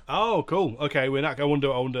 yeah. Oh, cool. Okay, we're not. I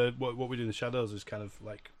wonder what We Do in the Shadows is kind of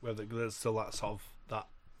like whether there's still that sort of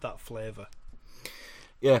that flavour.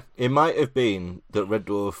 Yeah, it might have been that Red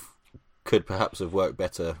Dwarf could perhaps have worked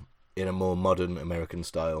better in a more modern American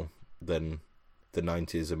style than the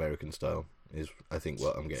 90s American style, is I think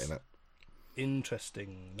what I'm getting at.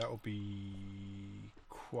 Interesting. That would be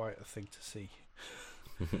quite a thing to see.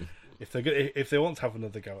 If they want to have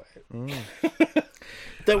another go at it.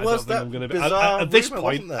 There was that bizarre at this rumour,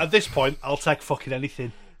 point. wasn't there? At this point, I'll take fucking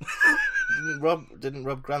anything. Didn't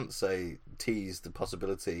Rob Grant tease the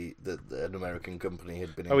possibility that an American company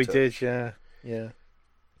had been in Oh, he touch? did, yeah.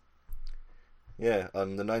 Yeah,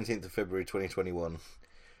 on the 19th of February 2021.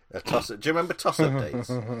 Do you remember toss-up dates?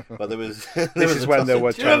 Well, there was. This is when they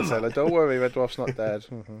were trying to say, like, don't worry, Red Dwarf's not dead.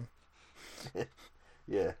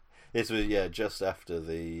 Yeah, this was just after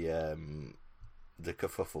the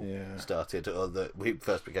kerfuffle started, or that we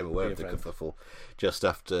first became aware of the kerfuffle just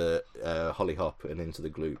after Holly Hop and Into the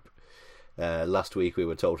Gloop. Last week we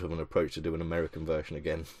were told of an approach to do an American version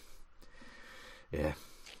again. Yeah.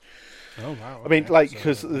 Oh wow! Okay. I mean, like,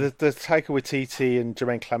 because the Taika Waititi and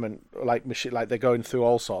Jermaine Clement, like they're going through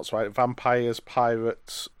all sorts, right? Vampires,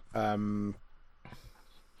 pirates. They're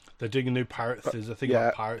doing a new pirates. There's a thing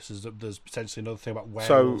about pirates. There's potentially another thing about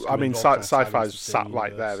werewolves. So I mean, sci-fi's sat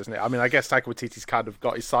right there, isn't it? I mean, I guess Taika Waititi's kind of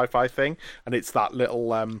got his sci-fi thing, and it's that little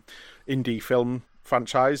indie film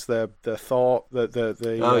franchise, the Thor, the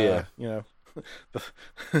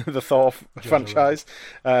the Thor franchise.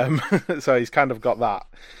 So he's kind of got that.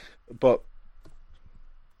 But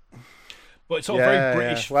it's all very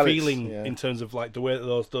British feeling in terms of like the way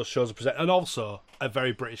that those shows are presented, and also a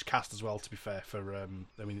very British cast as well. To be fair, for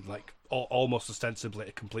I mean, like almost ostensibly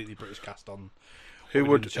a completely British cast on. Who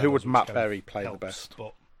would Matt Berry play the best?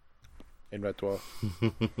 But in Red Dwarf,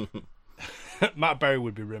 Matt Berry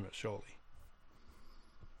would be Rimmer, surely.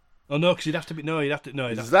 Oh no, because he'd have to be.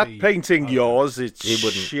 Is that painting yours? It's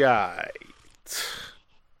shite.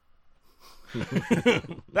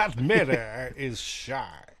 That mirror is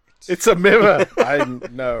shite. It's a mirror. I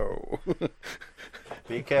know.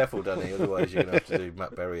 Be careful, Danny, otherwise you're going to have to do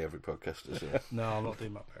Matt Berry every podcast. No, I'm not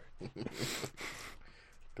doing Matt Berry.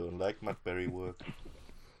 Don't like Matt Berry work.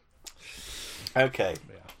 Okay.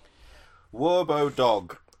 Yeah. Warbo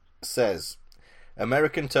Dog says,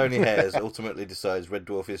 American Tony Hayes ultimately decides Red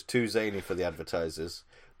Dwarf is too zany for the advertisers,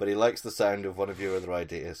 but he likes the sound of one of your other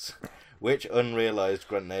ideas. Which unrealised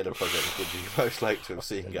Grant Naylor project would you most like to have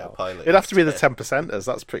seen get a pilot? It'd have to be the 10%ers.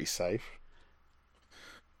 That's pretty safe.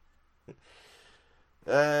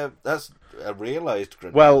 That's a realised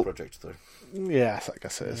Grant Naylor project, though. Yes, I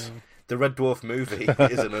guess it is. The Red Dwarf movie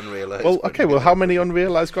is an unrealised. Well, okay. Well, how many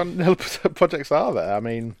unrealised Grant Naylor projects are there? I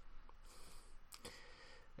mean,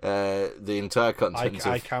 the entire content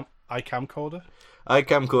iCamcorder.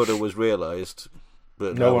 iCamcorder was realised,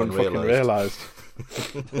 but no one fucking realised.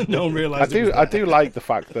 No one realised. I do like the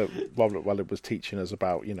fact that while it was teaching us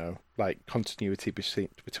about like continuity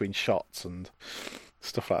between shots and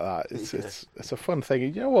stuff like that. It's a fun thing.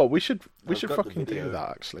 You know what? We should got the fucking do video. that.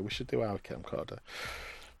 Actually, we should do our camcorder.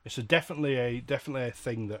 It's definitely a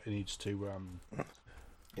thing that needs to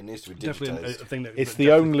It needs to be definitely a digitized. thing that It's that the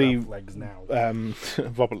definitely only have legs now.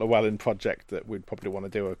 Robert Llewellyn project that we'd probably want to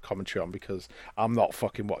do a commentary on, because I'm not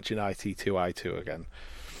fucking watching IT2I2 again.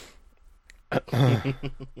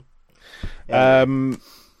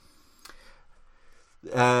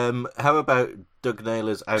 How about Doug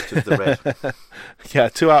Naylor's Out of the Red? Yeah,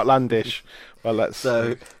 too outlandish. Well, let's.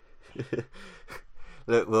 So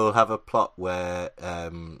look, we'll have a plot where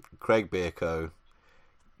Craig Bierko,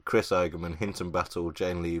 Chris Eigerman, Hinton Battle,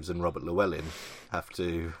 Jane Leaves, and Robert Llewellyn have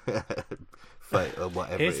to fight or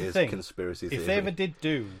whatever Here's it the is. thing. Conspiracy If theory. they ever did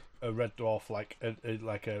do a Red Dwarf, like a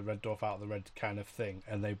Red Dwarf Out of the Red kind of thing,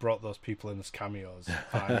 and they brought those people in as cameos.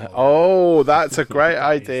 Oh, that's a great That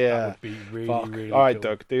idea. would be really, Fuck. really All right, cool.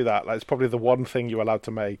 Doug, do that. That's probably the one thing you're allowed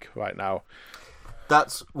to make right now.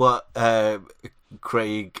 That's what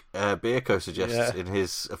Craig Bierko suggests Yeah. in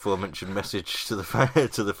his aforementioned message to the fan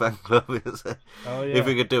club. Oh, yeah. If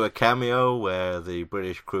we could do a cameo where the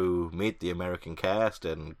British crew meet the American cast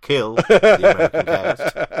and kill the American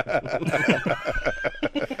cast.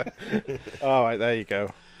 All right, there you go.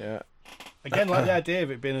 Yeah. Again, like the idea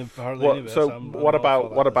of it being a parallel universe. So I'm what all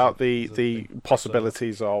for about that the as a the thing.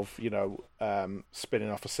 possibilities of spinning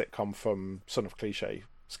off a sitcom from Son of Cliche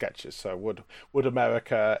sketches? So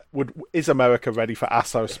is America ready for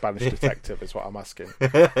Asso Spanish Detective? Is what I'm asking.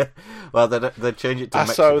 Well, they'd change it to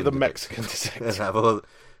Asso Mexican the detective. Mexican And Detective. have all-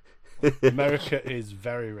 America is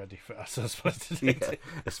very ready for us. I suppose to do yeah,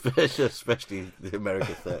 especially the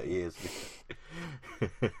America 30 years.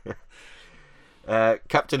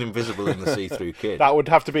 Captain Invisible and the See-Through Kid. That would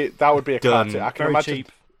be a Done. cartoon. I can Very imagine.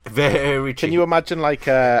 cheap. Very cheap. Can you imagine like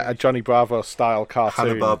a Johnny Bravo style cartoon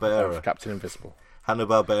Hanna-Barbera. of Captain Invisible?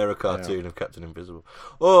 Hanna-Barbera cartoon of Captain Invisible,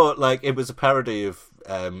 or like it was a parody of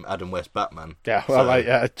Adam West Batman. Yeah, well,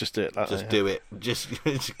 So, just do it. Like just that, do it.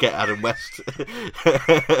 Just get Adam West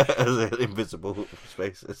as an invisible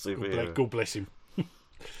space superhero. God bless him.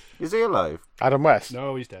 Is he alive? yeah. Adam West.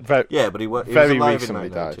 No, he's dead. Yeah, but he was Very alive recently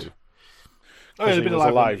in died. 1992. Oh, Because he's he been was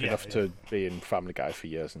alive, alive yeah, enough yeah. to be in Family Guy for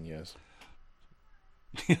years and years.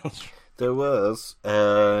 There was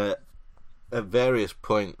at various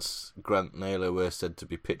points Grant Naylor were said to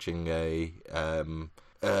be pitching a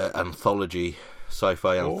anthology,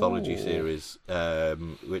 sci-fi anthology series,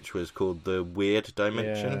 which was called The Weird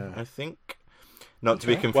Dimension, Yeah. I think. Not to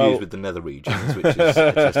be confused Well- with the Nether Regions, which is just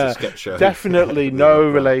a sketch show. Definitely no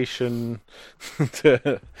relation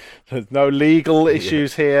to. There's no legal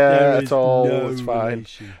issues here at all. It's fine.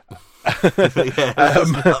 Yeah,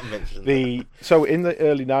 that's not mentioned. So in the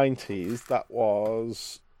early 90s, that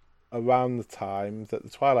was around the time that the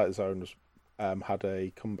Twilight Zone was had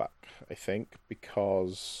a comeback, I think,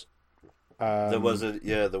 because There was a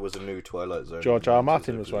new Twilight Zone. George R. R.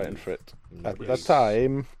 Martin was waiting for it at that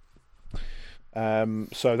time.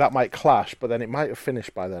 So that might clash, but then it might have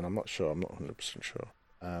finished by then. I'm not sure. I'm not 100% sure.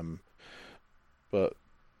 But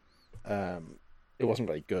it wasn't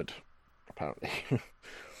very good, apparently.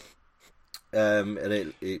 And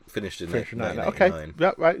it finished in Finished in 99. 1999. Okay,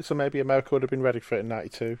 yeah, right. So maybe America would have been ready for it in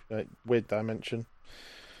 92. Weird Dimension.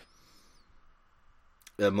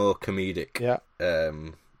 A more comedic Yeah.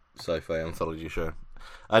 sci-fi anthology show.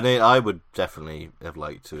 I would definitely have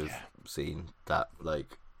liked to have seen that,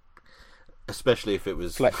 like, especially if it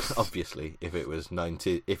was Flex. obviously if it was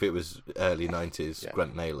early 90s Yeah.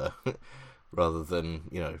 Grant Naylor rather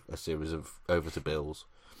than a series of Over to Bills.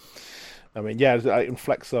 I mean, yeah, I can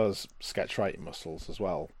flex those sketch writing muscles as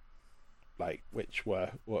well, like which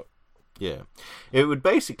were what. Yeah, it would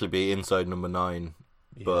basically be Inside Number 9,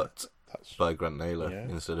 but That's by Grant Naylor Yeah.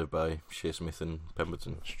 instead of by Shearsmith and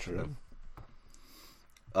Pemberton. That's true.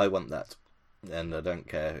 I want that, and I don't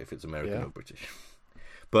care if it's American Yeah. or British.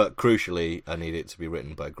 But crucially, I need it to be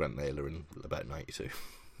written by Grant Naylor in about 92.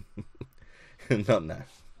 Not now.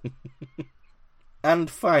 And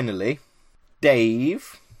finally,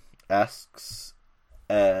 Dave asks,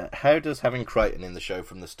 how does having Crichton in the show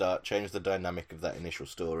from the start change the dynamic of that initial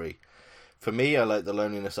story? For me, I like the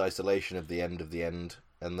loneliness isolation of the end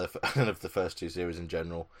and of the first two series in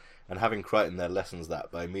general, and having Crichton there lessens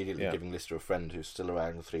that by immediately giving Lister a friend who's still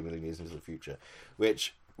around 3 million years into the future,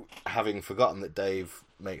 which, having forgotten that Dave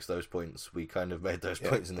makes those points, we kind of made those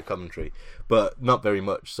points in the commentary, but not very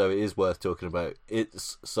much, so it is worth talking about.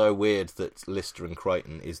 It's so weird that Lister and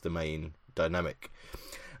Crichton is the main dynamic.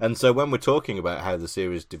 And so when we're talking about how the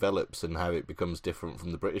series develops and how it becomes different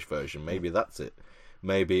from the British version, maybe that's it.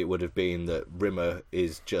 Maybe it would have been that Rimmer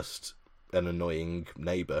is just an annoying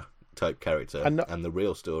neighbour type character, And and the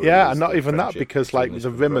real story. Yeah, is and not the even that, friendship because between like Lister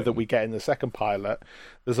the and Rimmer that Crichton. we get in the second pilot,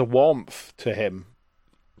 there's a warmth to him,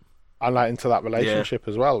 and like into that relationship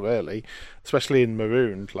as well. Really, especially in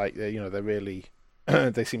Marooned, like they really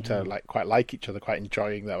they seem to like quite like each other, quite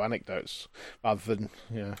enjoying their anecdotes, rather than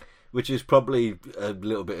Which is probably a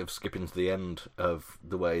little bit of skipping to the end of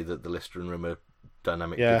the way that the Lister and Rimmer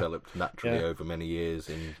dynamic developed naturally over many years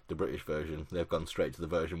in the British version. They've gone straight to the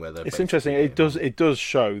version where they're. It's interesting. It does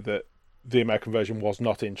show that the American version was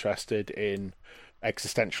not interested in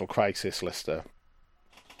existential crisis Lister,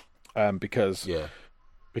 because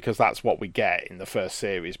that's what we get in the first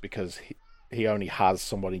series. Because he only has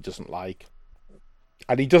someone he doesn't like,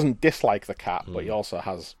 and he doesn't dislike the cat, but he also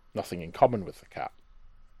has nothing in common with the cat.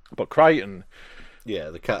 But Crichton.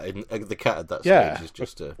 Yeah, the cat at that stage is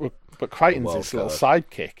just a. But Crichton's his little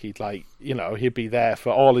sidekick. He'd be there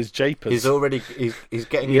for all his japers. He's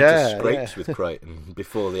getting into scrapes with Crichton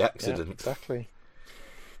before the accident. Yeah, exactly.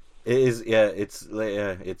 It is. Yeah, it's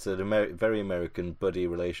a very American buddy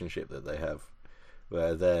relationship that they have,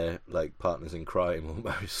 where they're like partners in crime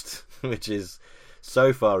almost, which is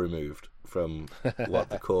so far removed from what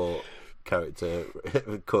the core character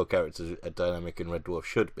dynamic in Red Dwarf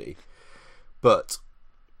should be. But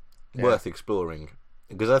worth exploring,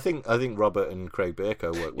 because I think Robert and Craig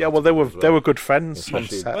Bierko work. Yeah, well, they were good friends on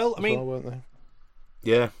set. Well, I mean, weren't they?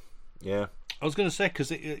 Yeah. I was going to say,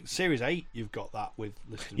 because Series 8, you've got that with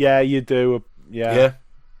Lister. Yeah, you do. Yeah.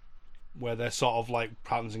 Where they're sort of like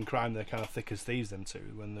partners in crime. They're kind of thick as thieves. Them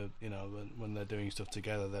two, when when they're doing stuff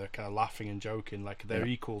together, they're kind of laughing and joking like they're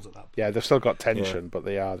equals at that point. Yeah, they've still got tension, but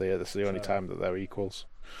they are. This is the only time that they're equals.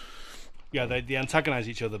 Yeah, they antagonise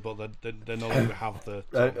each other, but they no longer have the.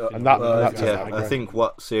 I think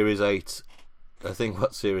what Series 8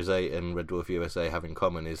 and Red Dwarf USA have in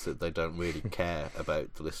common is that they don't really care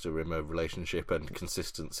about the Lister Rimmer relationship and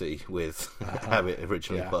consistency with how it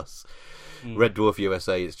originally was. Red Dwarf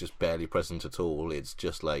USA is just barely present at all. It's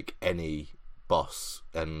just like any boss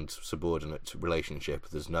and subordinate relationship.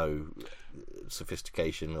 There's no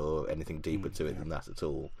sophistication or anything deeper to it than that at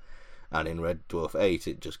all. And in Red Dwarf 8,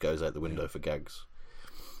 it just goes out the window for gags.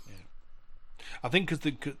 Yeah. I think because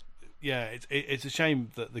it's a shame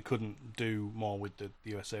that they couldn't do more with the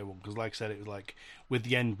USA one, because like I said, it was like with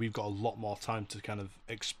the end we've got a lot more time to kind of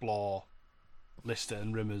explore Lister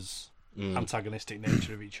and Rimmer's antagonistic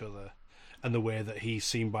nature of each other, and the way that he's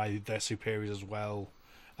seen by their superiors as well,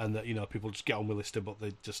 and that people just get on with Lister but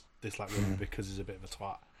they just dislike Rimmer because he's a bit of a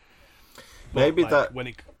twat. Maybe that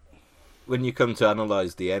when you come to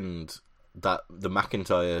analyse the end, that the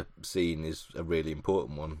McIntyre scene is a really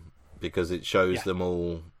important one, because it shows them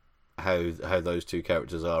all how those two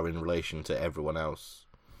characters are in relation to everyone else.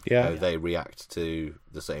 How they react to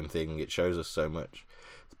the same thing. It shows us so much.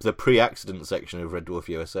 The pre-accident section of Red Dwarf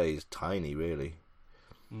USA is tiny, really.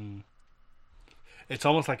 It's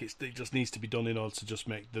almost like it just needs to be done in order to just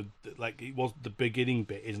make the beginning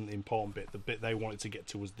bit isn't the important bit. The bit they wanted to get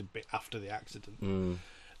to was the bit after the accident.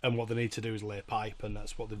 And what they need to do is lay a pipe, and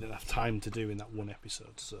that's what they didn't have time to do in that one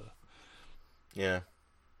episode. So, yeah,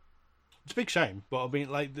 it's a big shame. But I mean,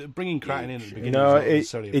 like bringing Crichton in at the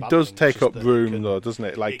beginning. It does take up room, though, doesn't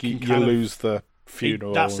it? Like you lose the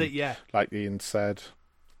funeral. That's it. Yeah. Like Ian said.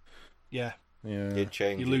 Yeah. It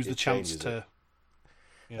changes. You lose the chance to.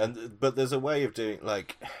 Yeah. But there's a way of doing,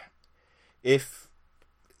 like, if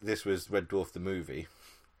this was Red Dwarf the movie,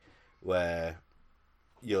 where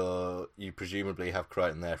you presumably have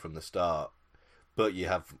Crichton there from the start, but you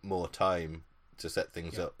have more time to set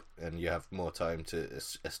things up, and you have more time to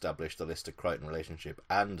establish the Lister-Crichton relationship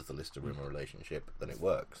and the Lister-Rimmer relationship, then it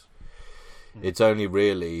works. It's only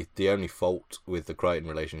really the only fault with the Crichton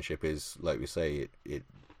relationship is, like we say, it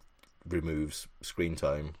removes screen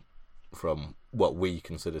time from what we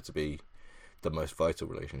consider to be the most vital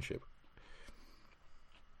relationship.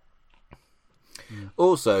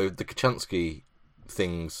 Also, the Kochanski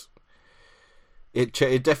things, it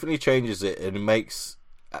definitely changes it, and it makes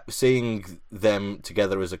seeing them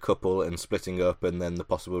together as a couple and splitting up, and then the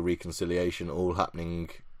possible reconciliation all happening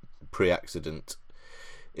pre-accident.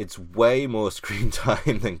 It's way more screen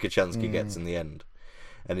time than Kochanski gets in the end.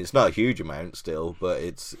 And it's not a huge amount still, but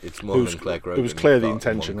it's more than Claire Grogan. It was clear the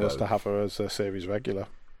intention was to have her as a series regular.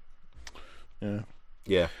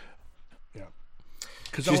 Yeah.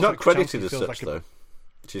 She's not credited as such, though.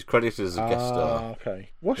 She's credited as a guest star. Okay.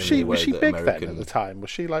 Was she big then at the time?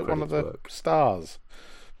 Was she like one of the stars?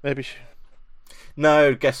 Maybe she...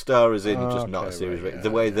 No, guest star as in just not a series. Right,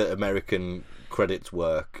 the way that American credits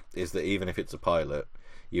work is that even if it's a pilot,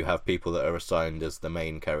 you have people that are assigned as the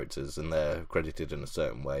main characters, and they're credited in a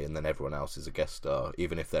certain way, and then everyone else is a guest star,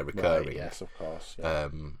 even if they're recurring. Right, yes, of course. Yeah.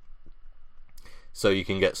 so you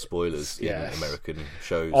can get spoilers Yes. in American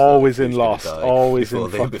shows. Always like in who's gonna Lost, die always before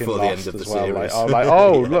in the, fucking before the Lost end of the as well. series.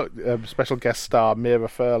 Oh, Yeah. look, special guest star Mira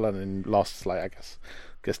Furlan in Lost. Like, I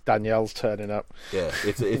guess Danielle's turning up. Yeah,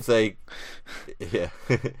 if they, yeah,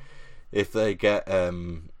 if they get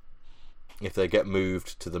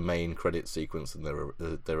moved to the main credit sequence, then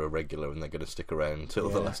they're a regular and they're going to stick around till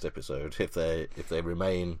the last episode. If they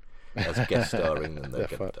remain as guest starring, then they're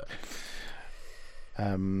going to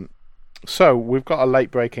die. So we've got a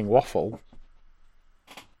late breaking waffle.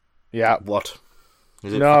 Yeah. What?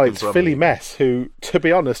 Is it No, fucking it's Bromley? Philly Mess, who, to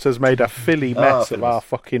be honest, has made a Philly mess Philly of our Mess.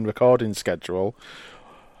 fucking recording schedule.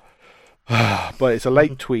 But it's a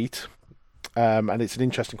late tweet, and it's an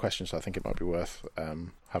interesting question, so I think it might be worth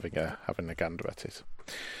having a gander at it.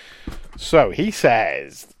 So he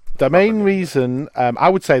says the main reason, I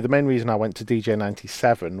would say the main reason I went to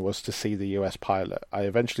DJ97 was to see the US pilot. I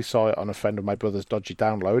eventually saw it on a friend of my brother's dodgy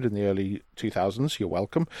download in the early 2000s. You're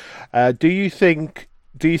welcome. Do you think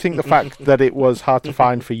the fact that it was hard to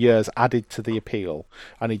find for years added to the appeal?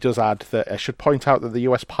 And he does add that I should point out that the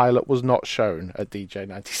US pilot was not shown at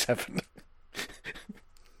DJ97.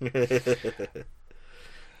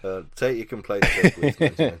 Take your complaints up with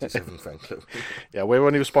 1997 fan club. Yeah, we're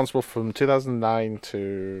only responsible from 2009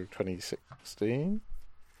 to 2016,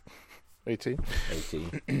 18.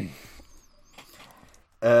 18.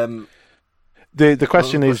 The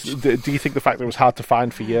question Well, is, do you think the fact that it was hard to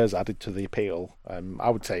find for years added to the appeal? I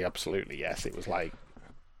would say absolutely yes. It was like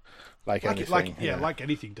anything. Like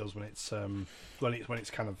anything does when it's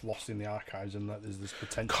kind of lost in the archives and that there's this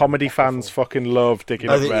potential. Comedy fans fucking love digging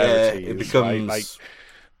up rarities. it becomes like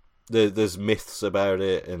there's myths about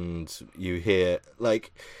it, and you hear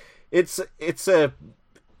like it's a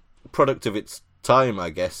product of its time, I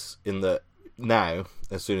guess. In that now,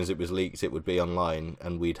 as soon as it was leaked, it would be online,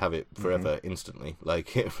 and we'd have it forever instantly.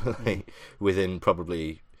 Like within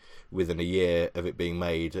a year of it being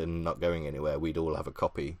made and not going anywhere, we'd all have a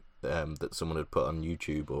copy that someone had put on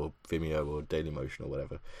YouTube or Vimeo or Dailymotion or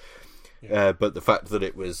whatever. Yeah. But the fact that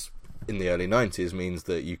it was in the early 90s means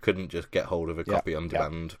that you couldn't just get hold of a copy on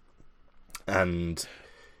demand. And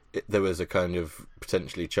there was a kind of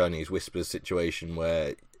potentially Chinese whispers situation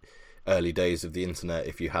where early days of the internet,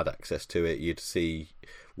 if you had access to it, you'd see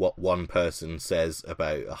what one person says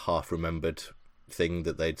about a half-remembered thing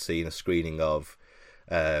that they'd seen a screening of.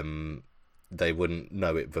 They wouldn't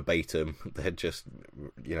know it verbatim. They'd just,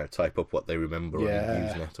 type up what they remember on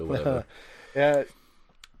Usenet or whatever. Yeah.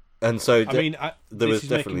 And so, there was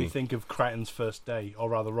definitely making me think of Crichton's First Day, or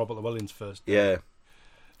rather Robert Llewellyn's First Day. Yeah,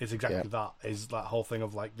 it's exactly that. Is that whole thing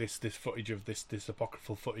of like this footage of this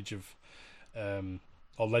apocryphal footage of,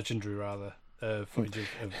 or legendary rather, footage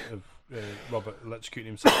of Robert electrocuting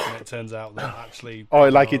himself, and it turns out that actually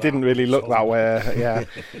it didn't really look that way. Yeah,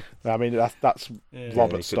 I mean that's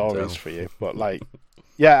Robert's stories for you, but like,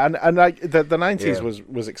 and like the 90s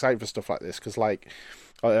was exciting for stuff like this because like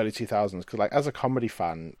early 2000s, because like as a comedy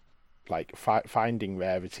fan, like finding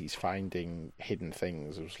rarities, finding hidden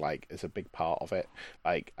things was like is a big part of it.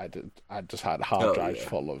 Like I just had hard drives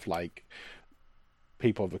full of like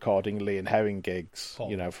people recording Lee and Herring gigs,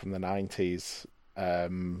 from the 90s.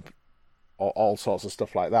 All sorts of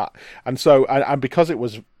stuff like that, and so and because it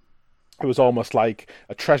was almost like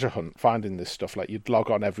a treasure hunt finding this stuff. Like you'd log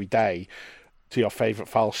on every day to your favorite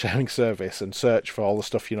file sharing service and search for all the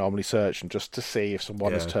stuff you normally search, and just to see if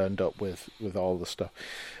someone has turned up with all the stuff.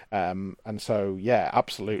 And so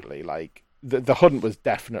absolutely, like the hunt was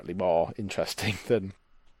definitely more interesting than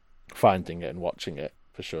finding it and watching it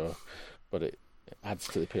for sure. But it adds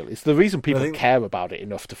to the appeal. It's the reason people care about it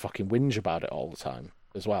enough to fucking whinge about it all the time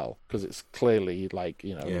as well, because it's clearly like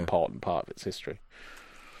an important part of its history.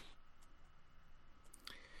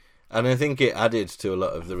 And I think it added to a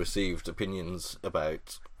lot of the received opinions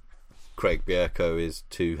about Craig Bierko is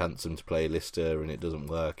too handsome to play Lister and it doesn't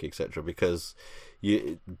work, etc. Because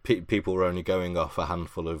people were only going off a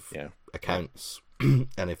handful of accounts, and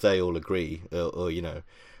if they all agree,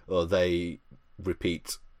 or they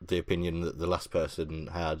repeat the opinion that the last person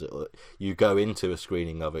had, you go into a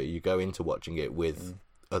screening of it, you go into watching it with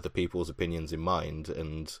other people's opinions in mind,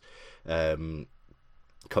 and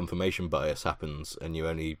confirmation bias happens, and you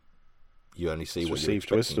only see what you're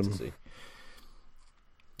expecting to see.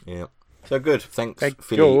 Yeah. So good. Thanks,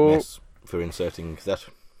 Philly Mess, for inserting that.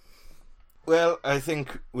 Well, I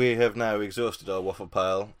think we have now exhausted our waffle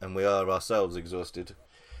pile, and we are ourselves exhausted.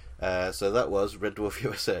 So that was Red Dwarf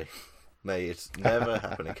USA. May it never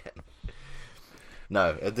happen again.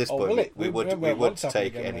 No, at this point, we would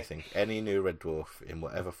take anything, mate. Any new Red Dwarf in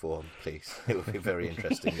whatever form, please. It would be very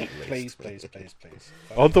interesting. At least. Please.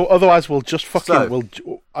 Otherwise, we'll just fucking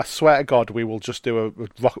I swear to God, we will just do a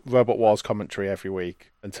Robot Wars commentary every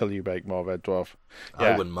week until you make more Red Dwarf. Yeah,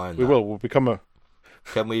 I wouldn't mind we that. will. We'll become a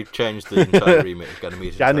Can we change the entire remit of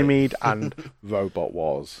Ganymede? Ganymede and Robot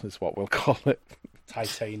Wars is what we'll call it.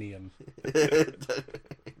 Titanium.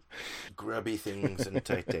 Grubby things and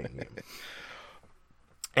titanium.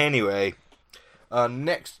 Anyway, our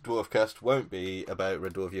next Dwarfcast won't be about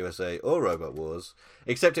Red Dwarf USA or Robot Wars,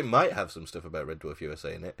 except it might have some stuff about Red Dwarf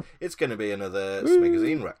USA in it. It's going to be another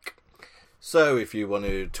Smegazine rack. So if you want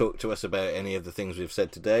to talk to us about any of the things we've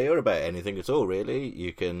said today, or about anything at all really,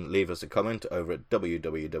 you can leave us a comment over at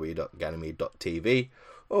www.ganymede.tv,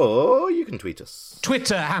 or you can tweet us.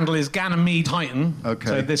 Twitter handle is Ganymede Titan. Okay.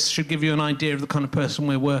 So this should give you an idea of the kind of person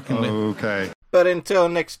we're working with. Okay. But until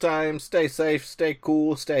next time, stay safe, stay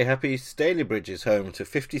cool, stay happy. Stalybridge is home to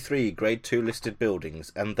 53 Grade 2 listed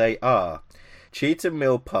buildings, and they are Cheetham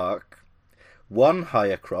Mill Park, 1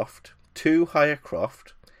 Highcroft, 2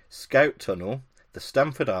 Highcroft, Scout Tunnel, the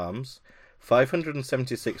Stamford Arms,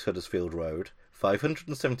 576 Huddersfield Road,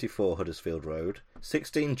 574 Huddersfield Road,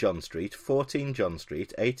 16 John Street, 14 John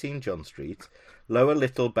Street, 18 John Street, Lower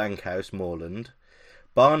Little Bankhouse Moorland,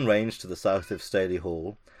 Barn Range to the south of Staley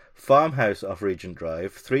Hall, Farmhouse off Regent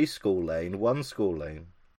Drive, 3 School Lane, 1 School Lane,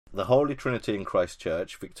 the Holy Trinity in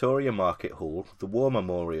Christchurch, Victoria Market Hall, the War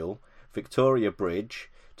Memorial, Victoria Bridge,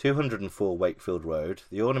 204 Wakefield Road,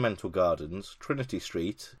 the Ornamental Gardens, Trinity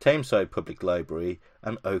Street, Tameside Public Library,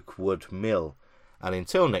 and Oakwood Mill. And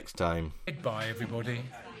until next time... Goodbye, everybody.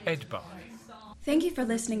 Goodbye. Thank you for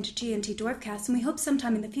listening to G&T Dwarfcast, and we hope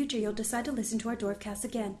sometime in the future you'll decide to listen to our Dwarfcast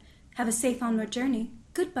again. Have a safe onward journey.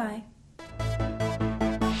 Goodbye.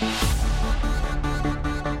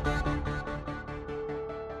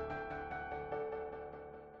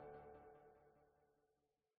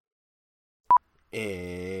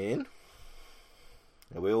 In...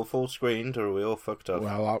 Are we all full screened, or are we all fucked up?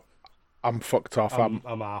 Well, I'm fucked off. I'm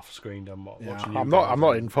half screened. I'm watching you. I'm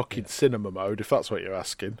not in fucking cinema mode, if that's what you're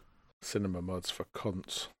asking. Cinema mode's for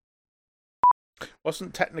cunts.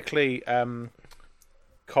 Wasn't technically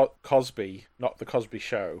Cosby, not the Cosby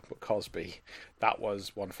Show, but Cosby. That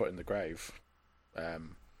was One Foot in the Grave.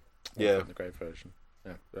 One Foot in the Grave version.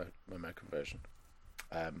 Yeah, the American version.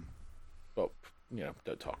 But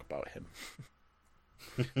don't talk about him.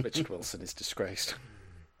 Richard Wilson is disgraced.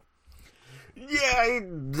 Yeah, I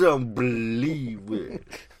don't believe it.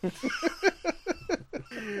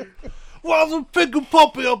 Why does Pig and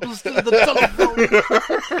Poppy up instead of the telephone?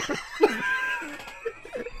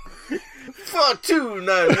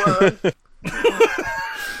 4291.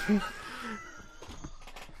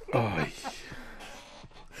 Oh.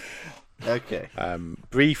 Okay.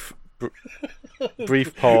 Brief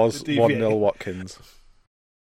pause. 1-0 Watkins.